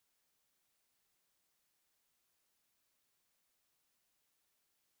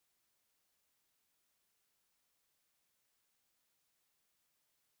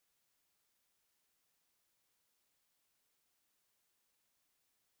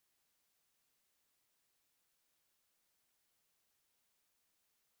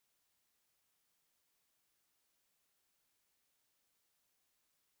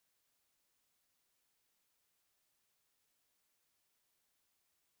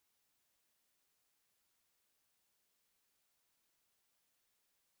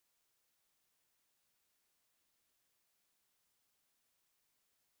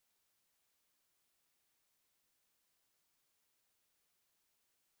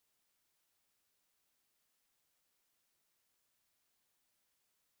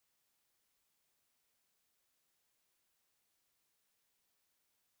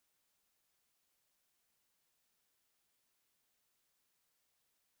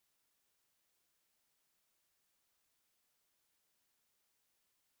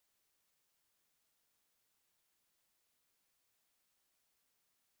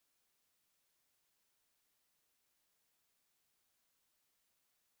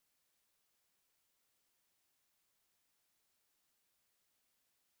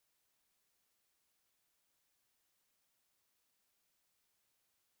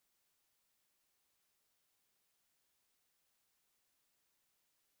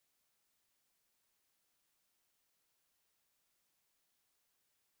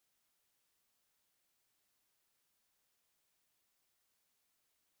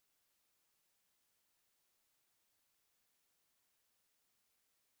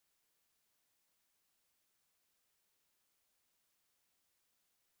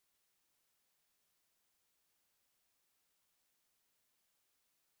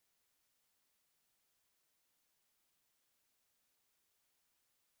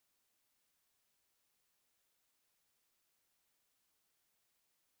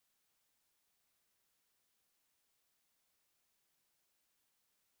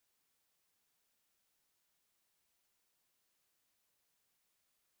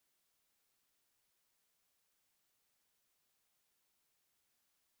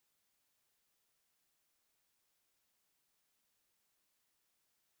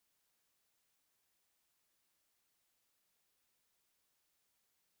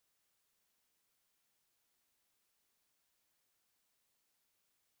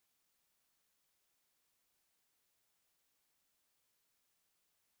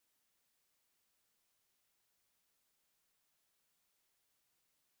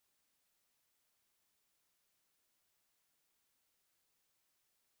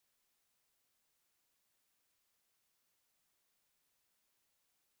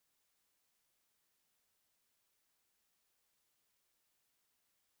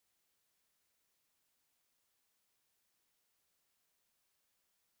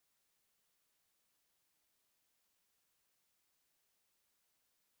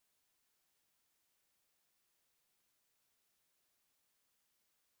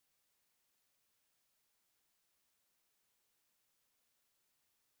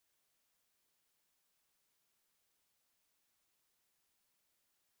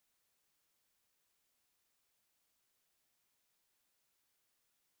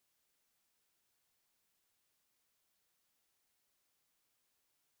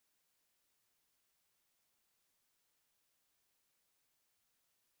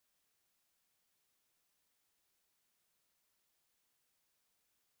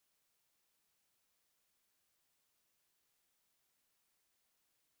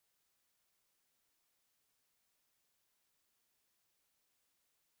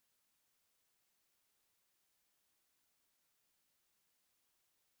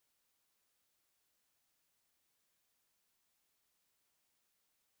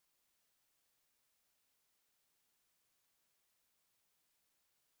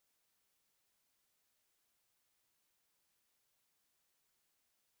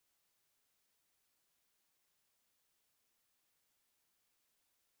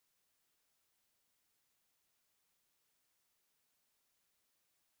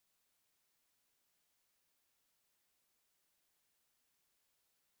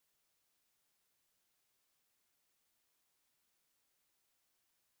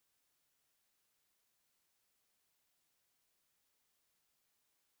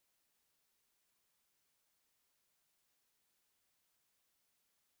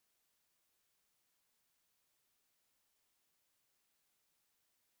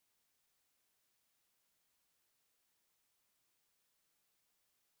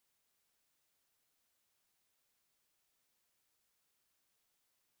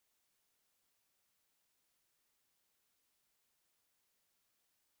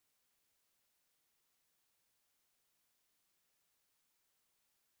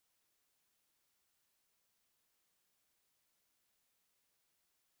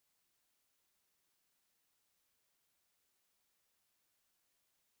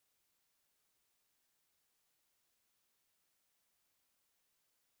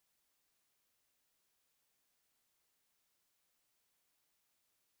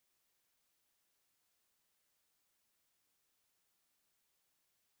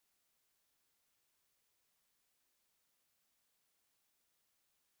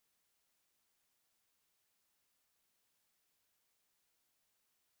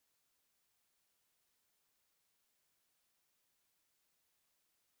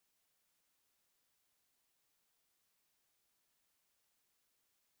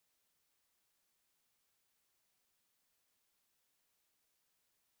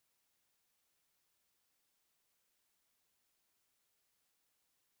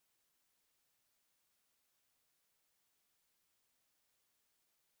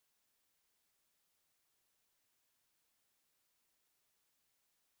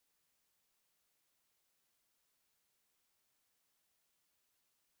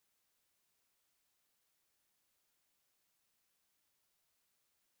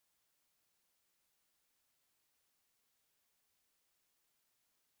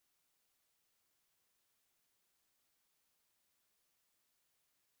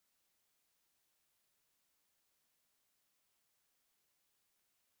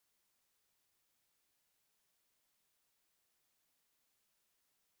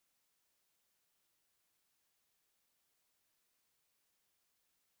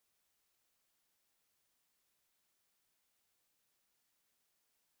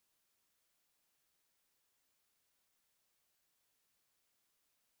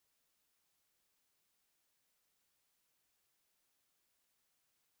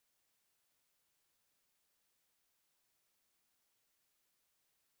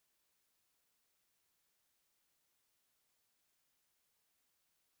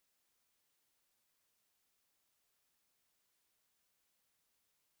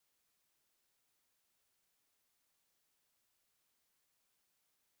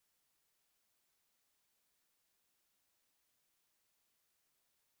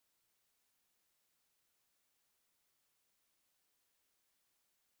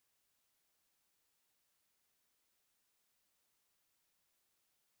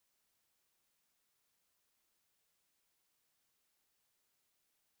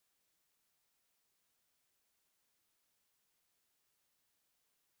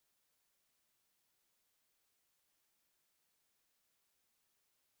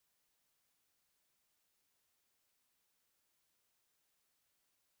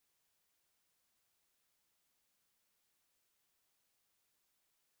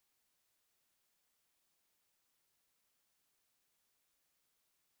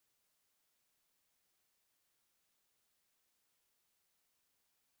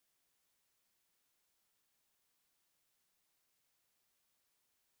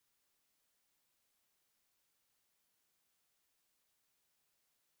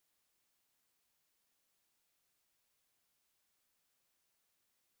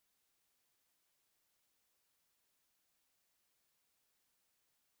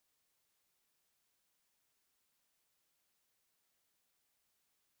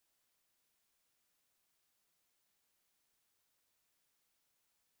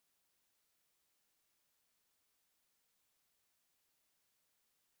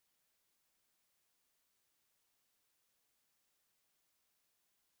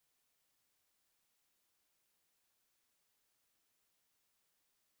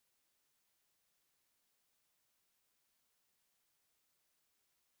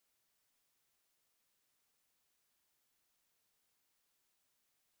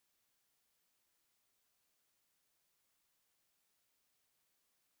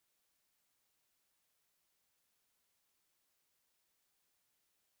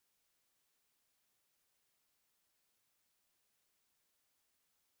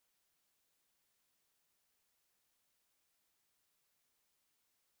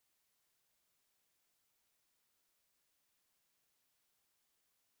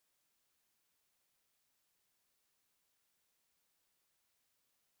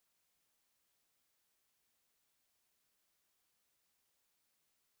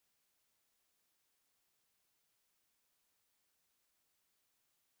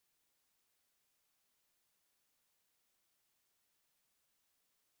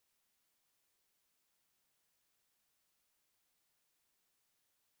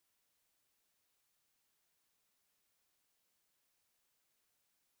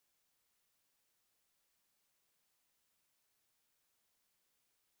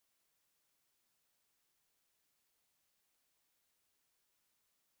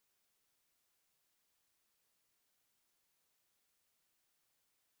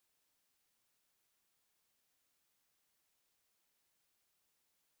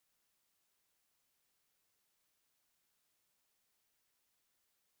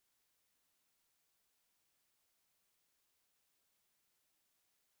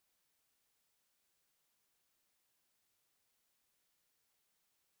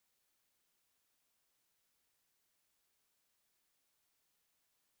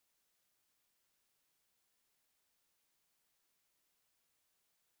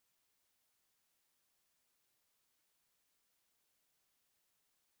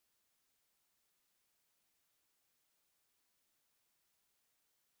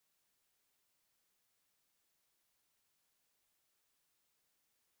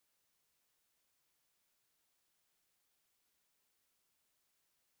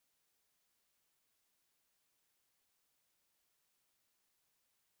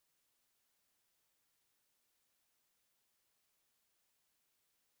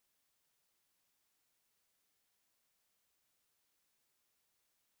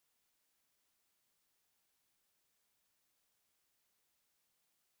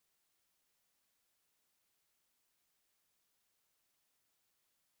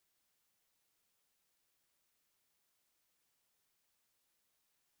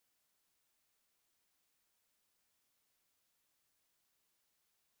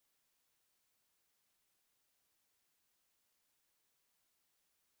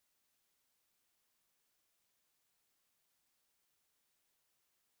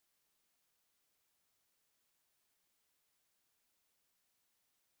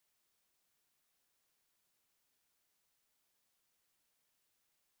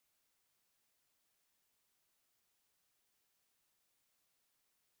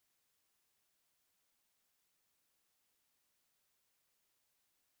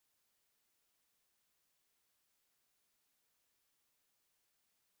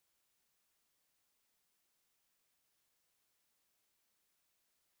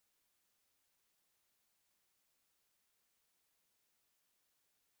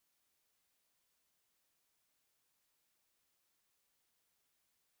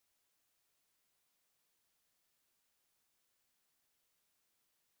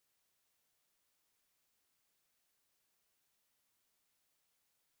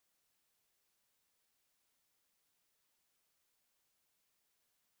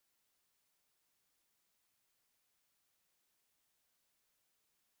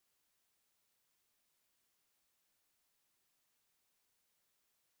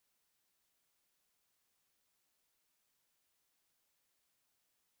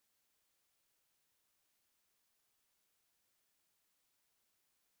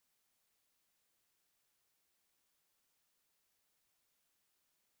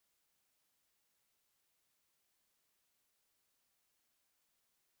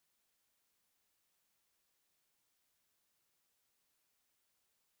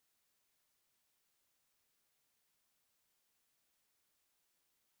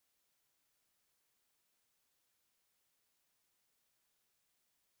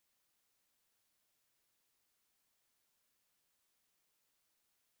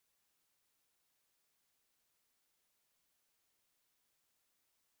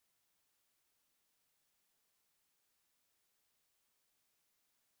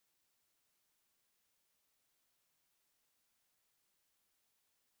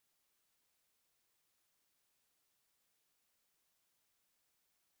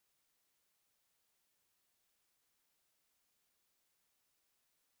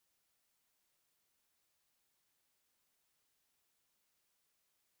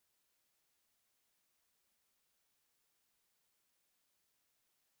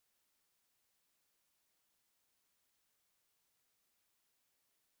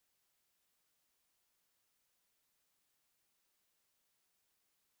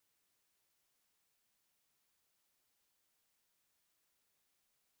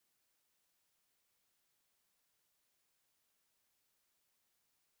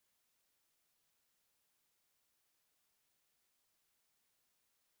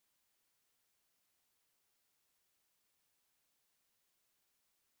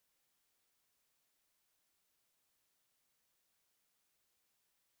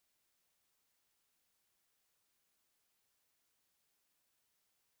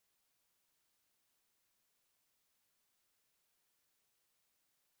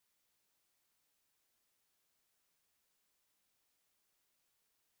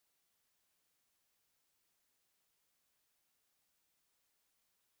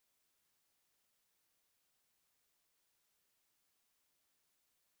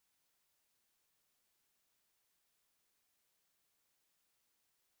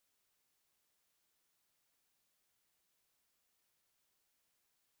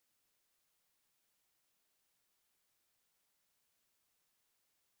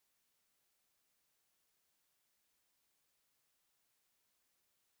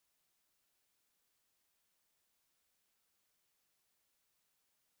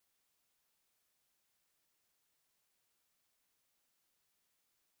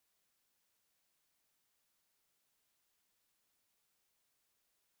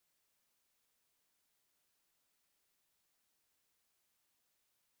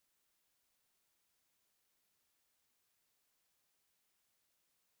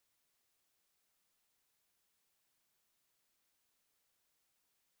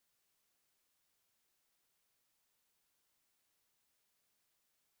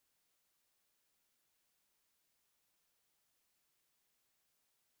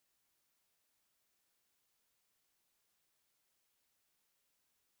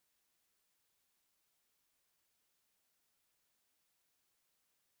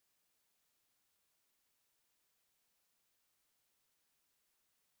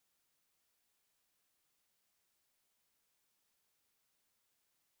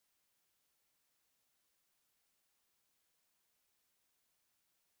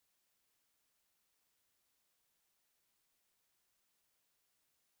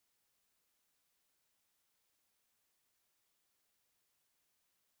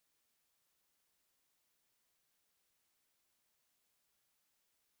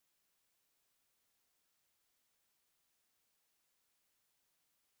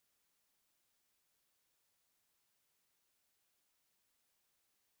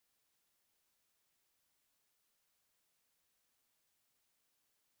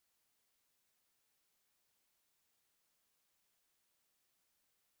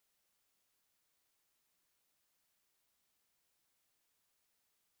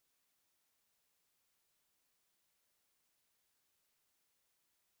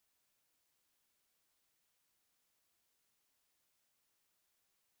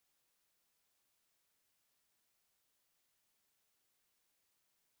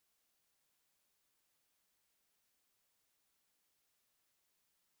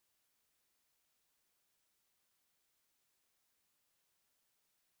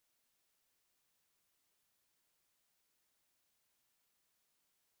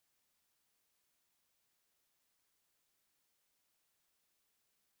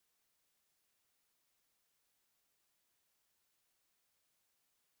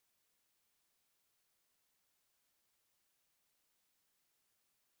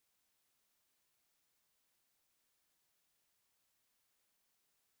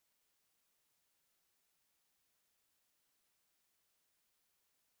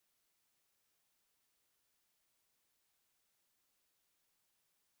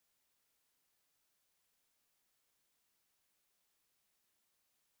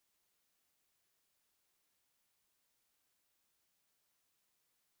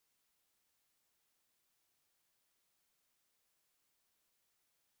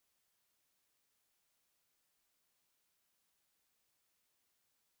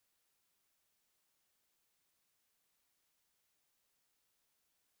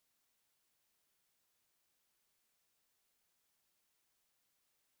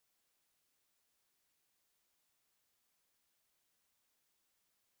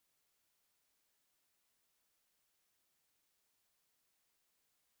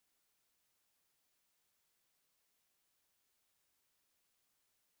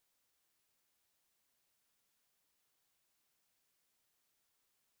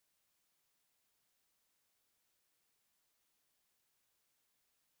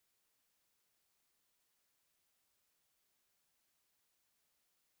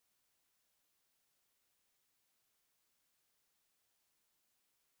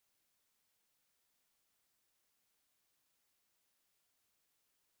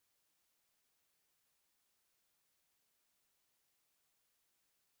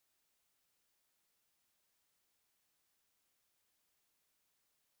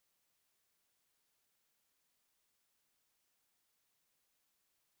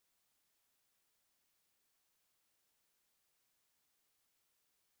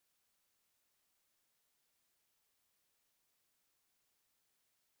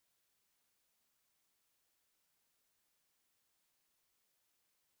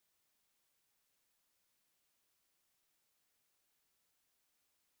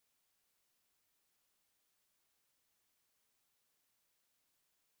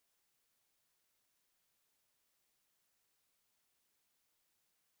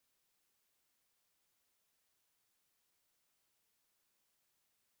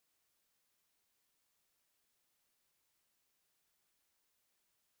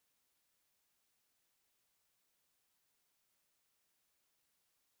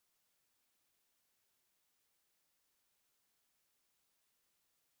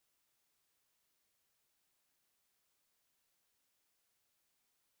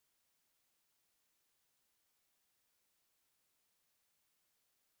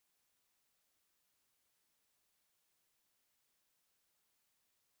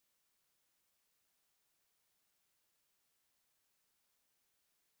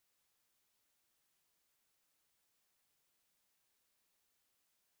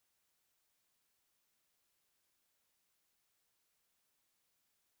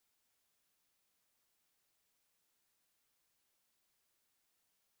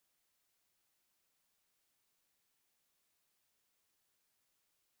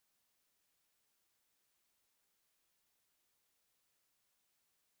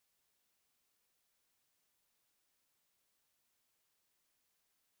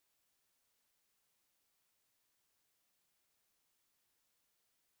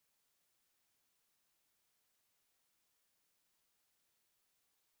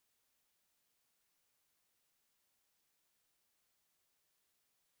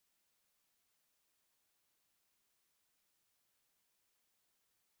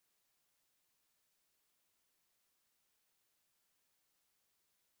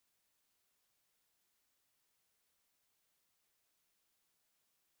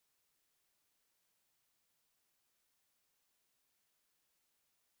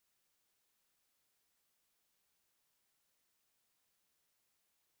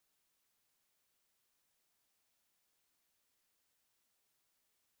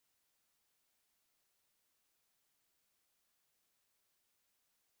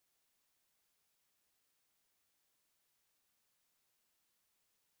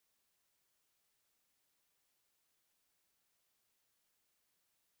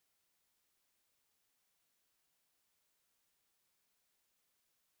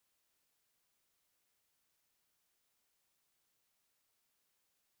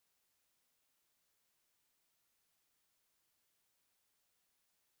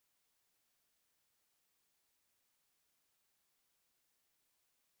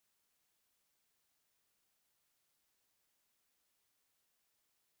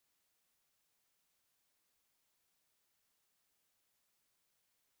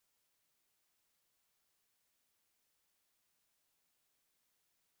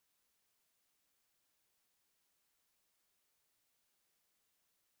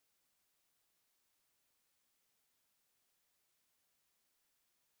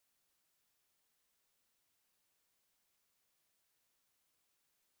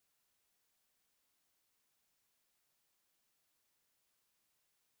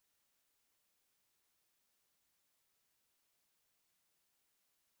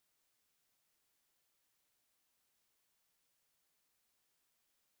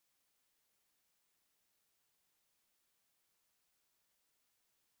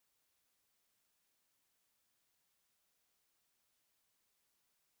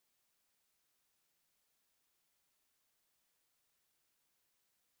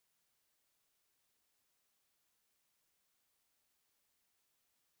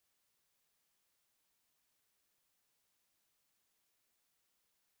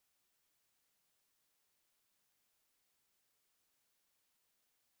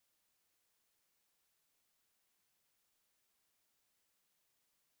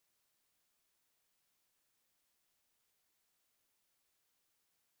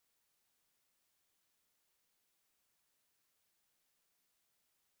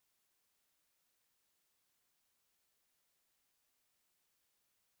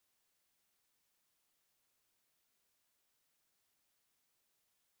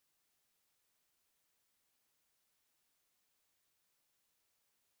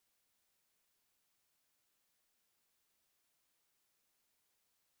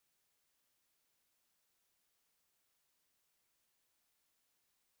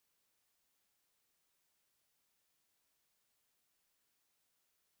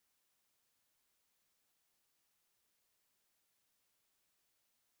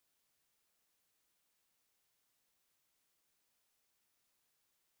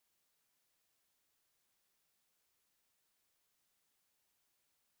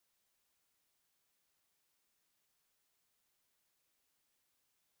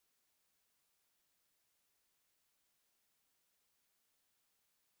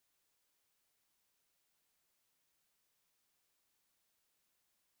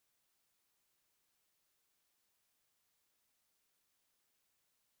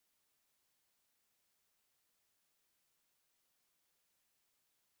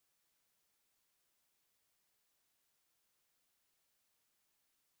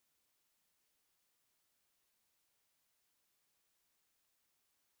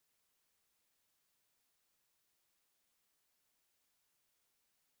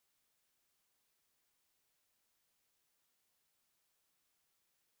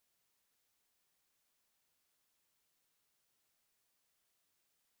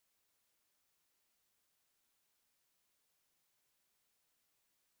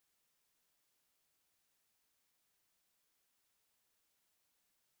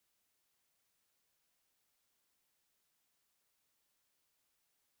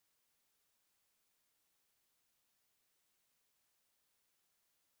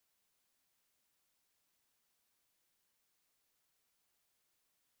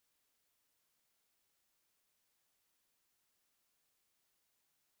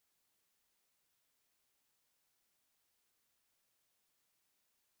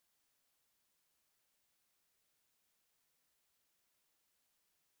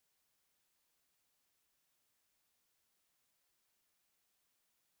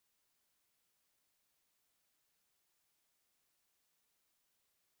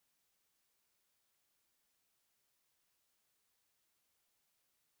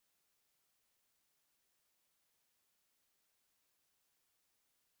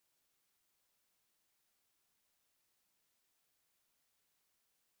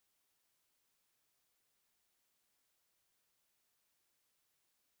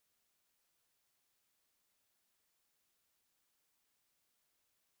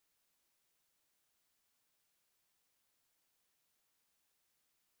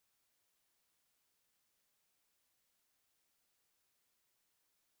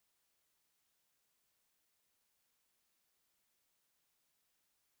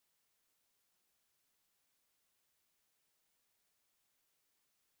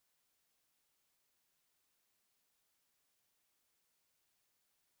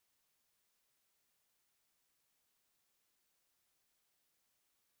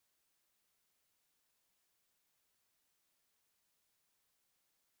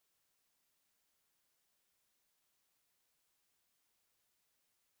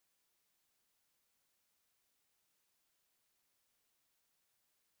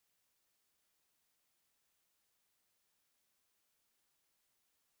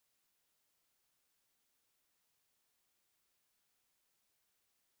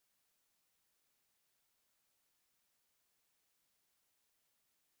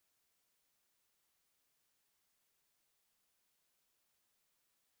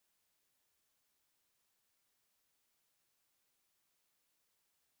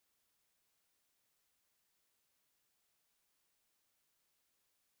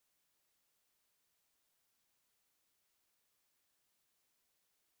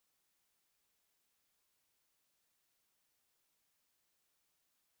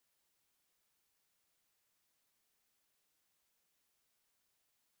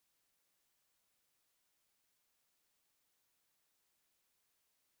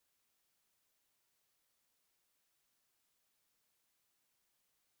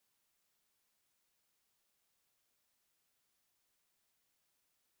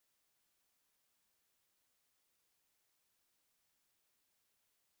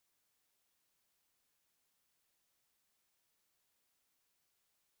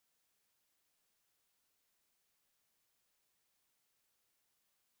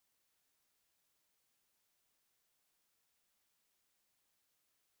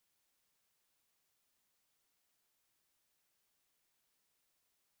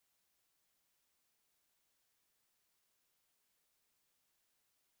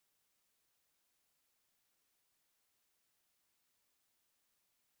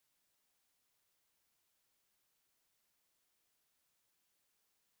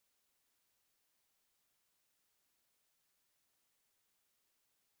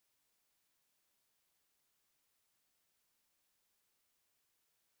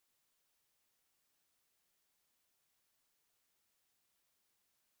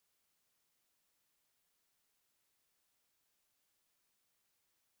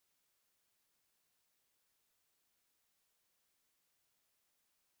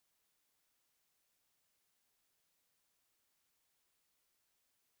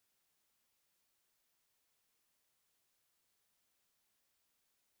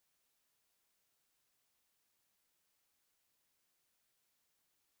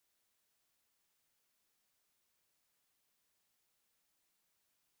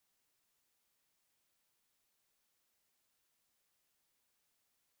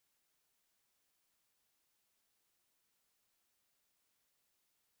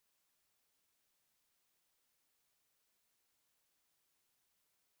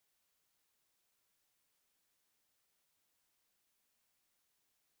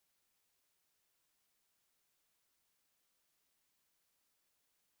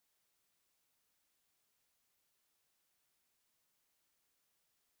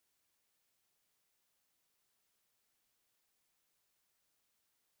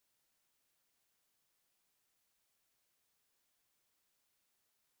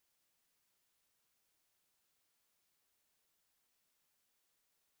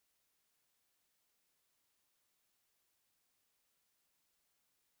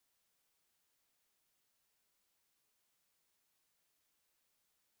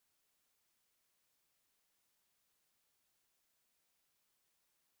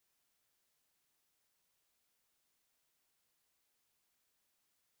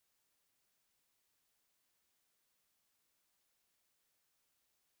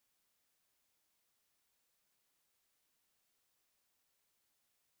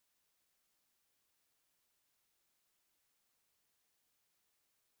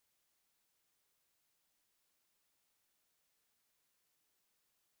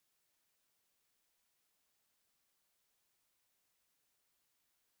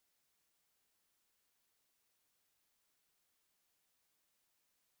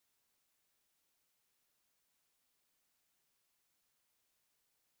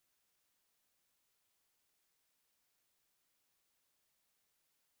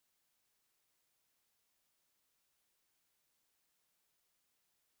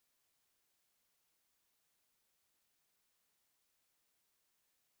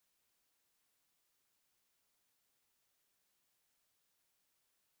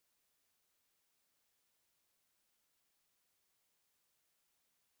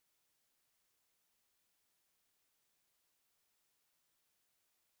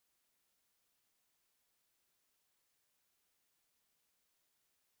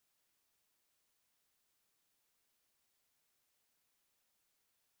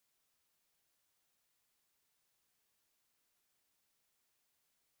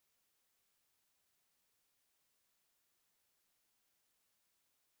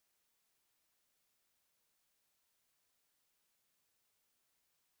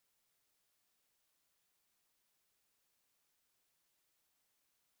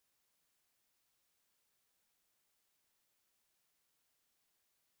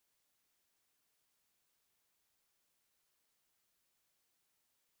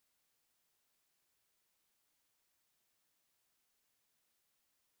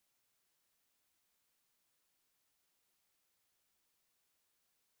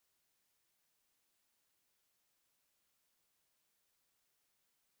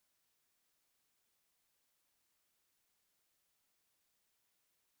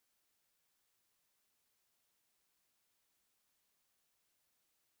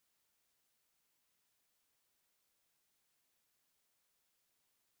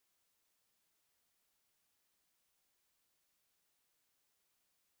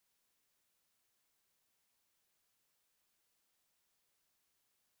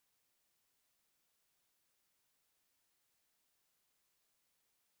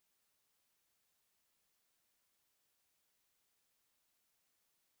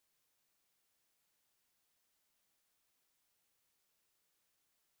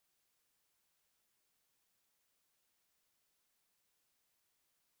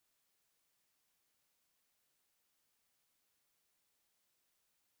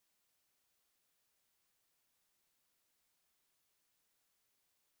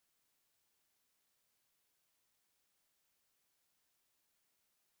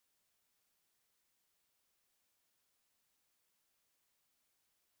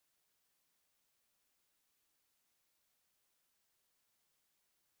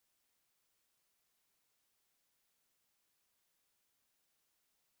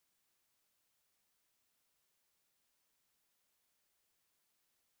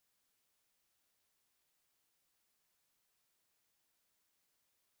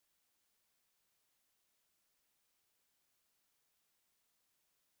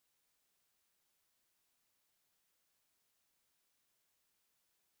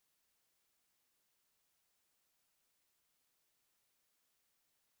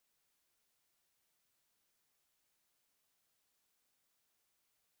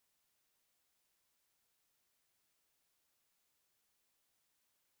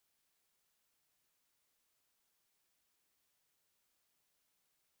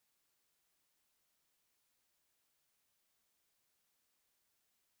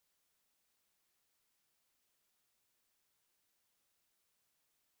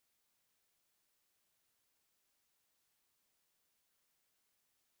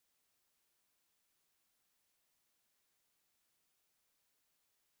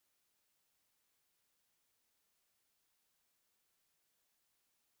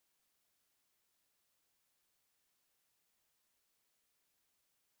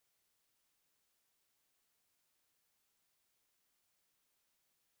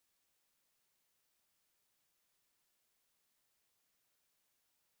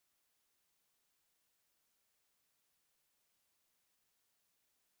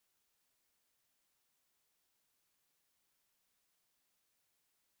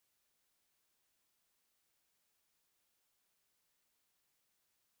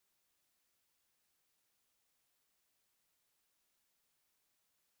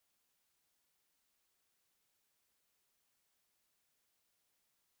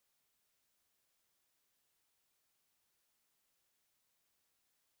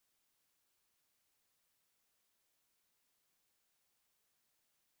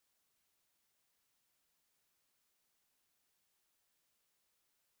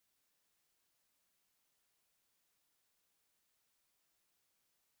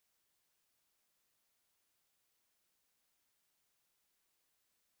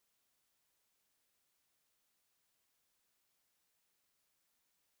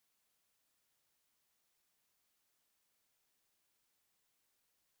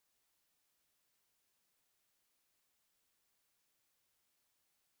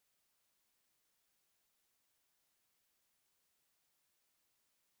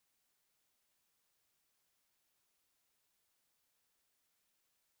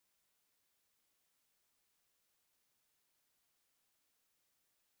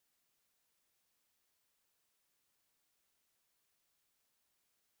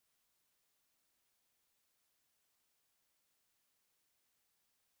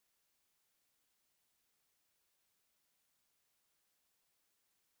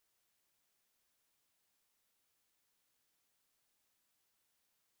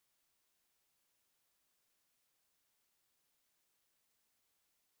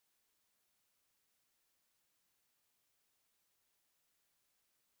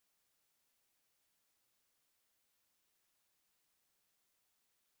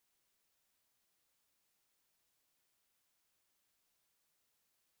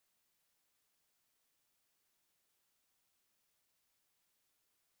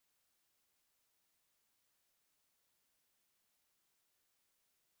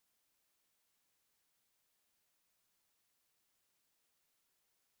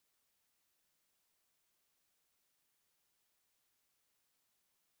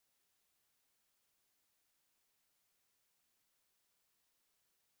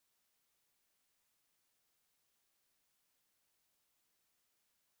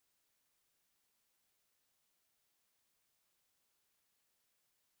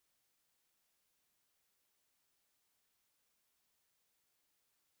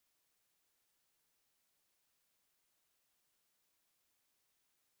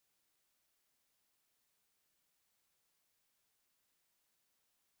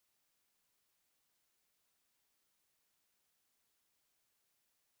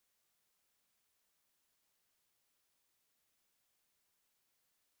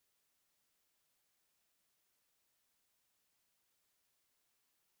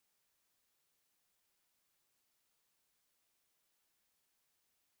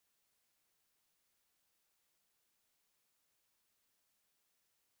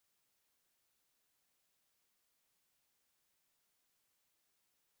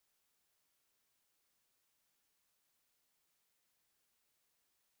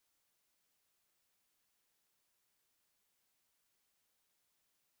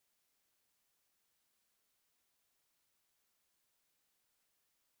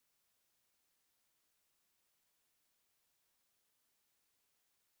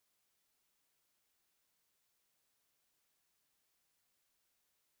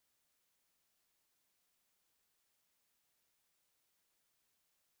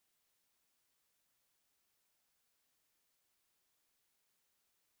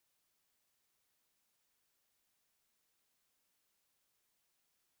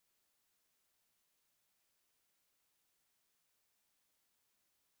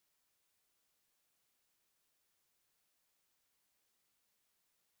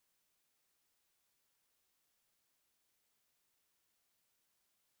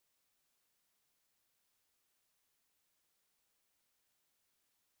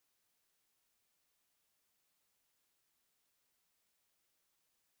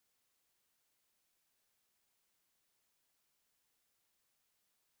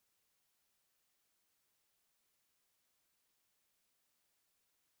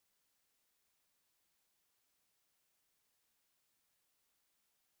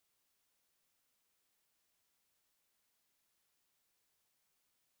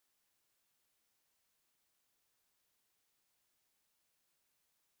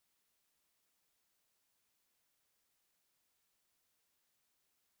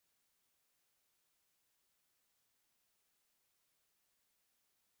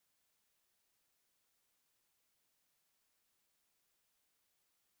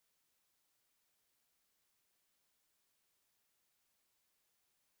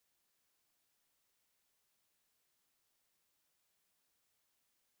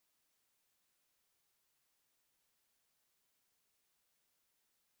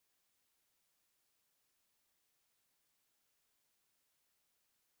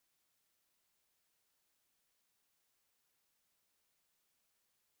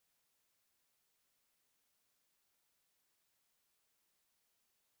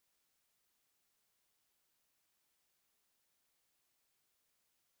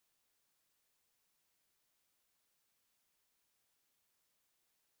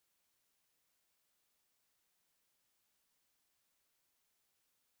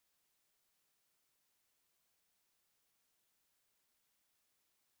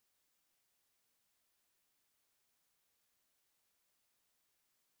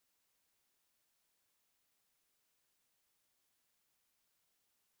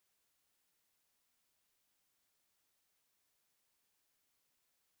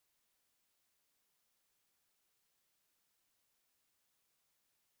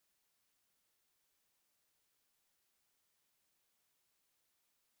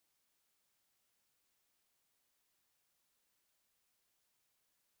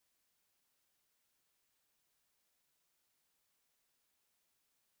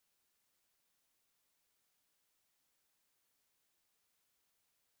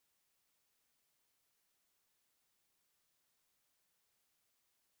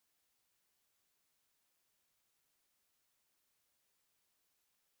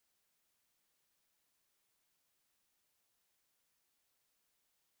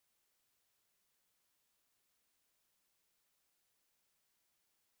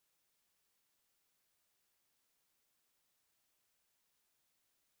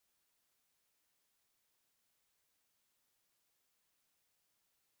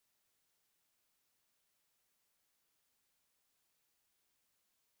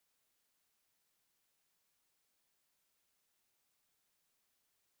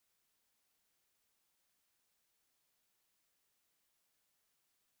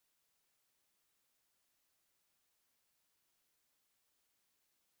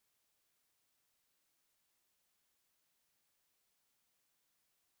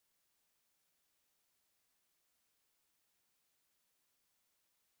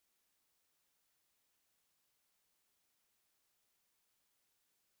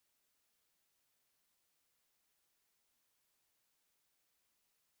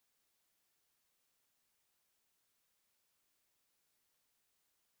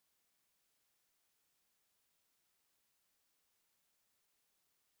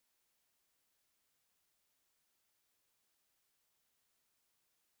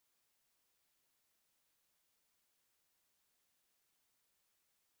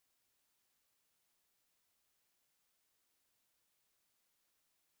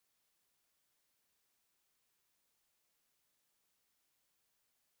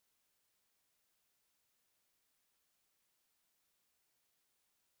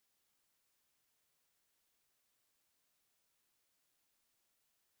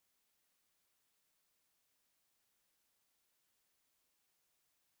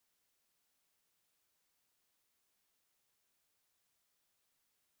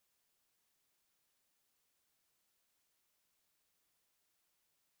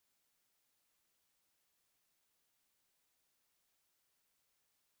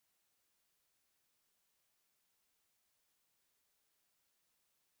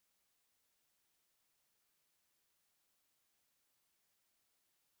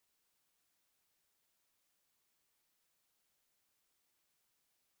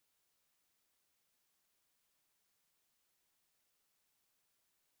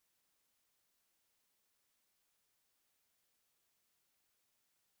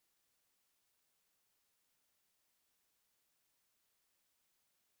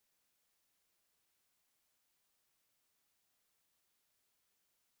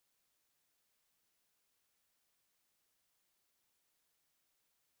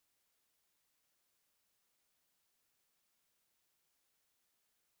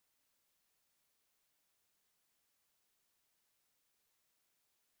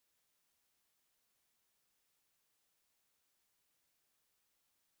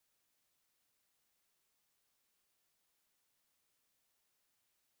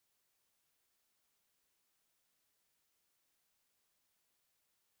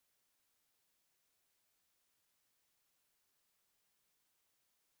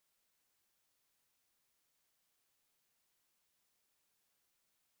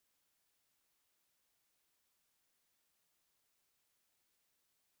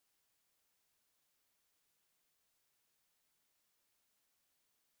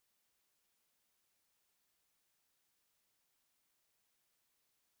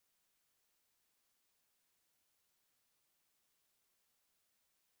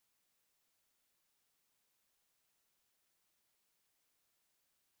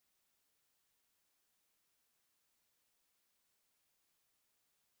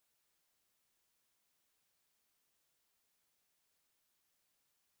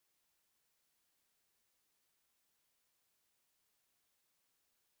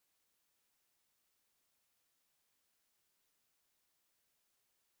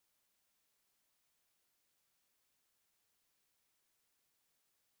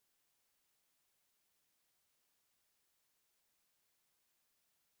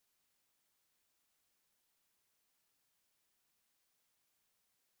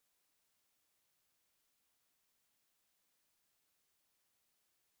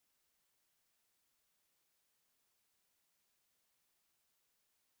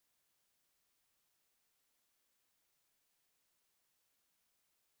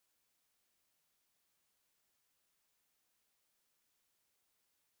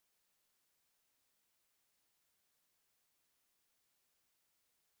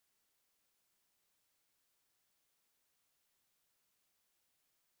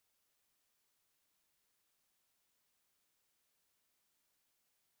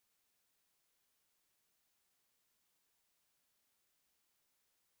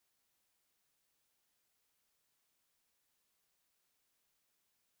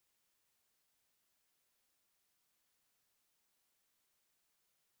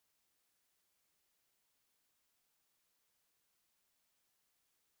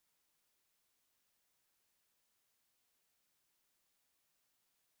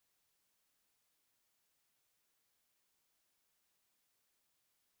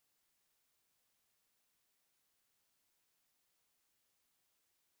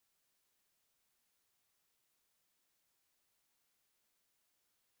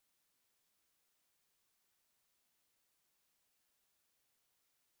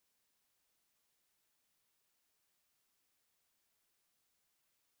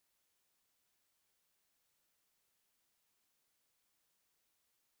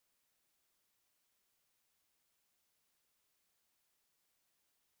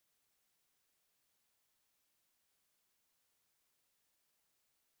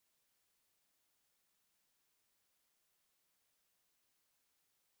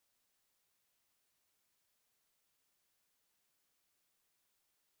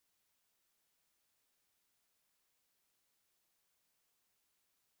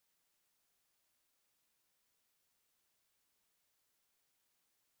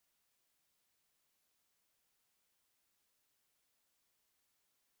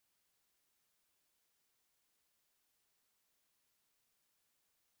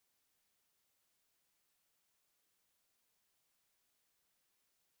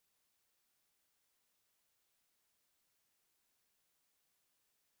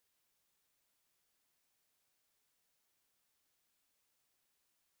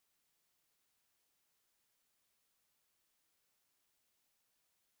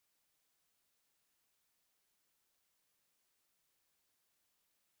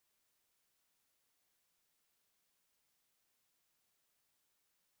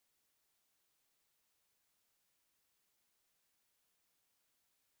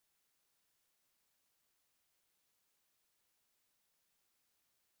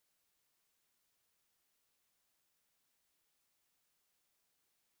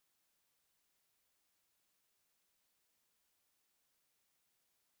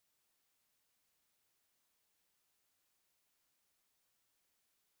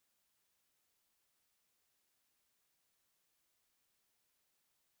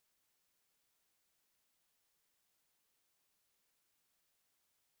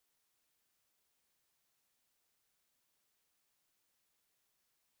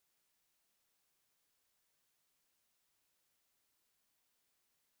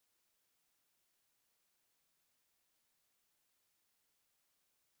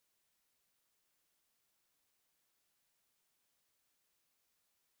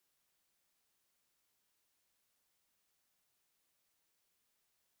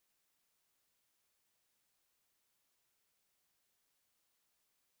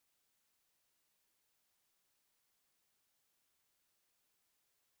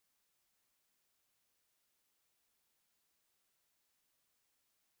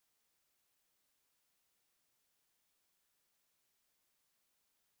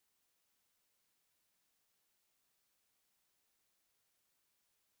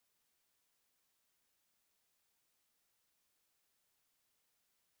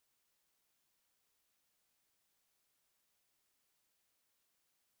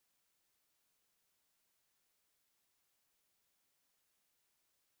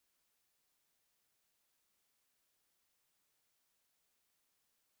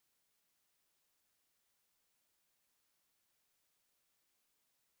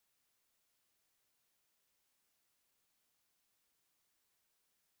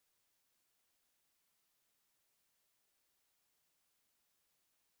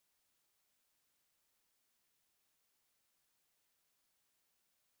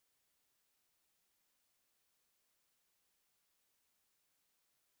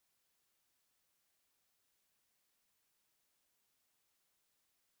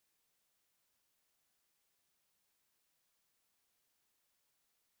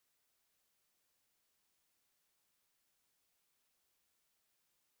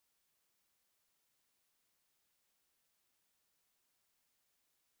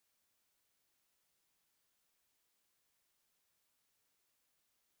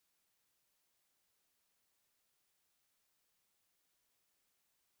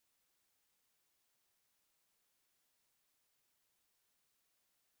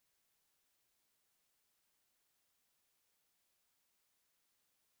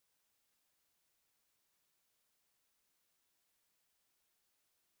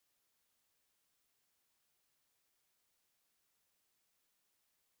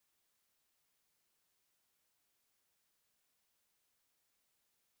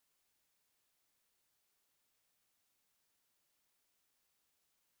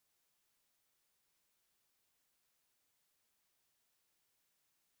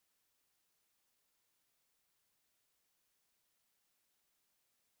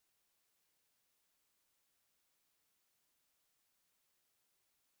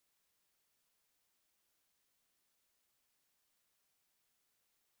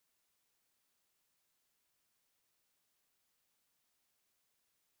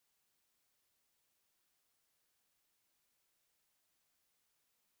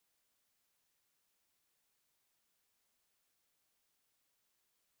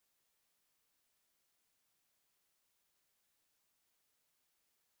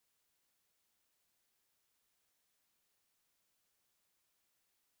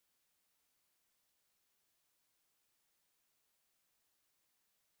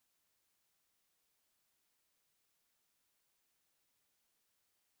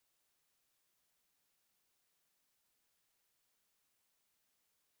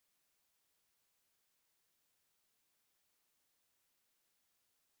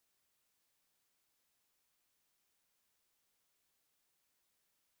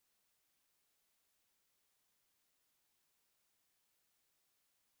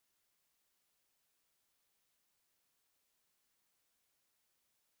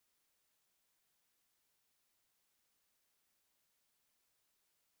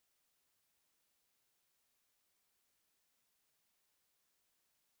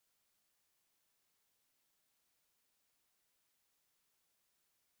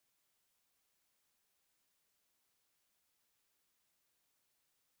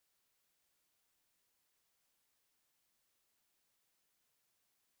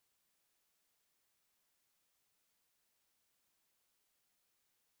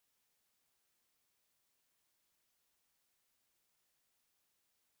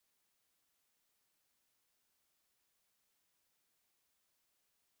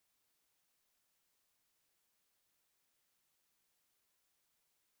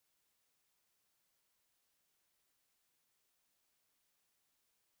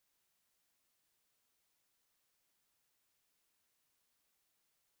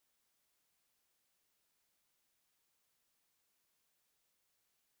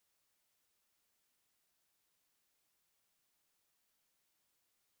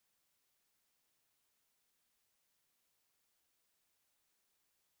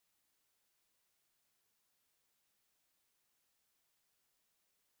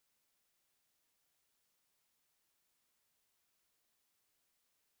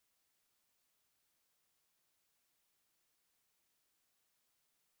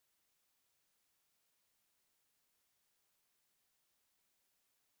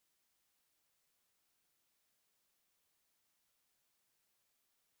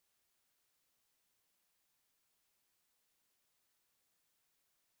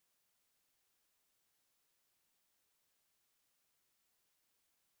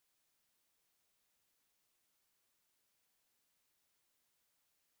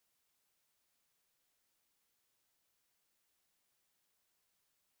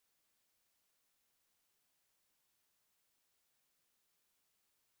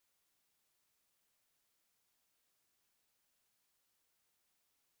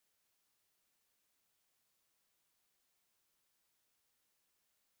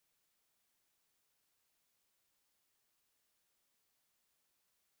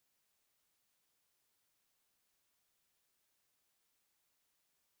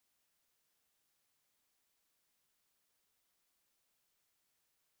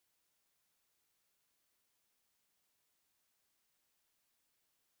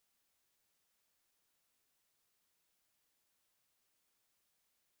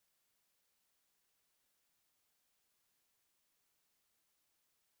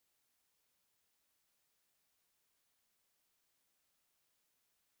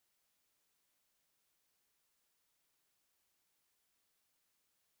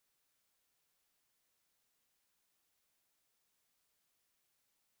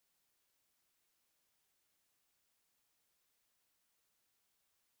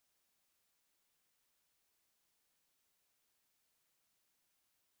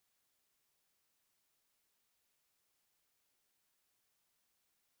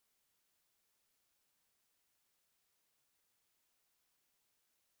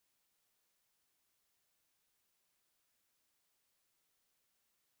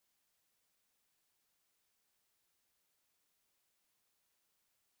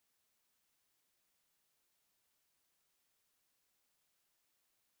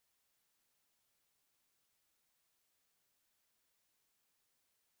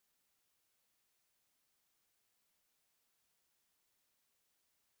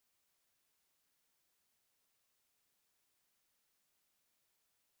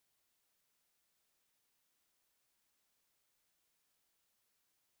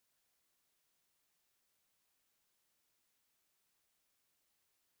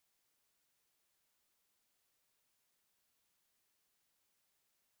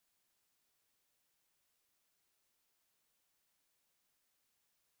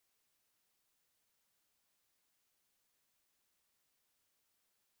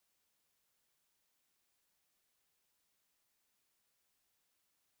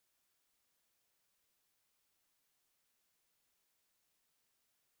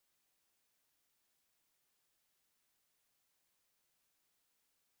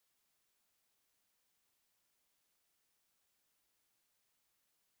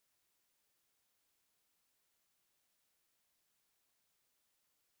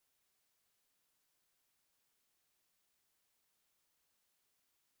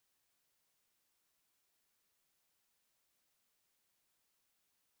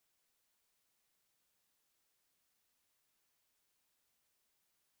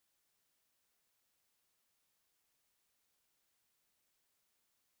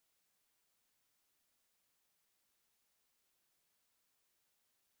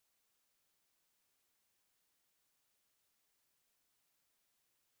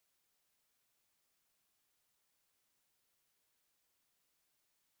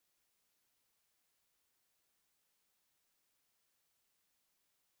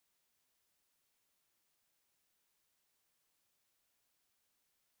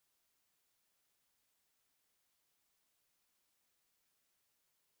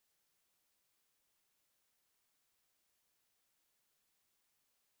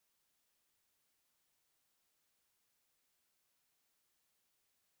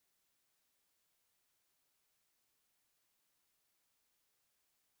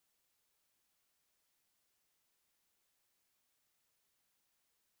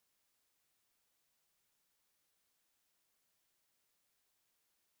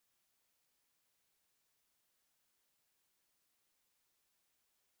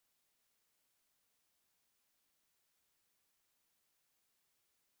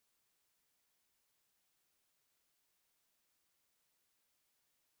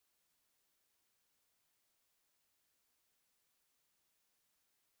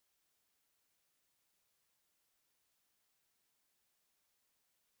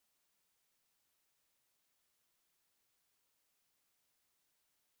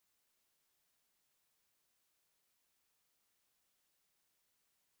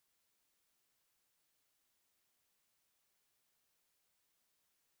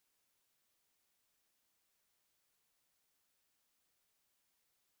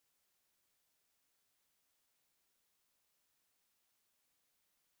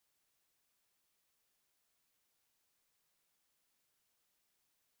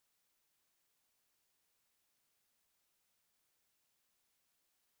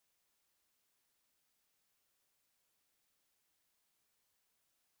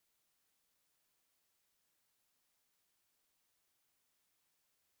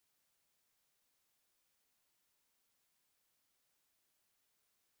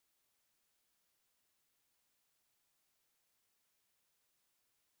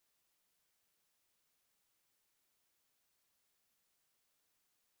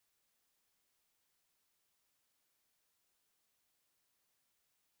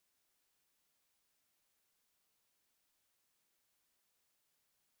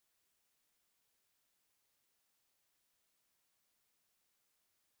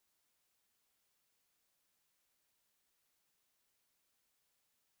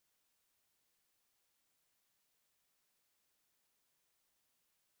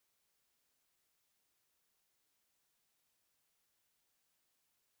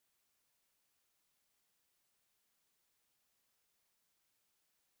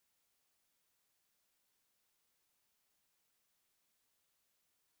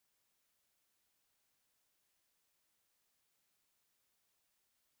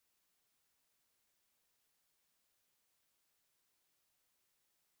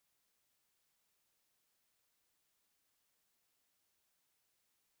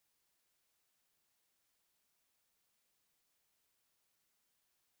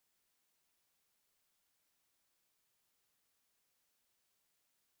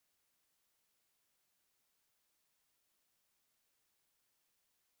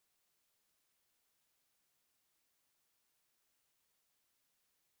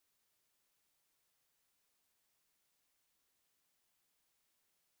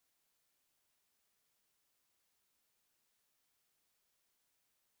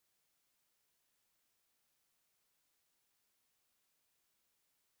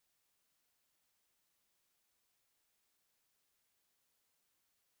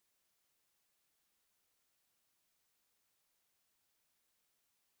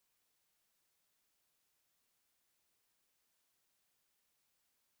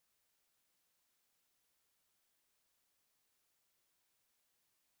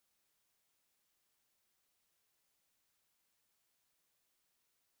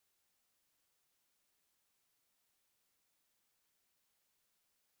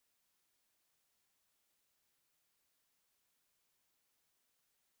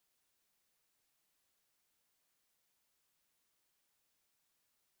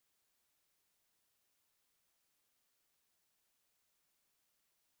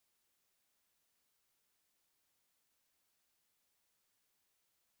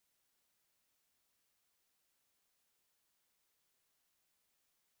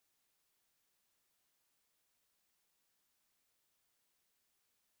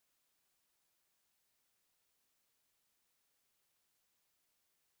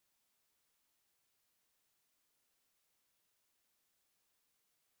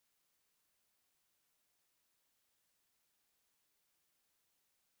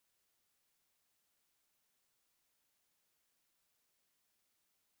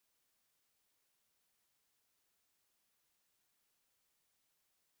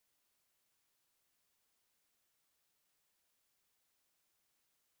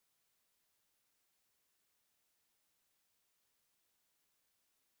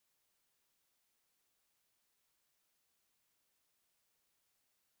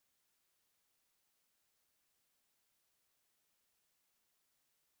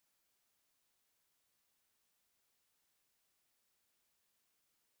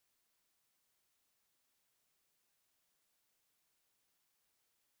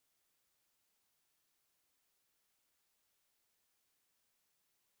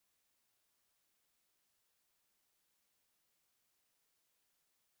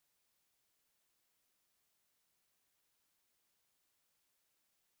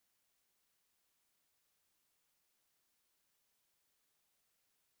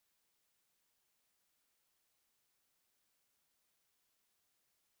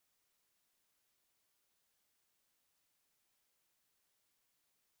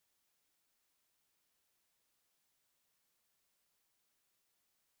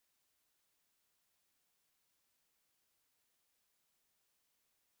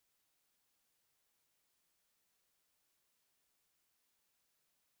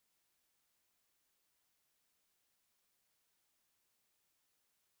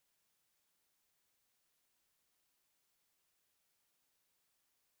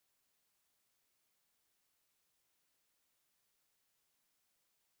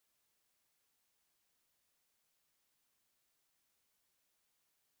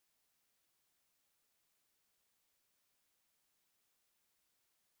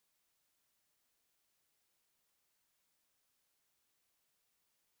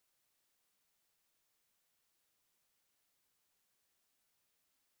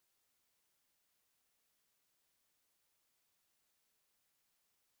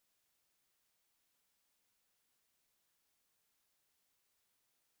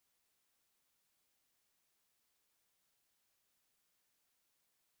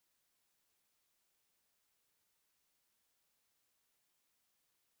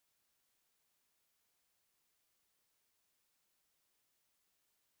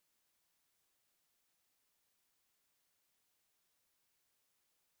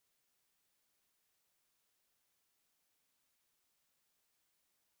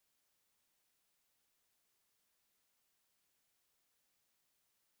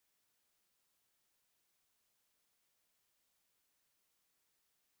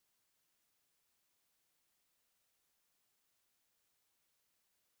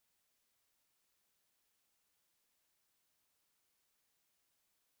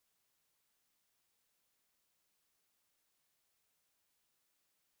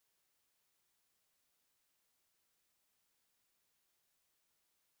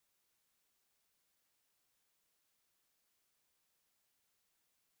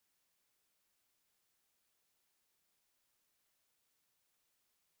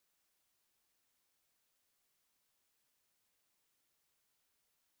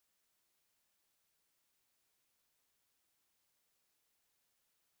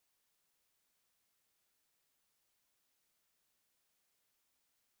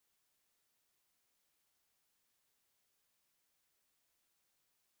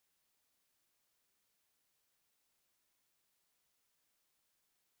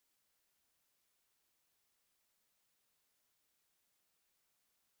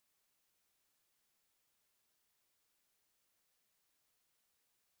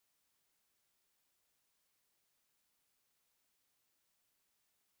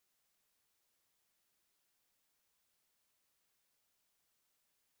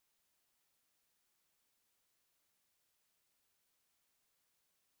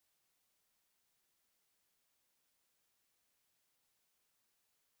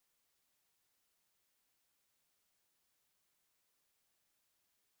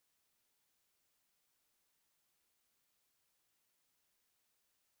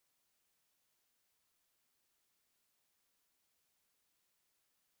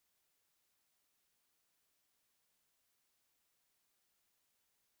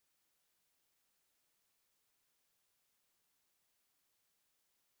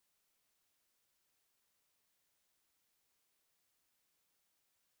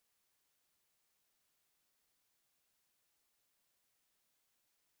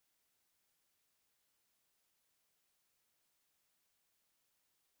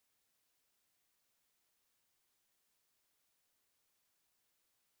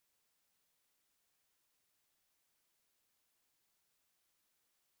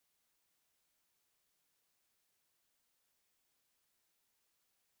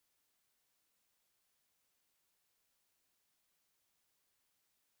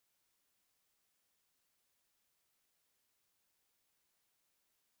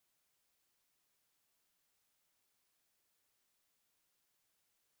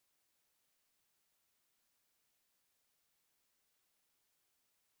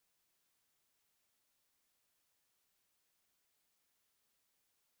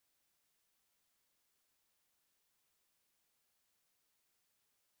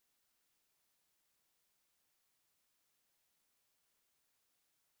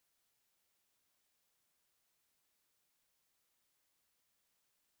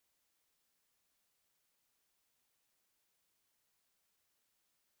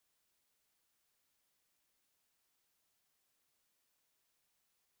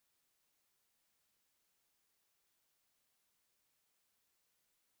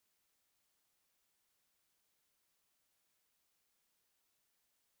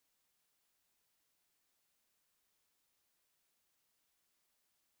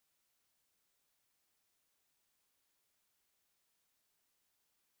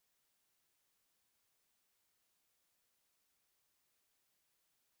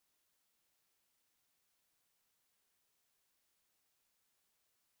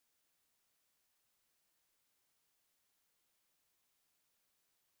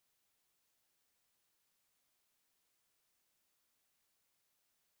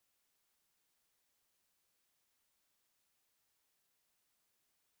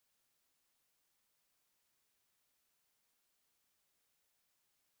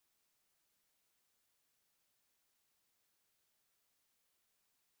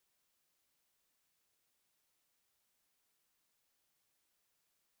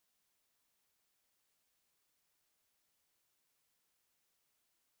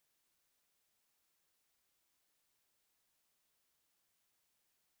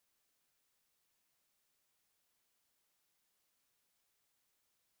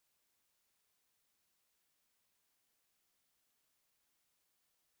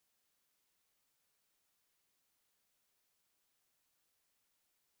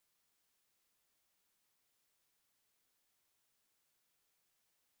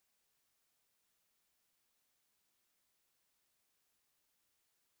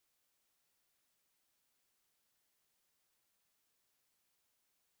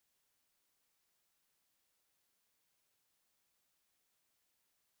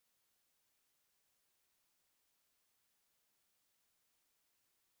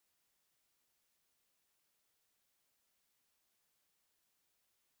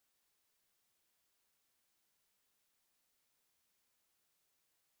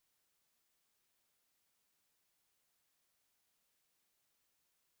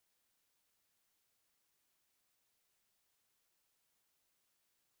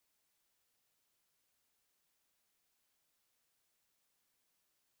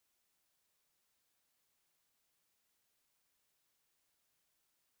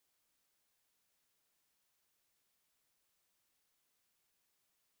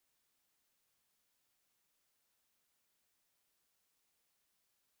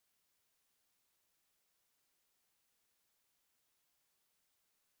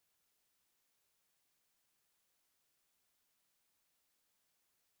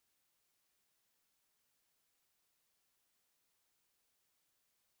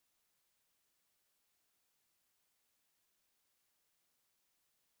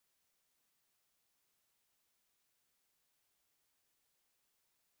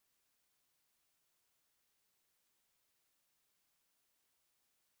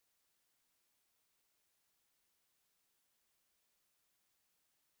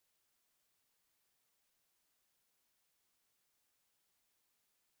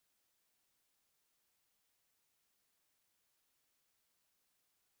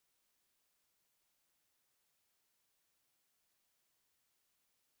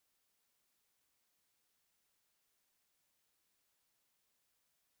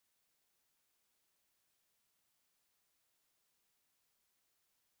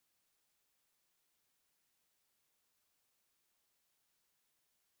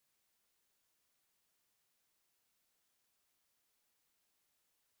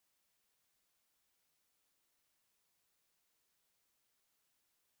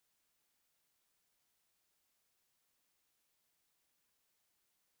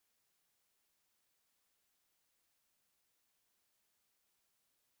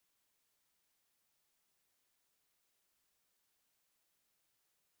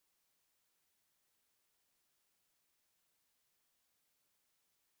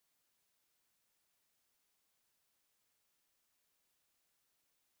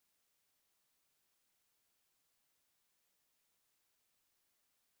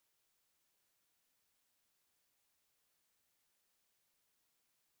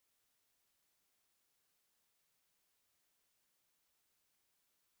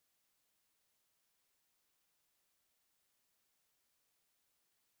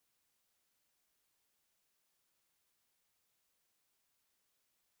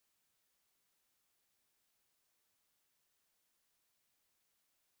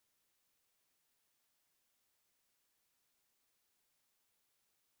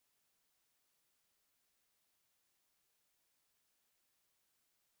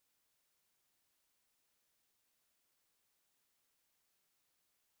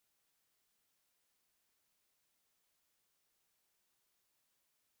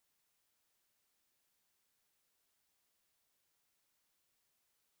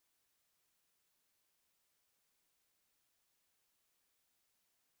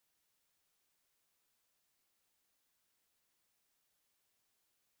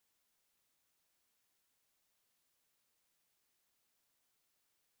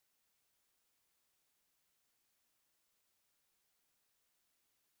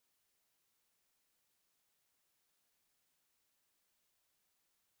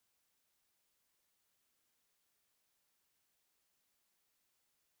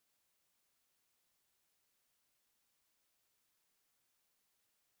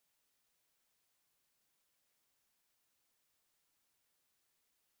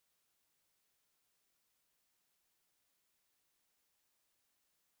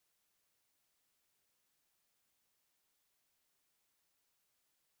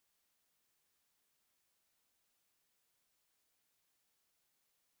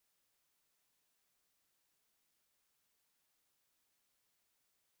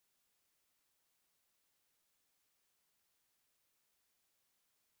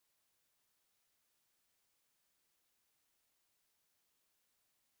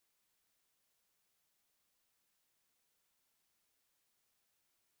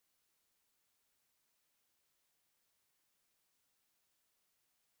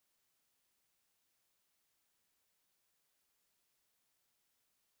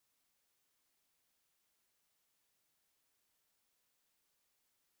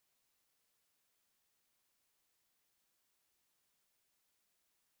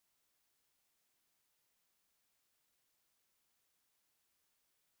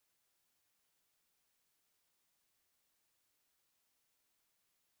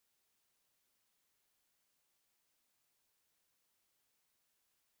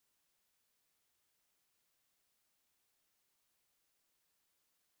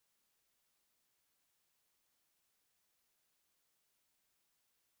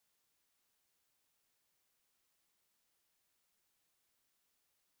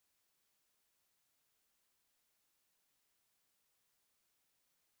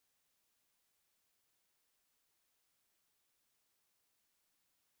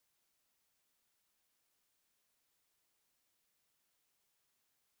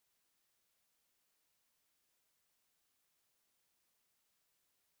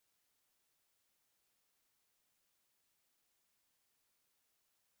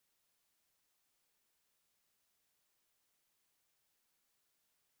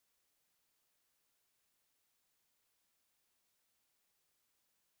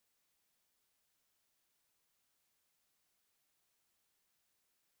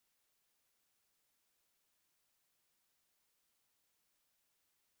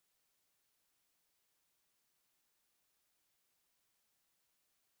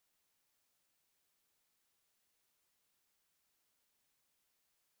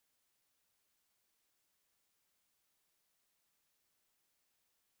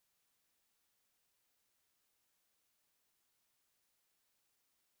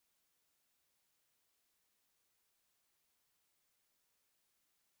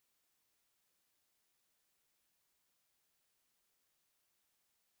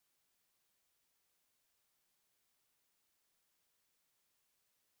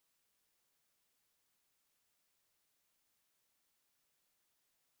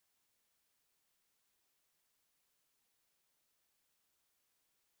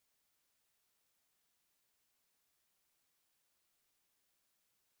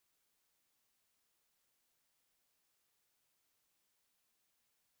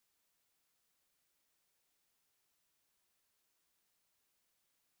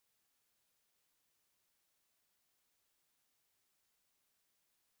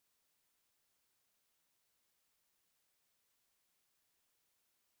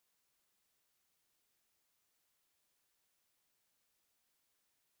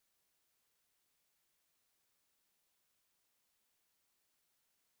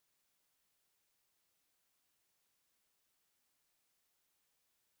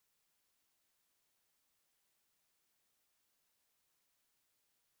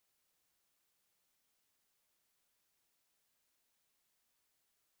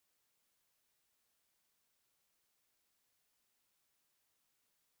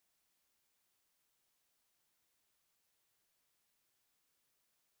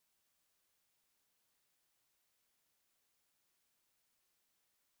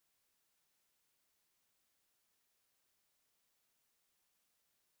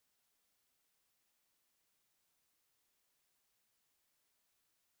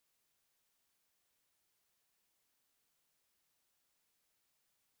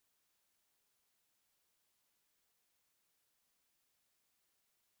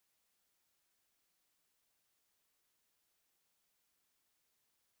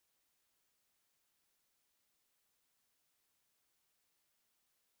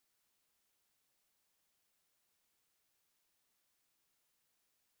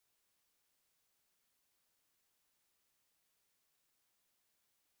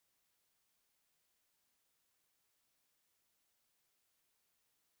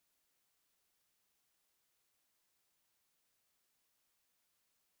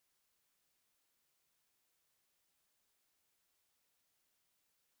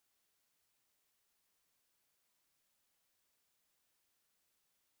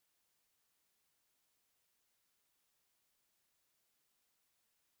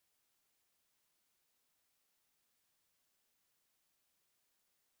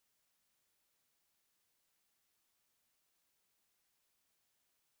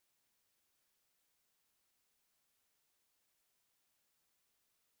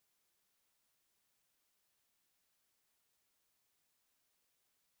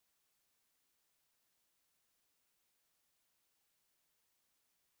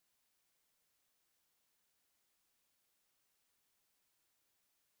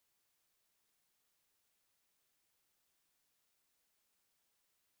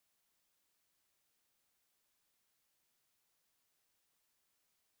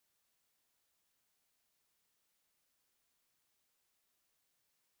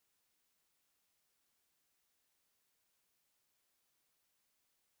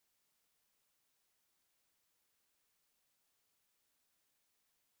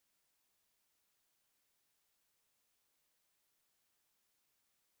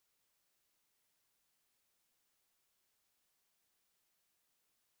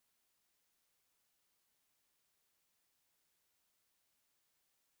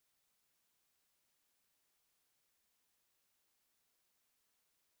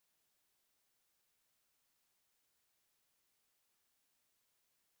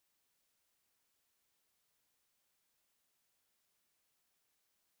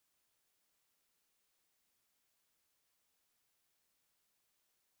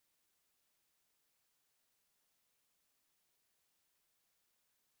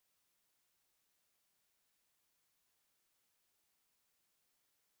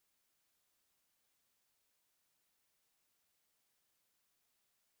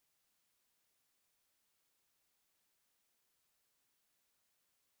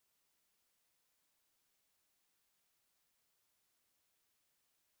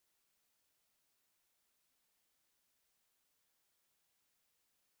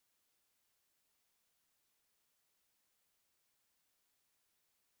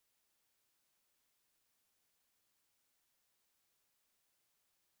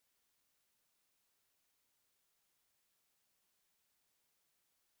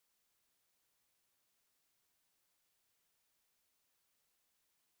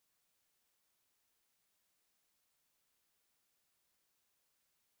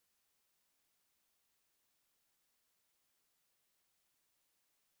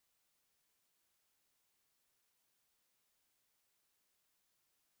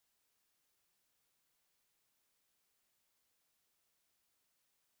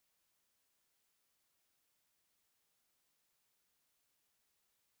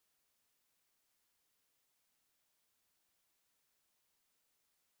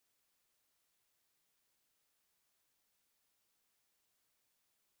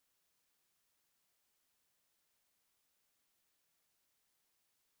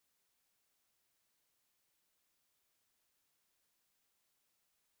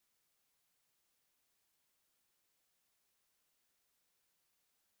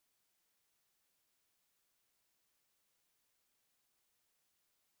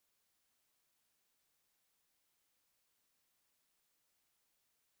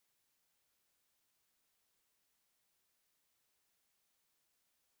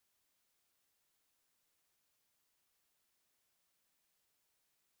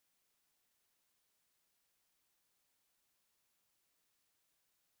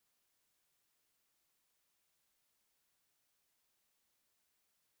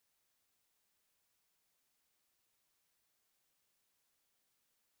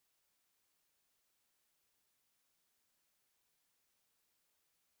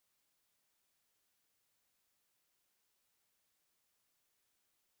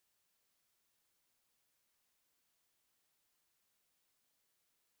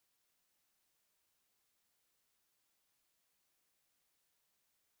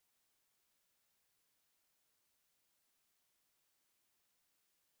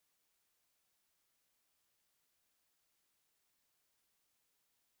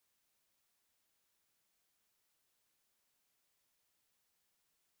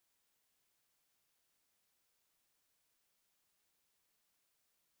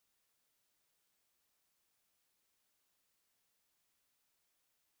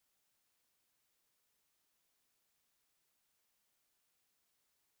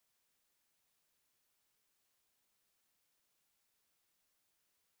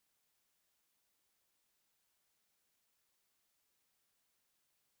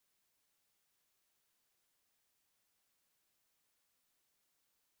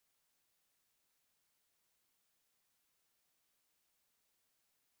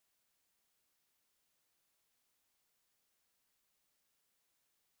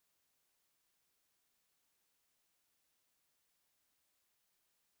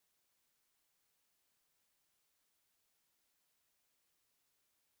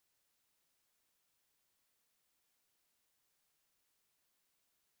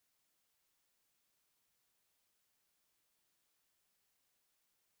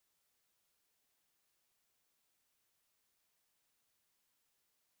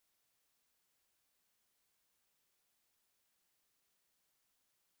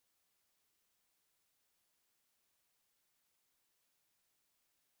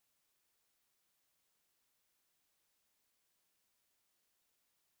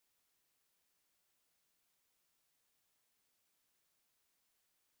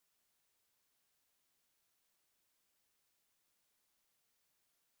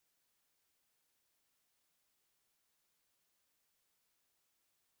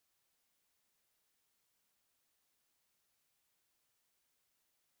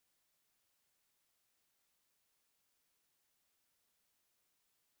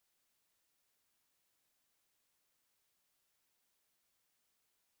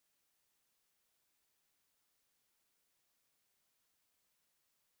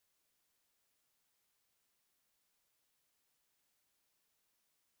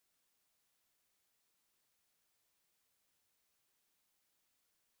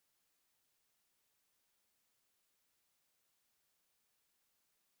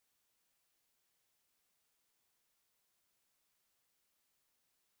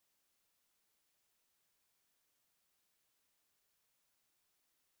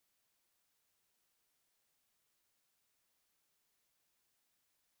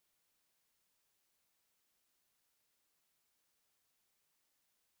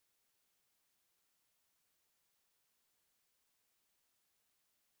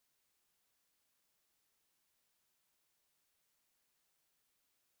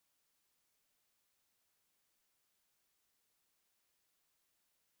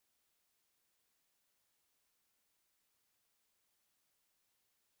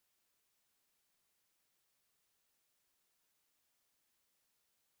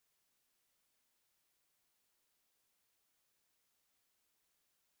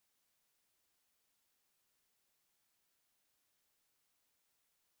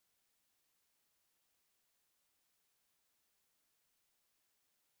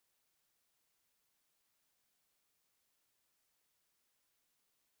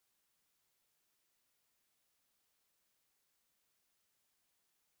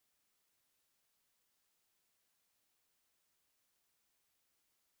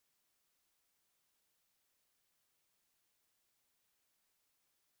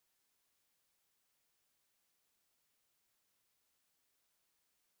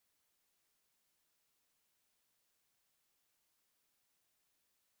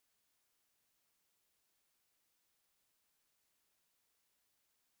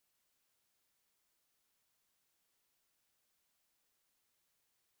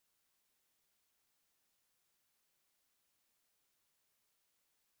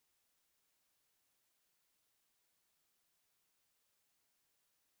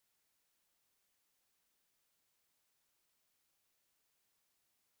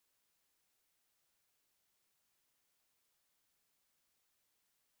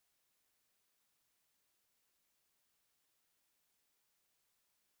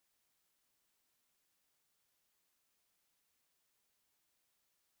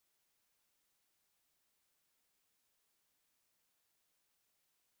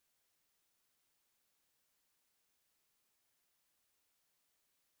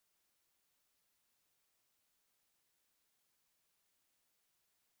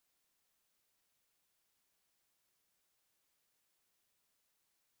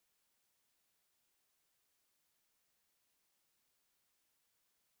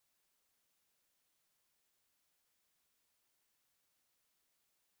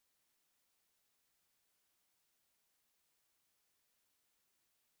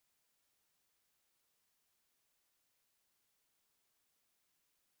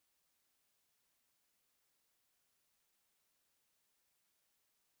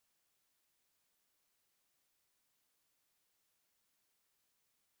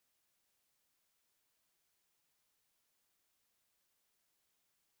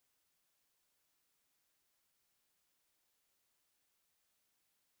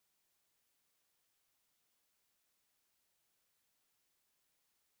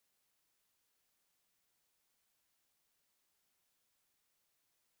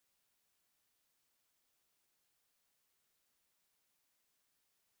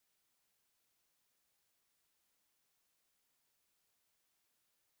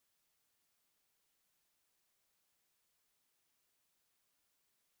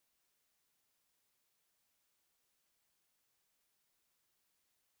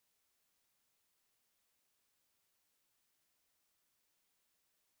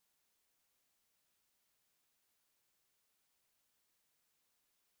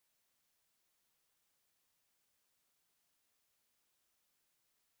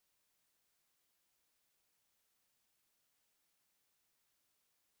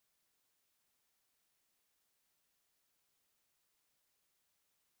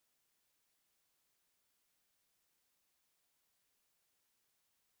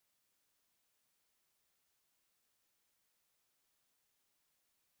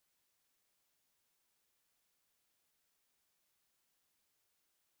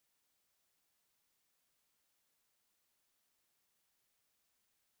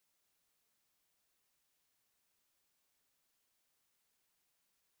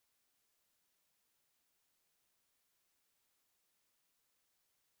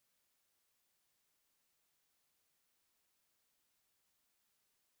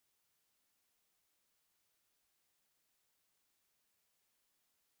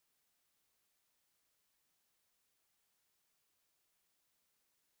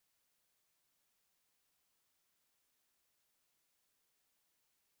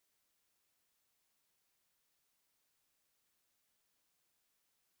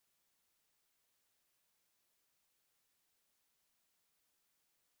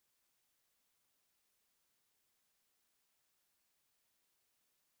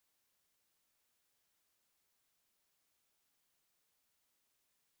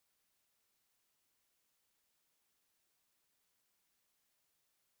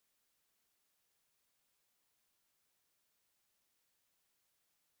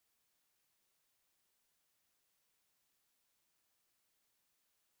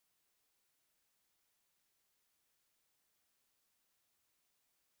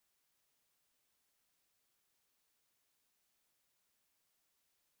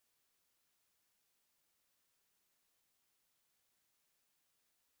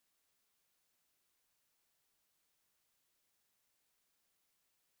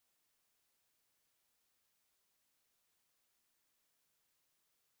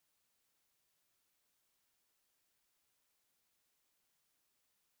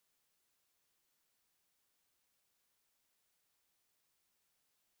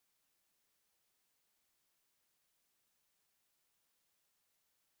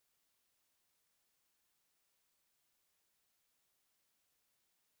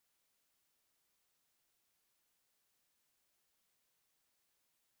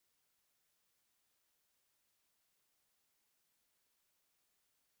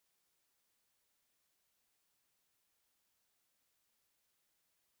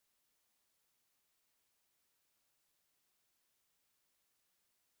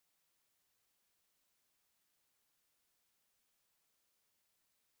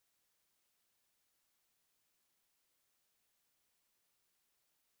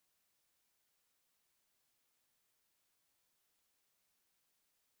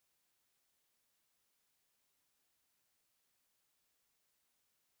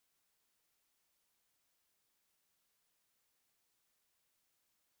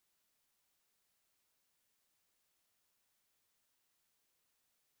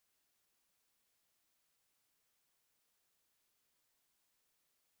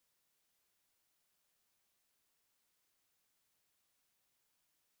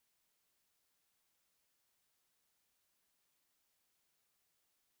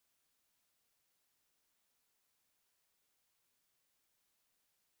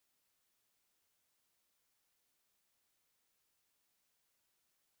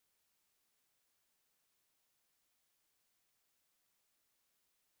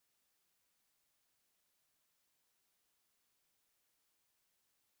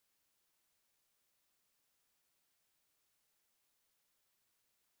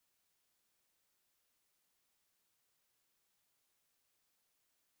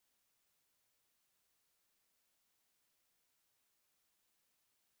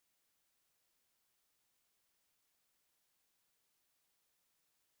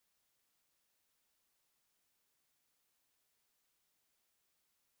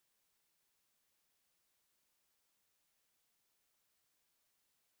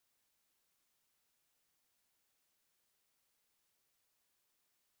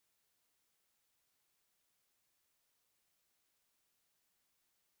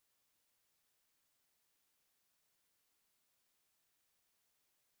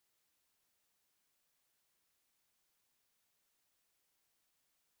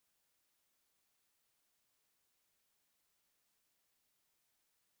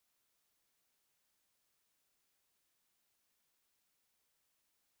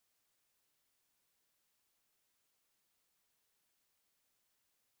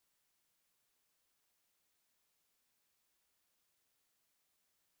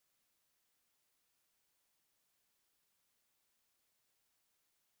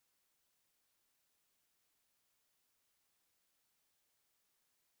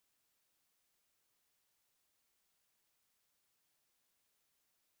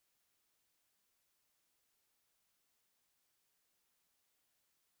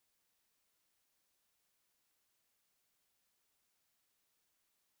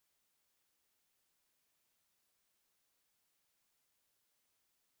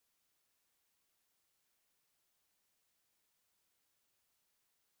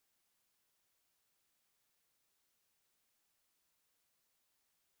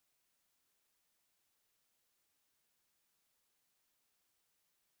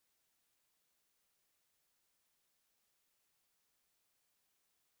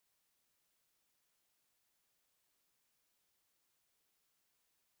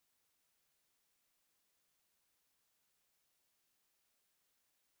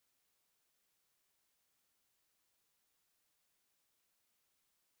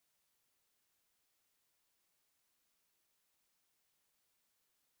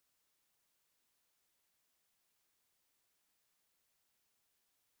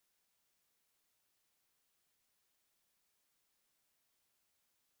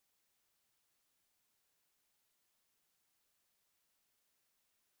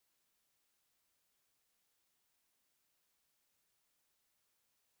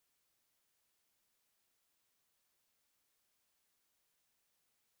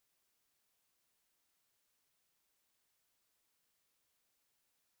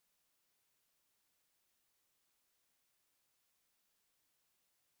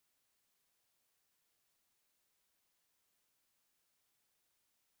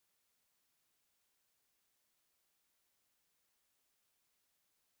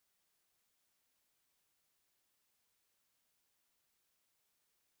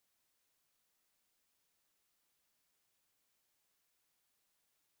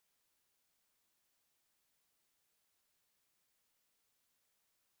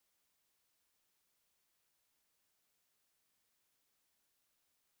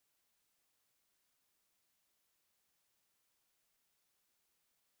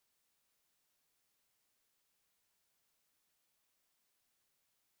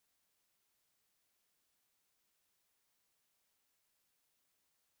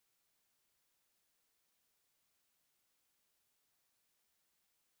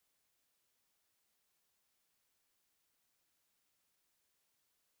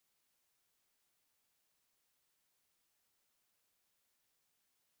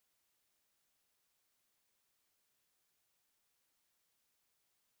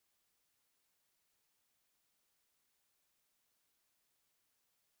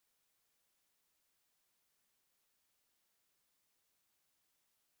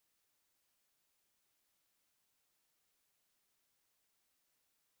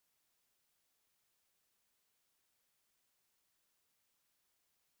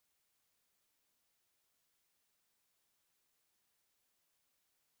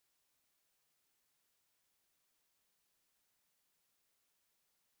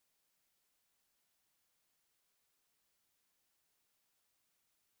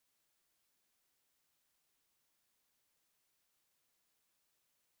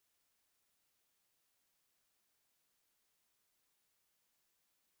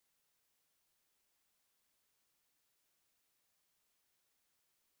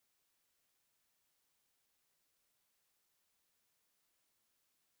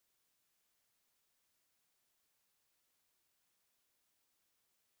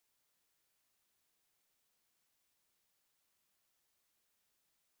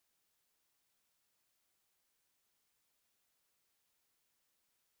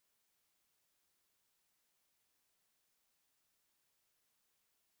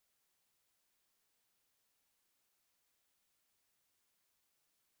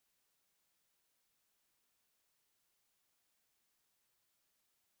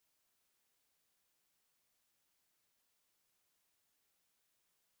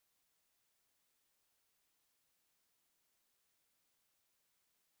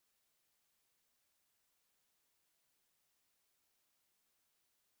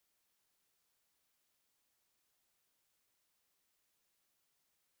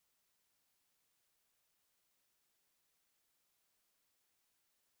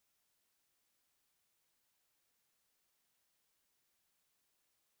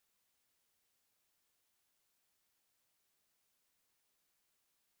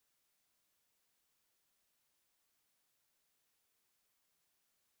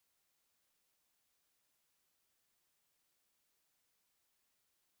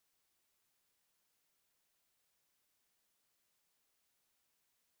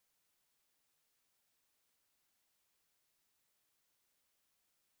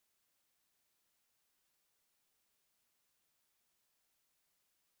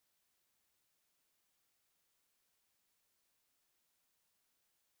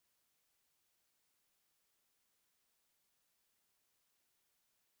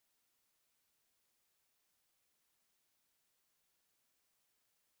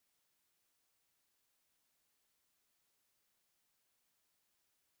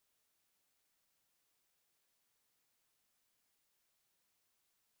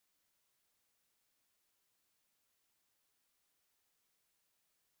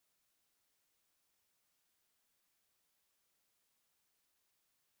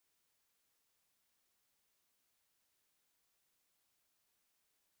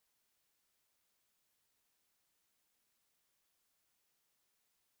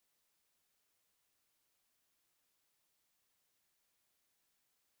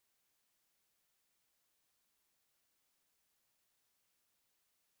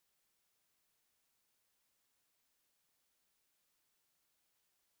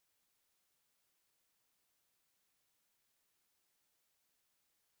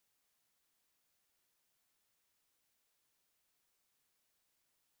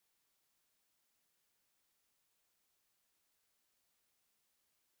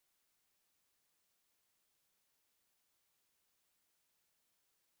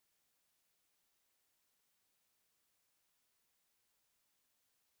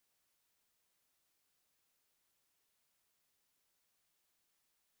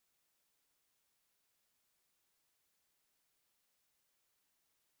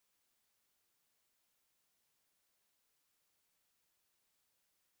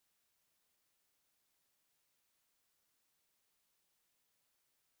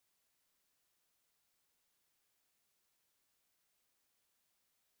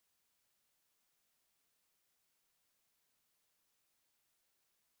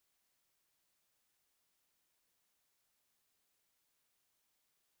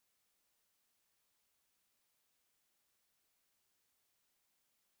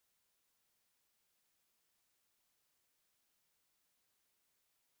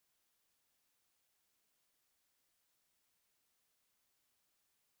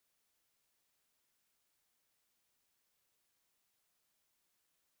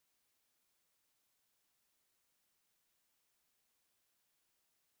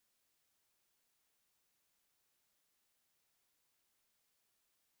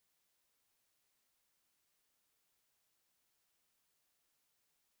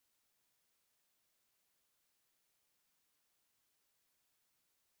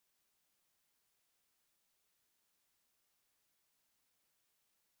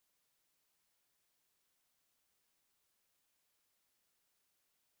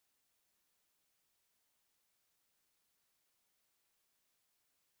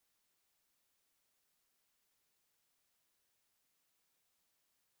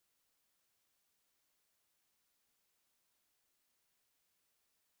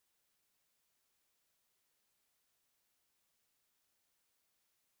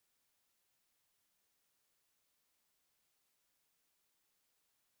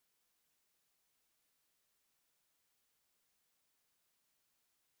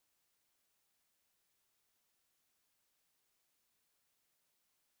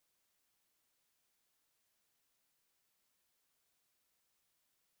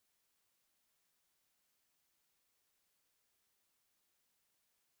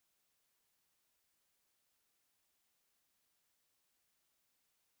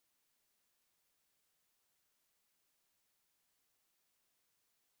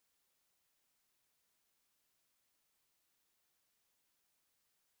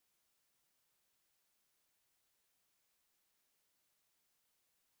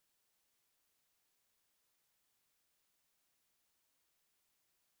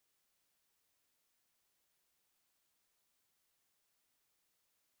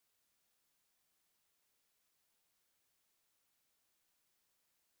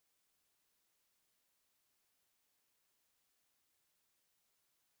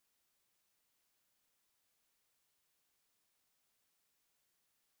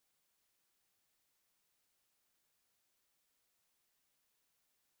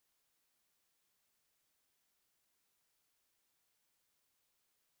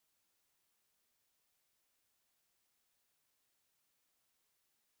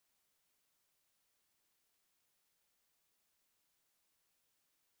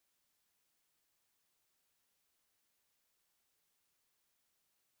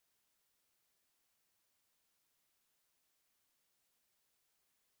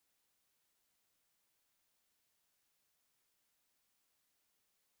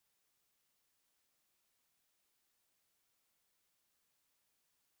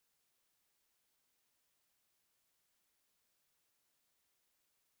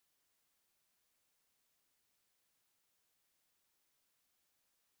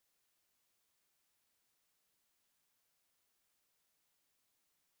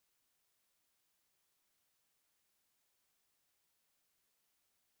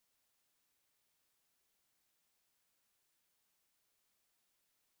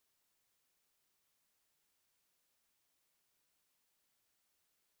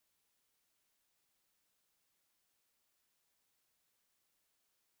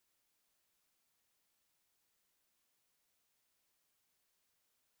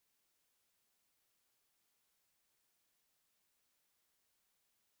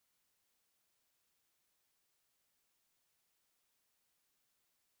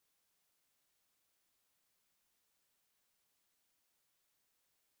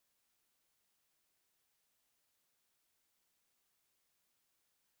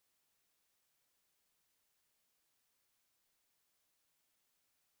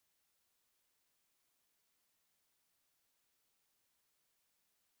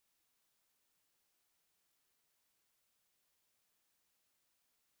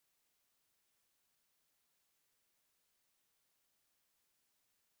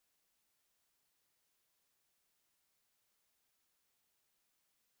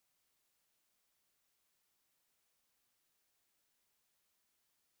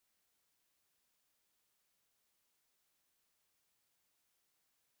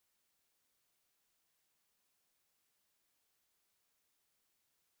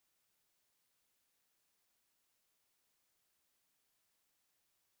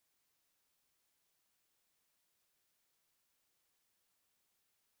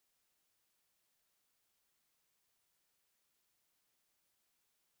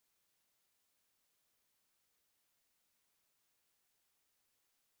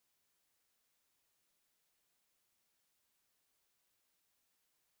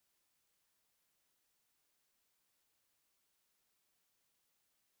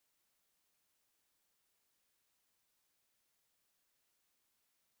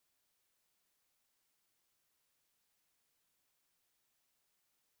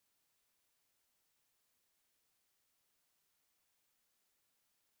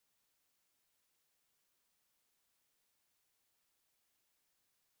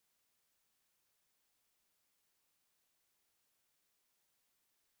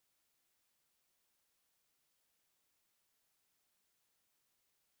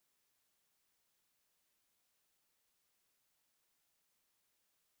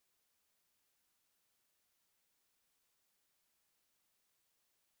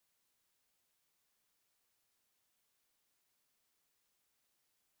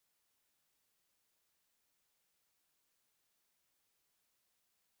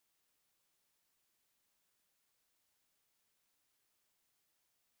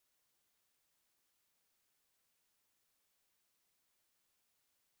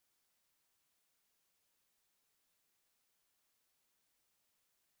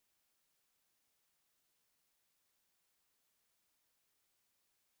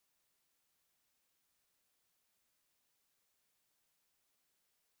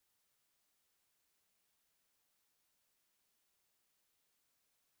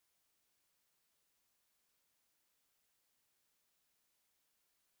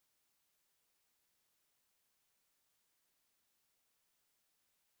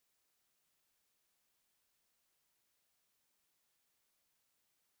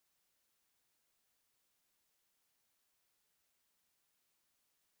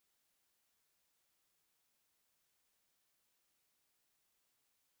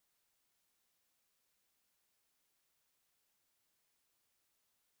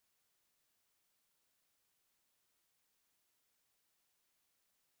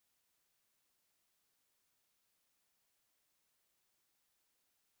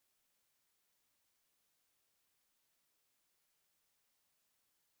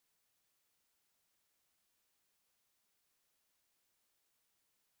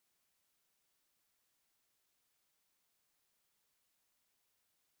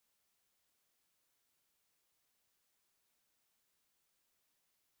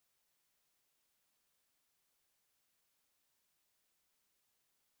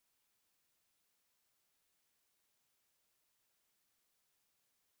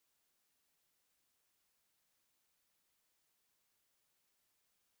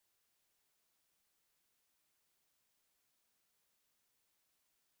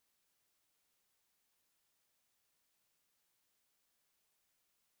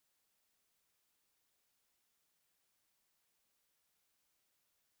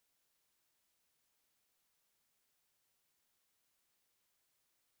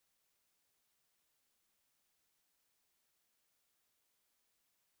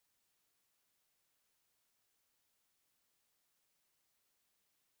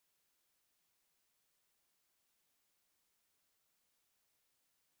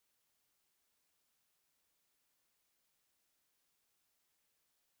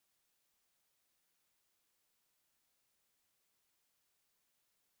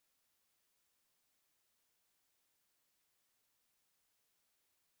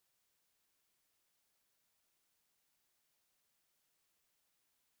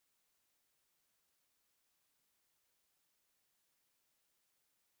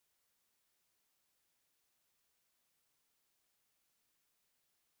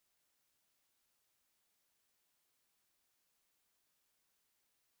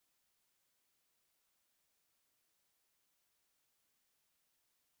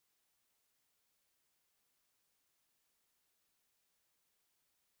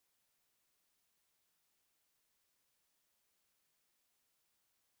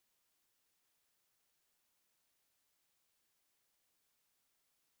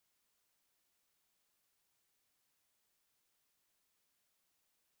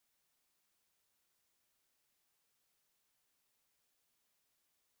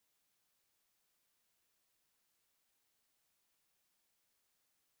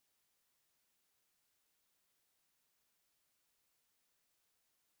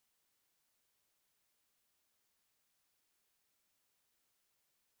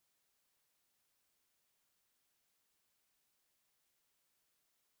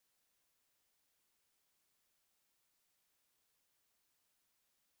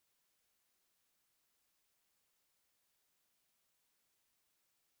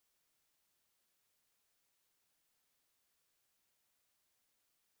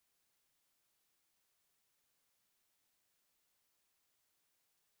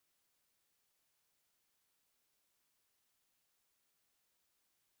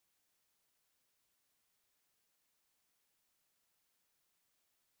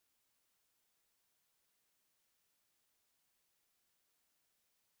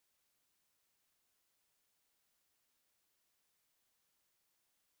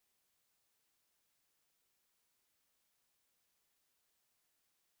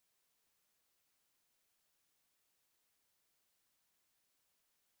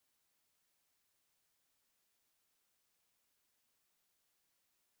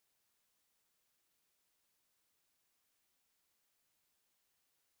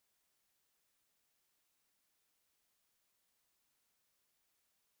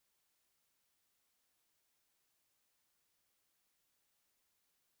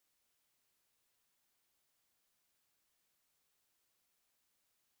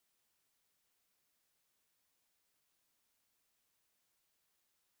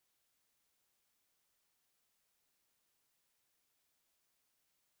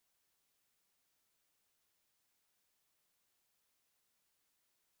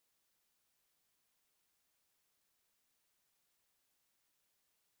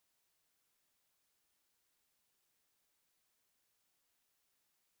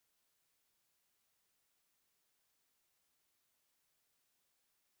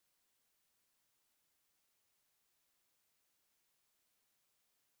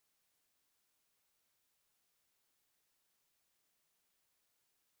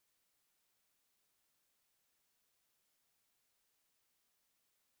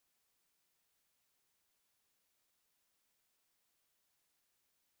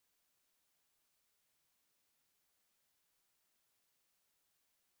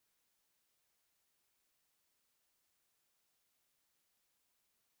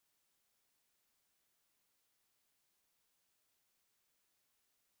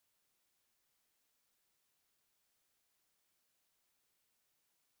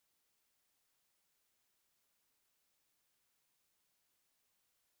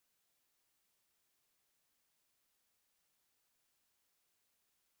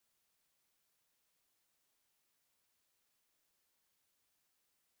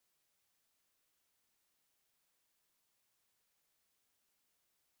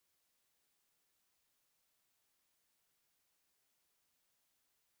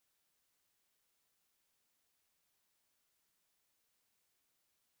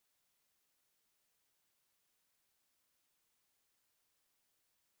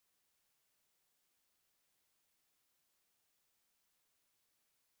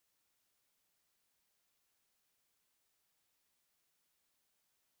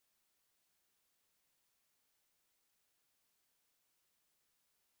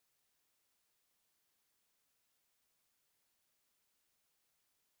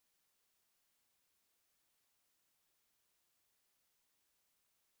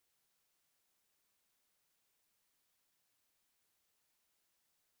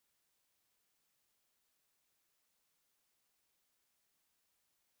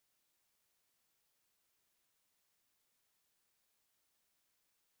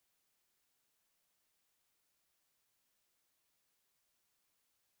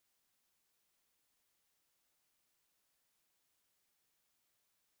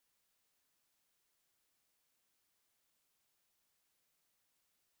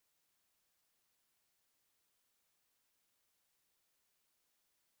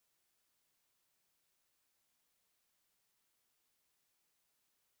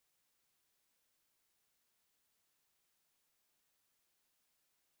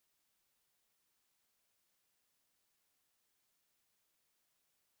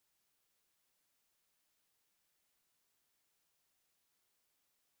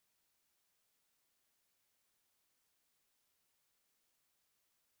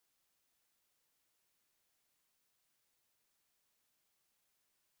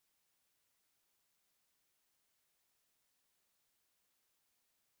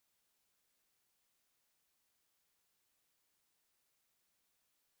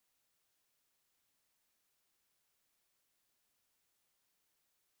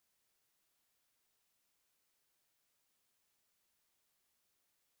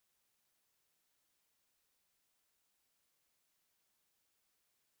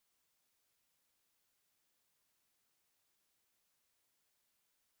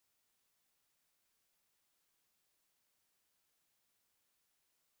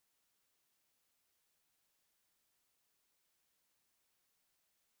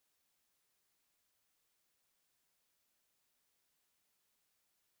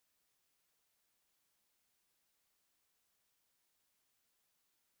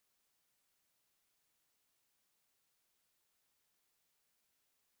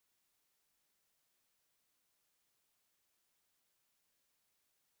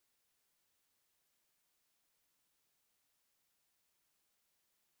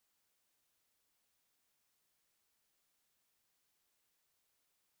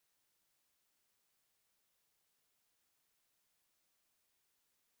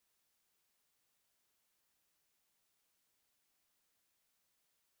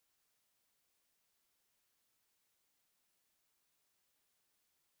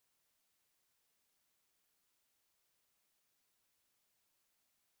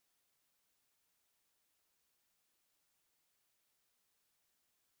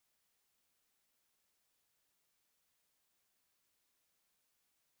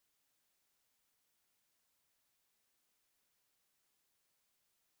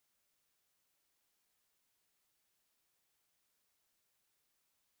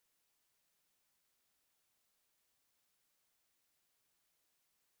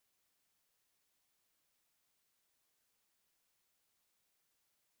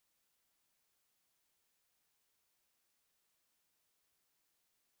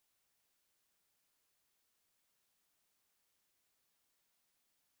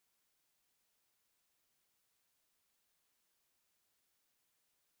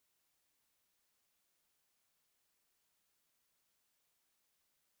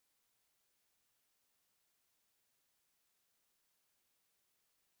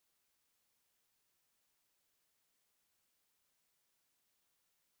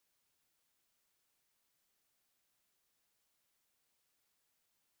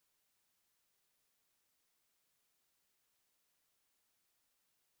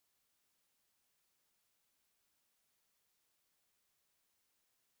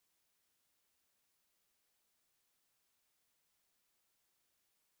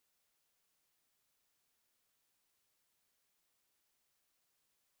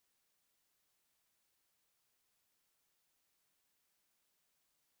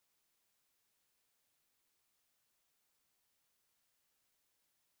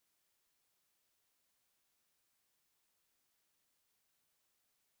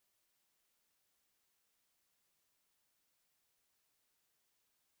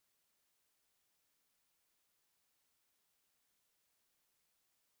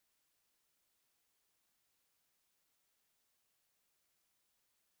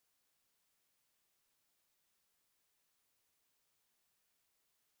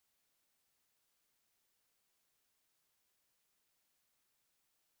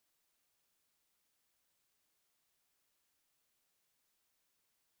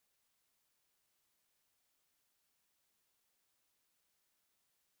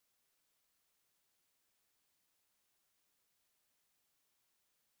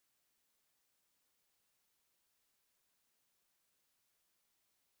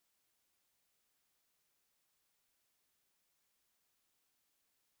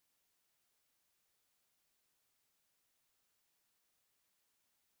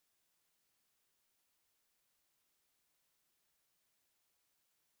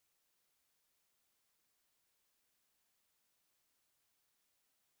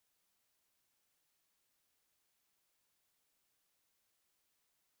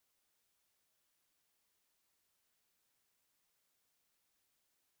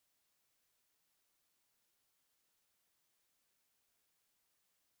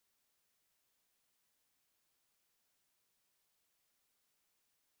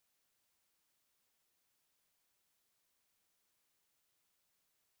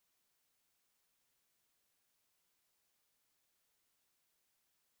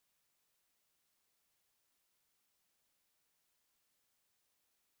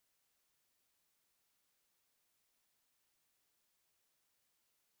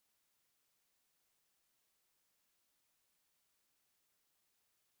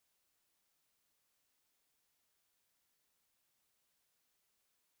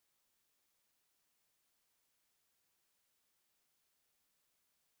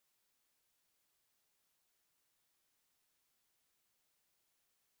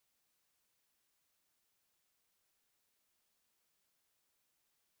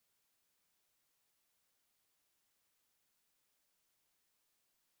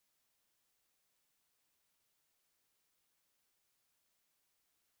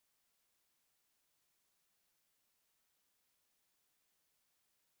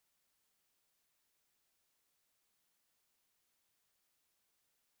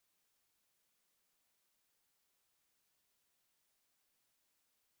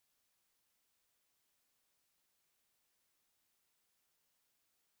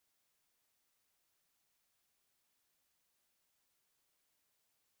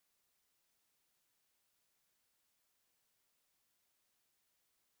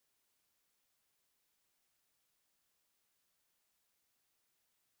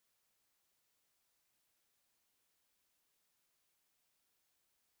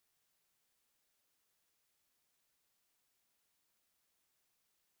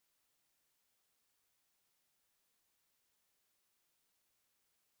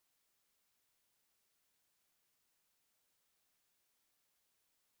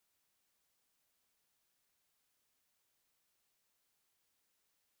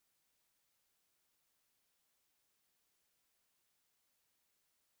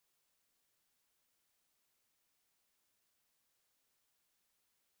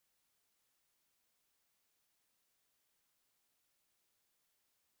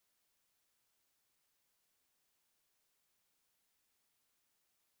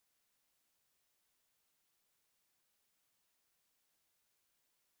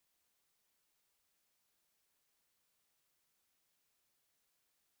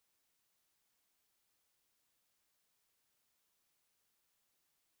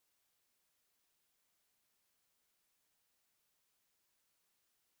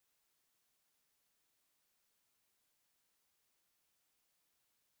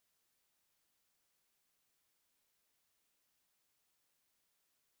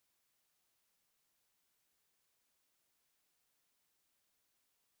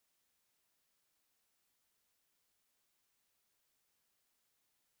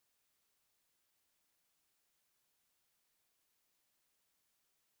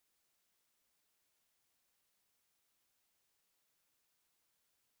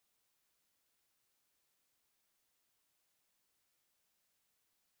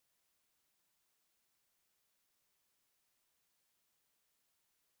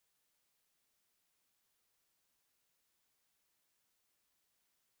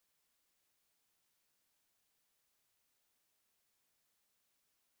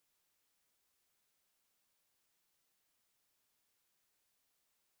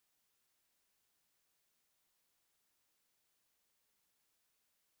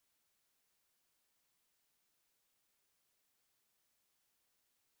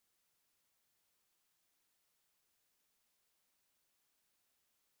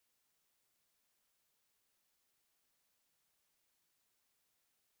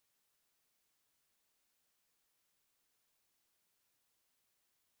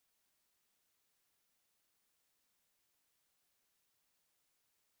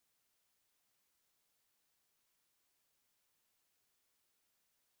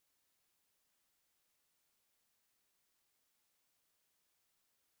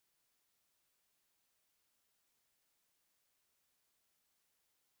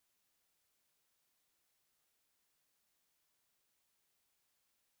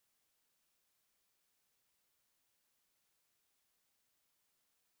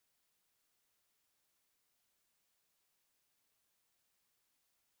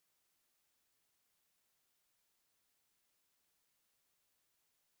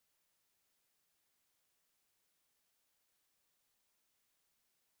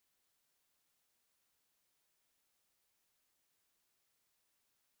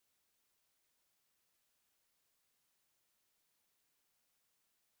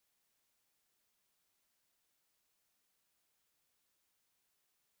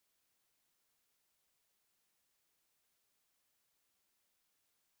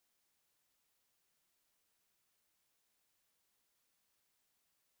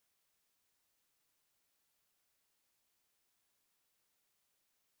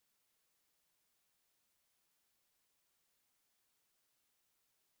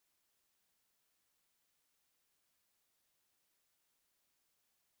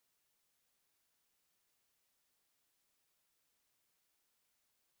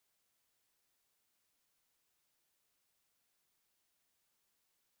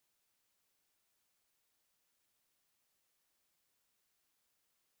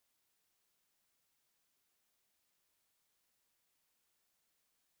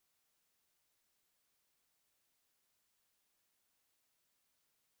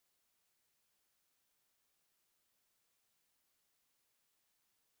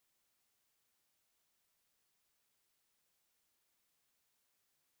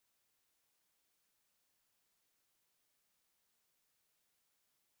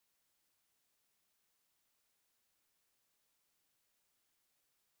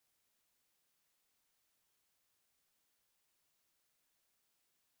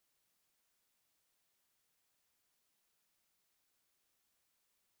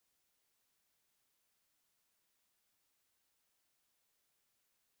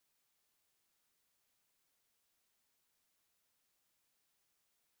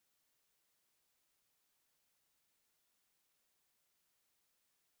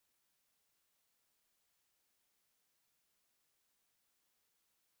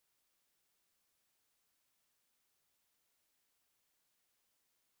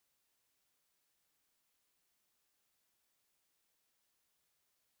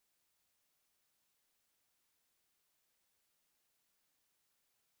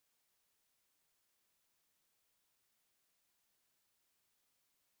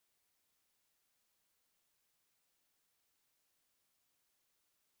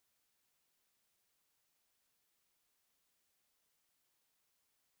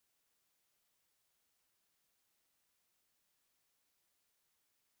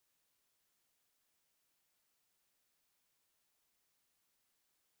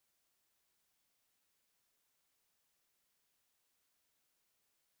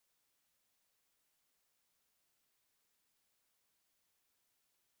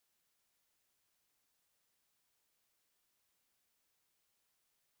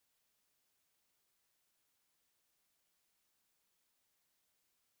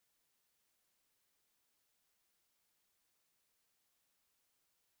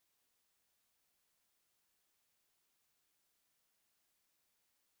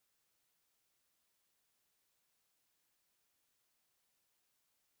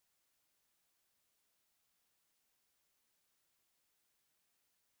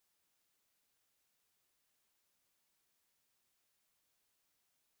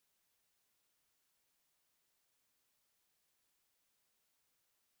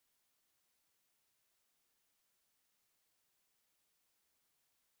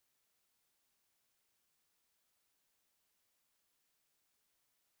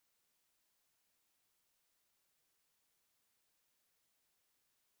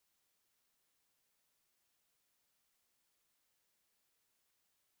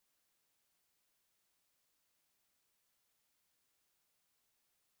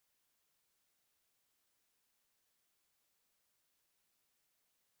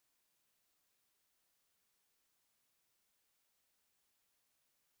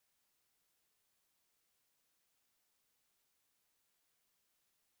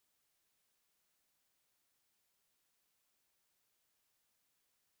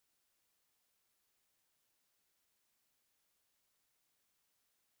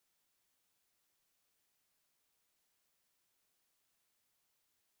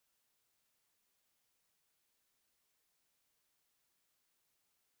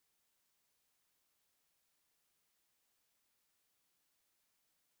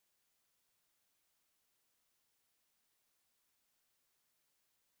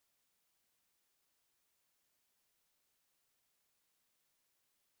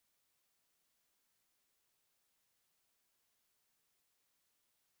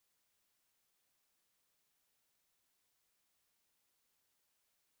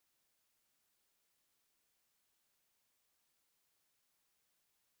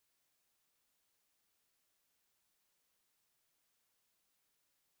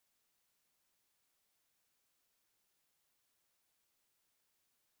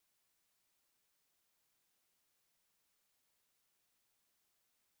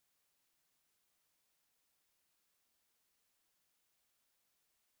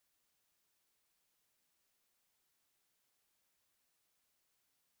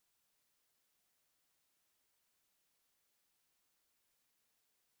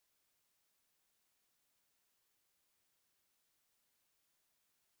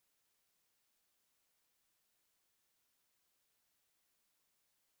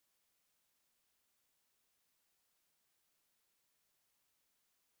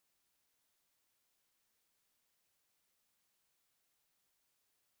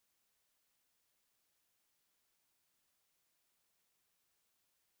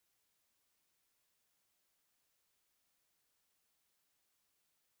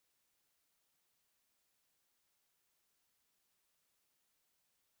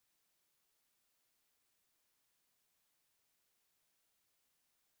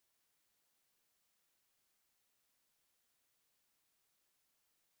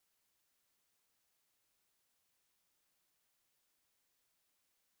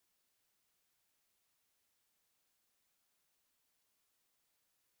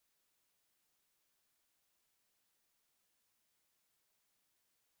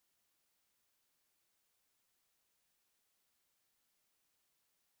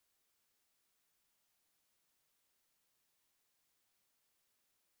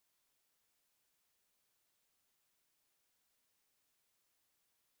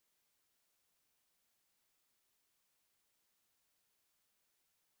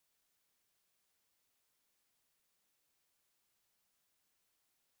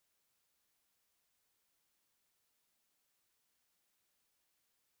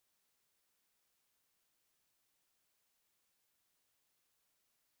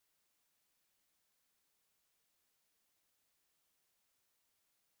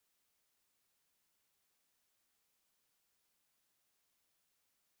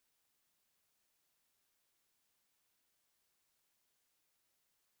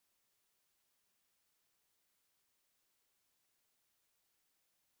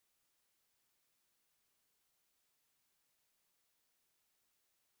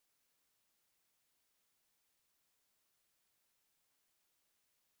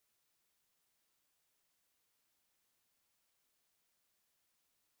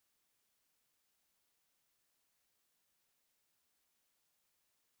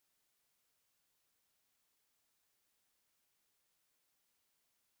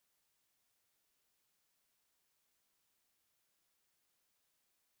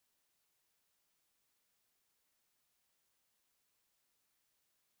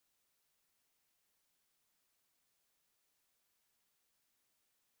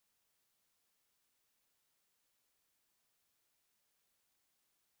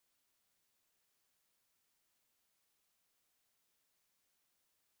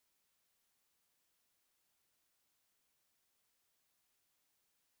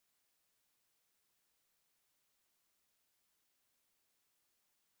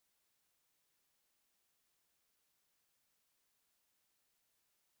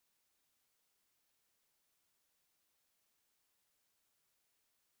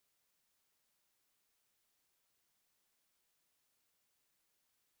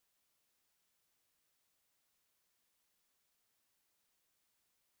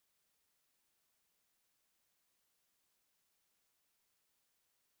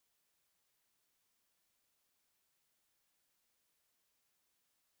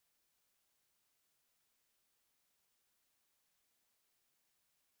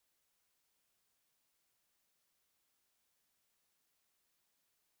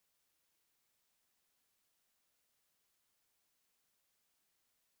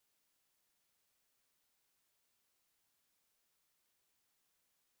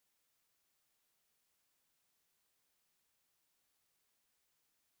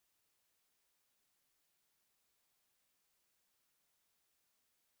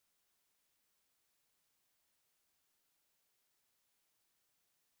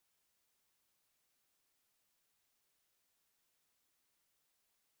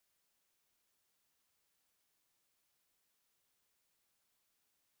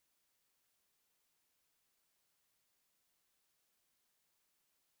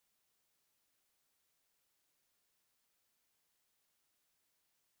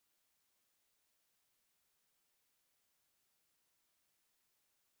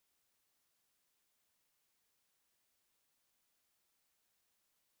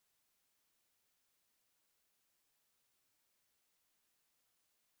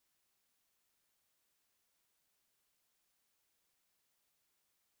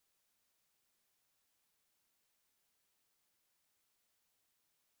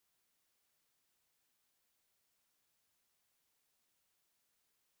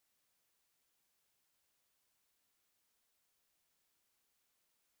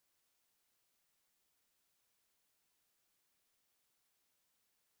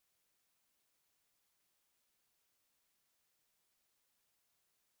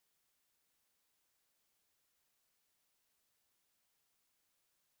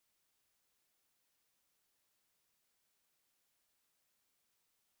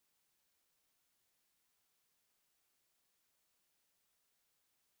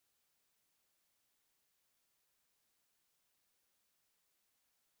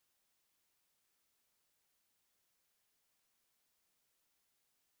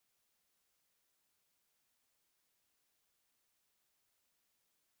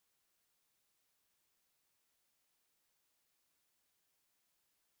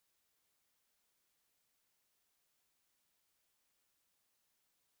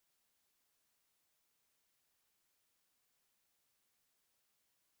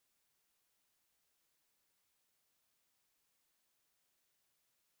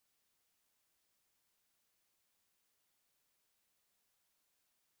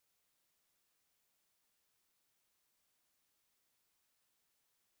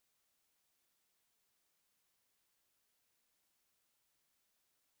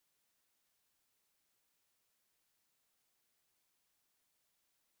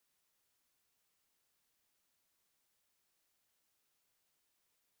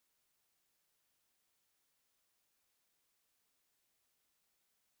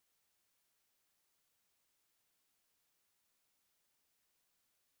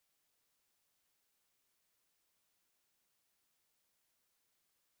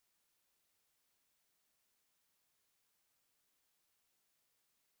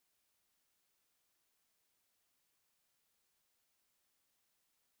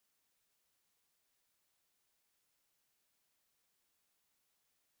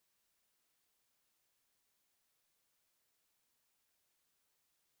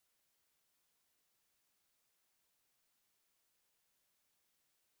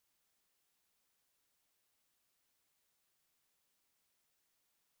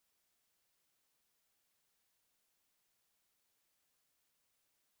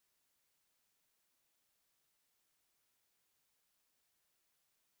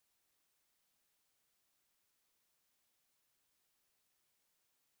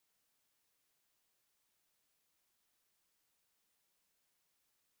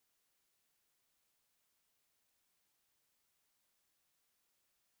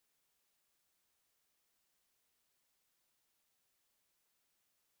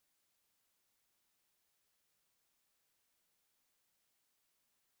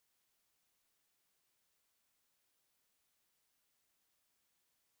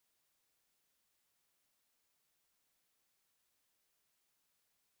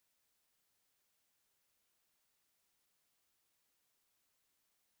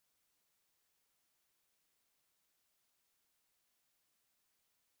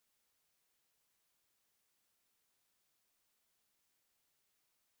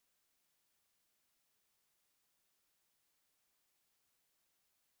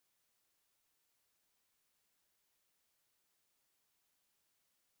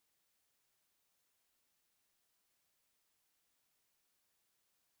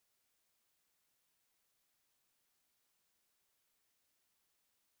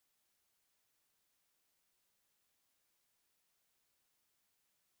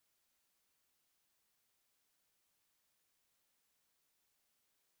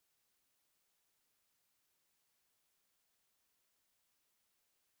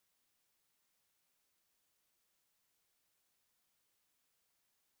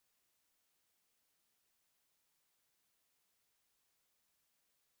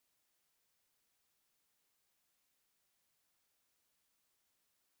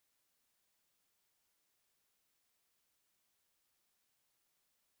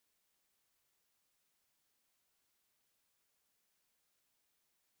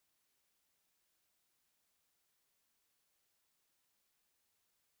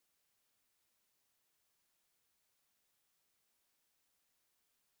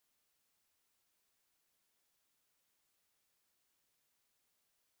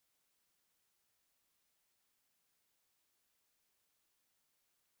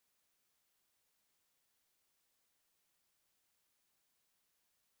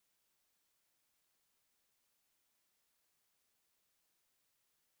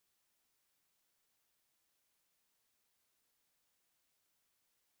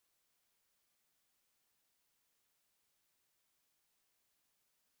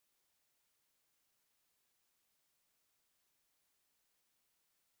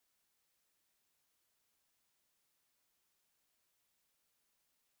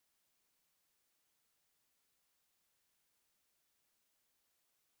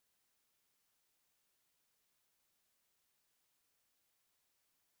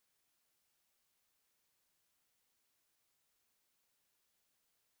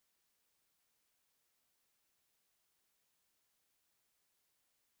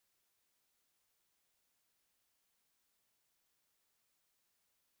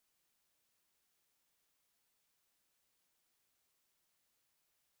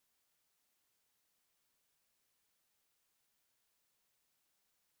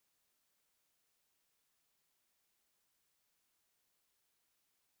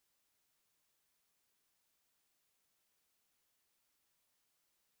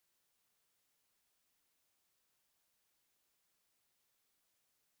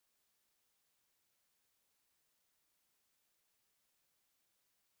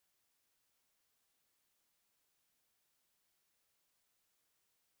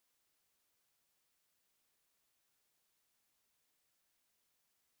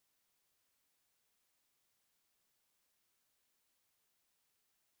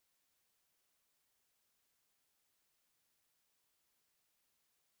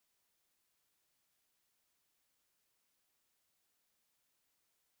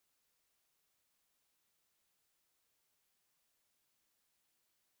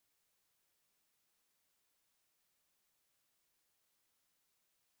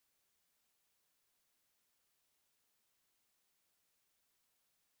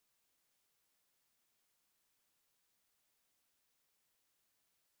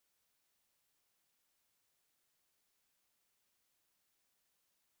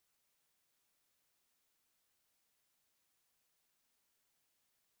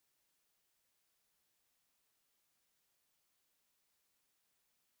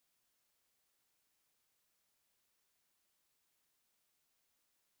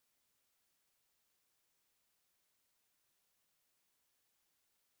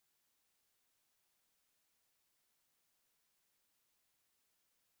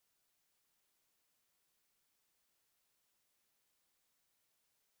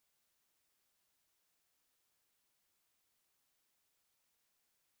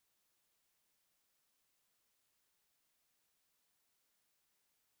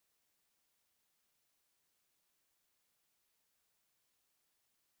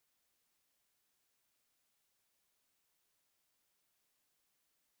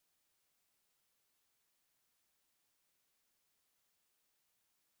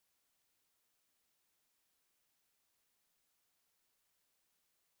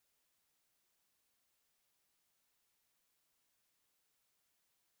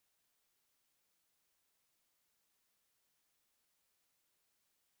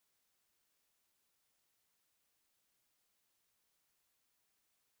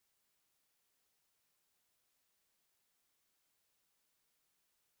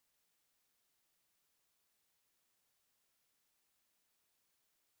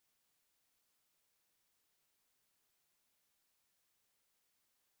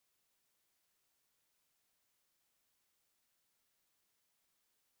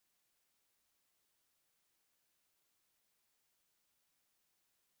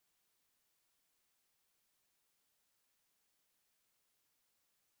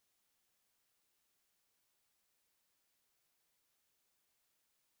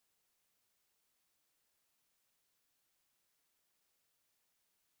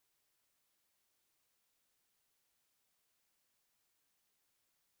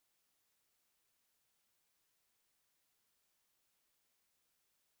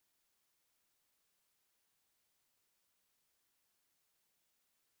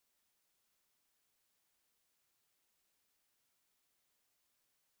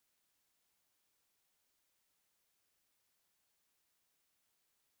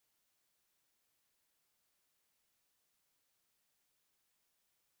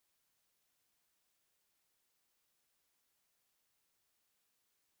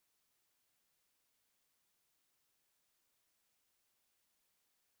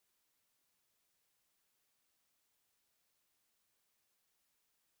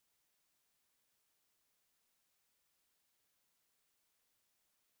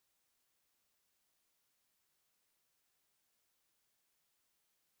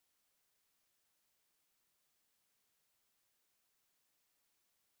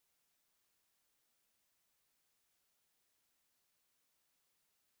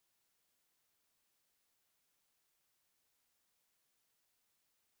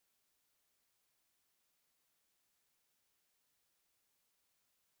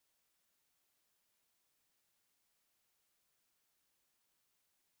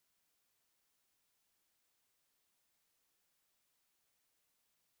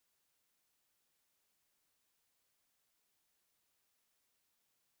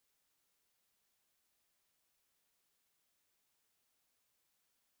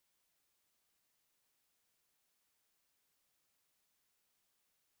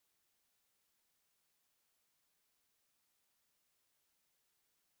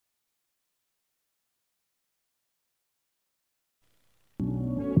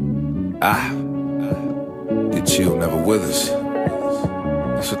 You chill never with us.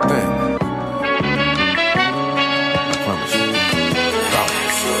 That's a thing. I promise you.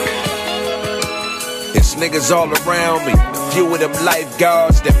 It's niggas all around me. A few of them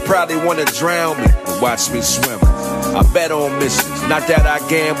lifeguards that probably wanna drown me and watch me swim. I bet on misses. Not that I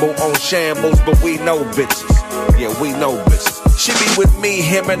gamble on shambles, but we know bitches. Yeah, we know bitches. She be with me,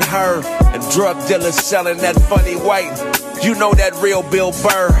 him and her, and drug dealers selling that funny white. You know that real Bill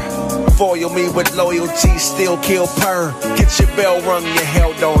Burr. Foil me with loyalty, still kill purr. Get your bell rung, you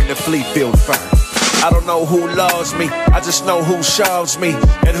held on to Fleetfield Fur. I don't know who loves me, I just know who shoves me,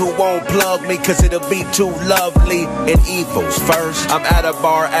 and who won't plug me, cause it'll be too lovely. And evil's first. I'm at a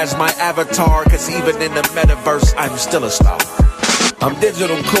bar as my avatar, cause even in the metaverse, I'm still a star. I'm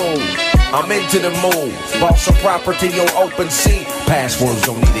digital cool, I'm into the moon. Bought some property on open sea, passwords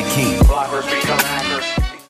don't need a key. Blockers be coming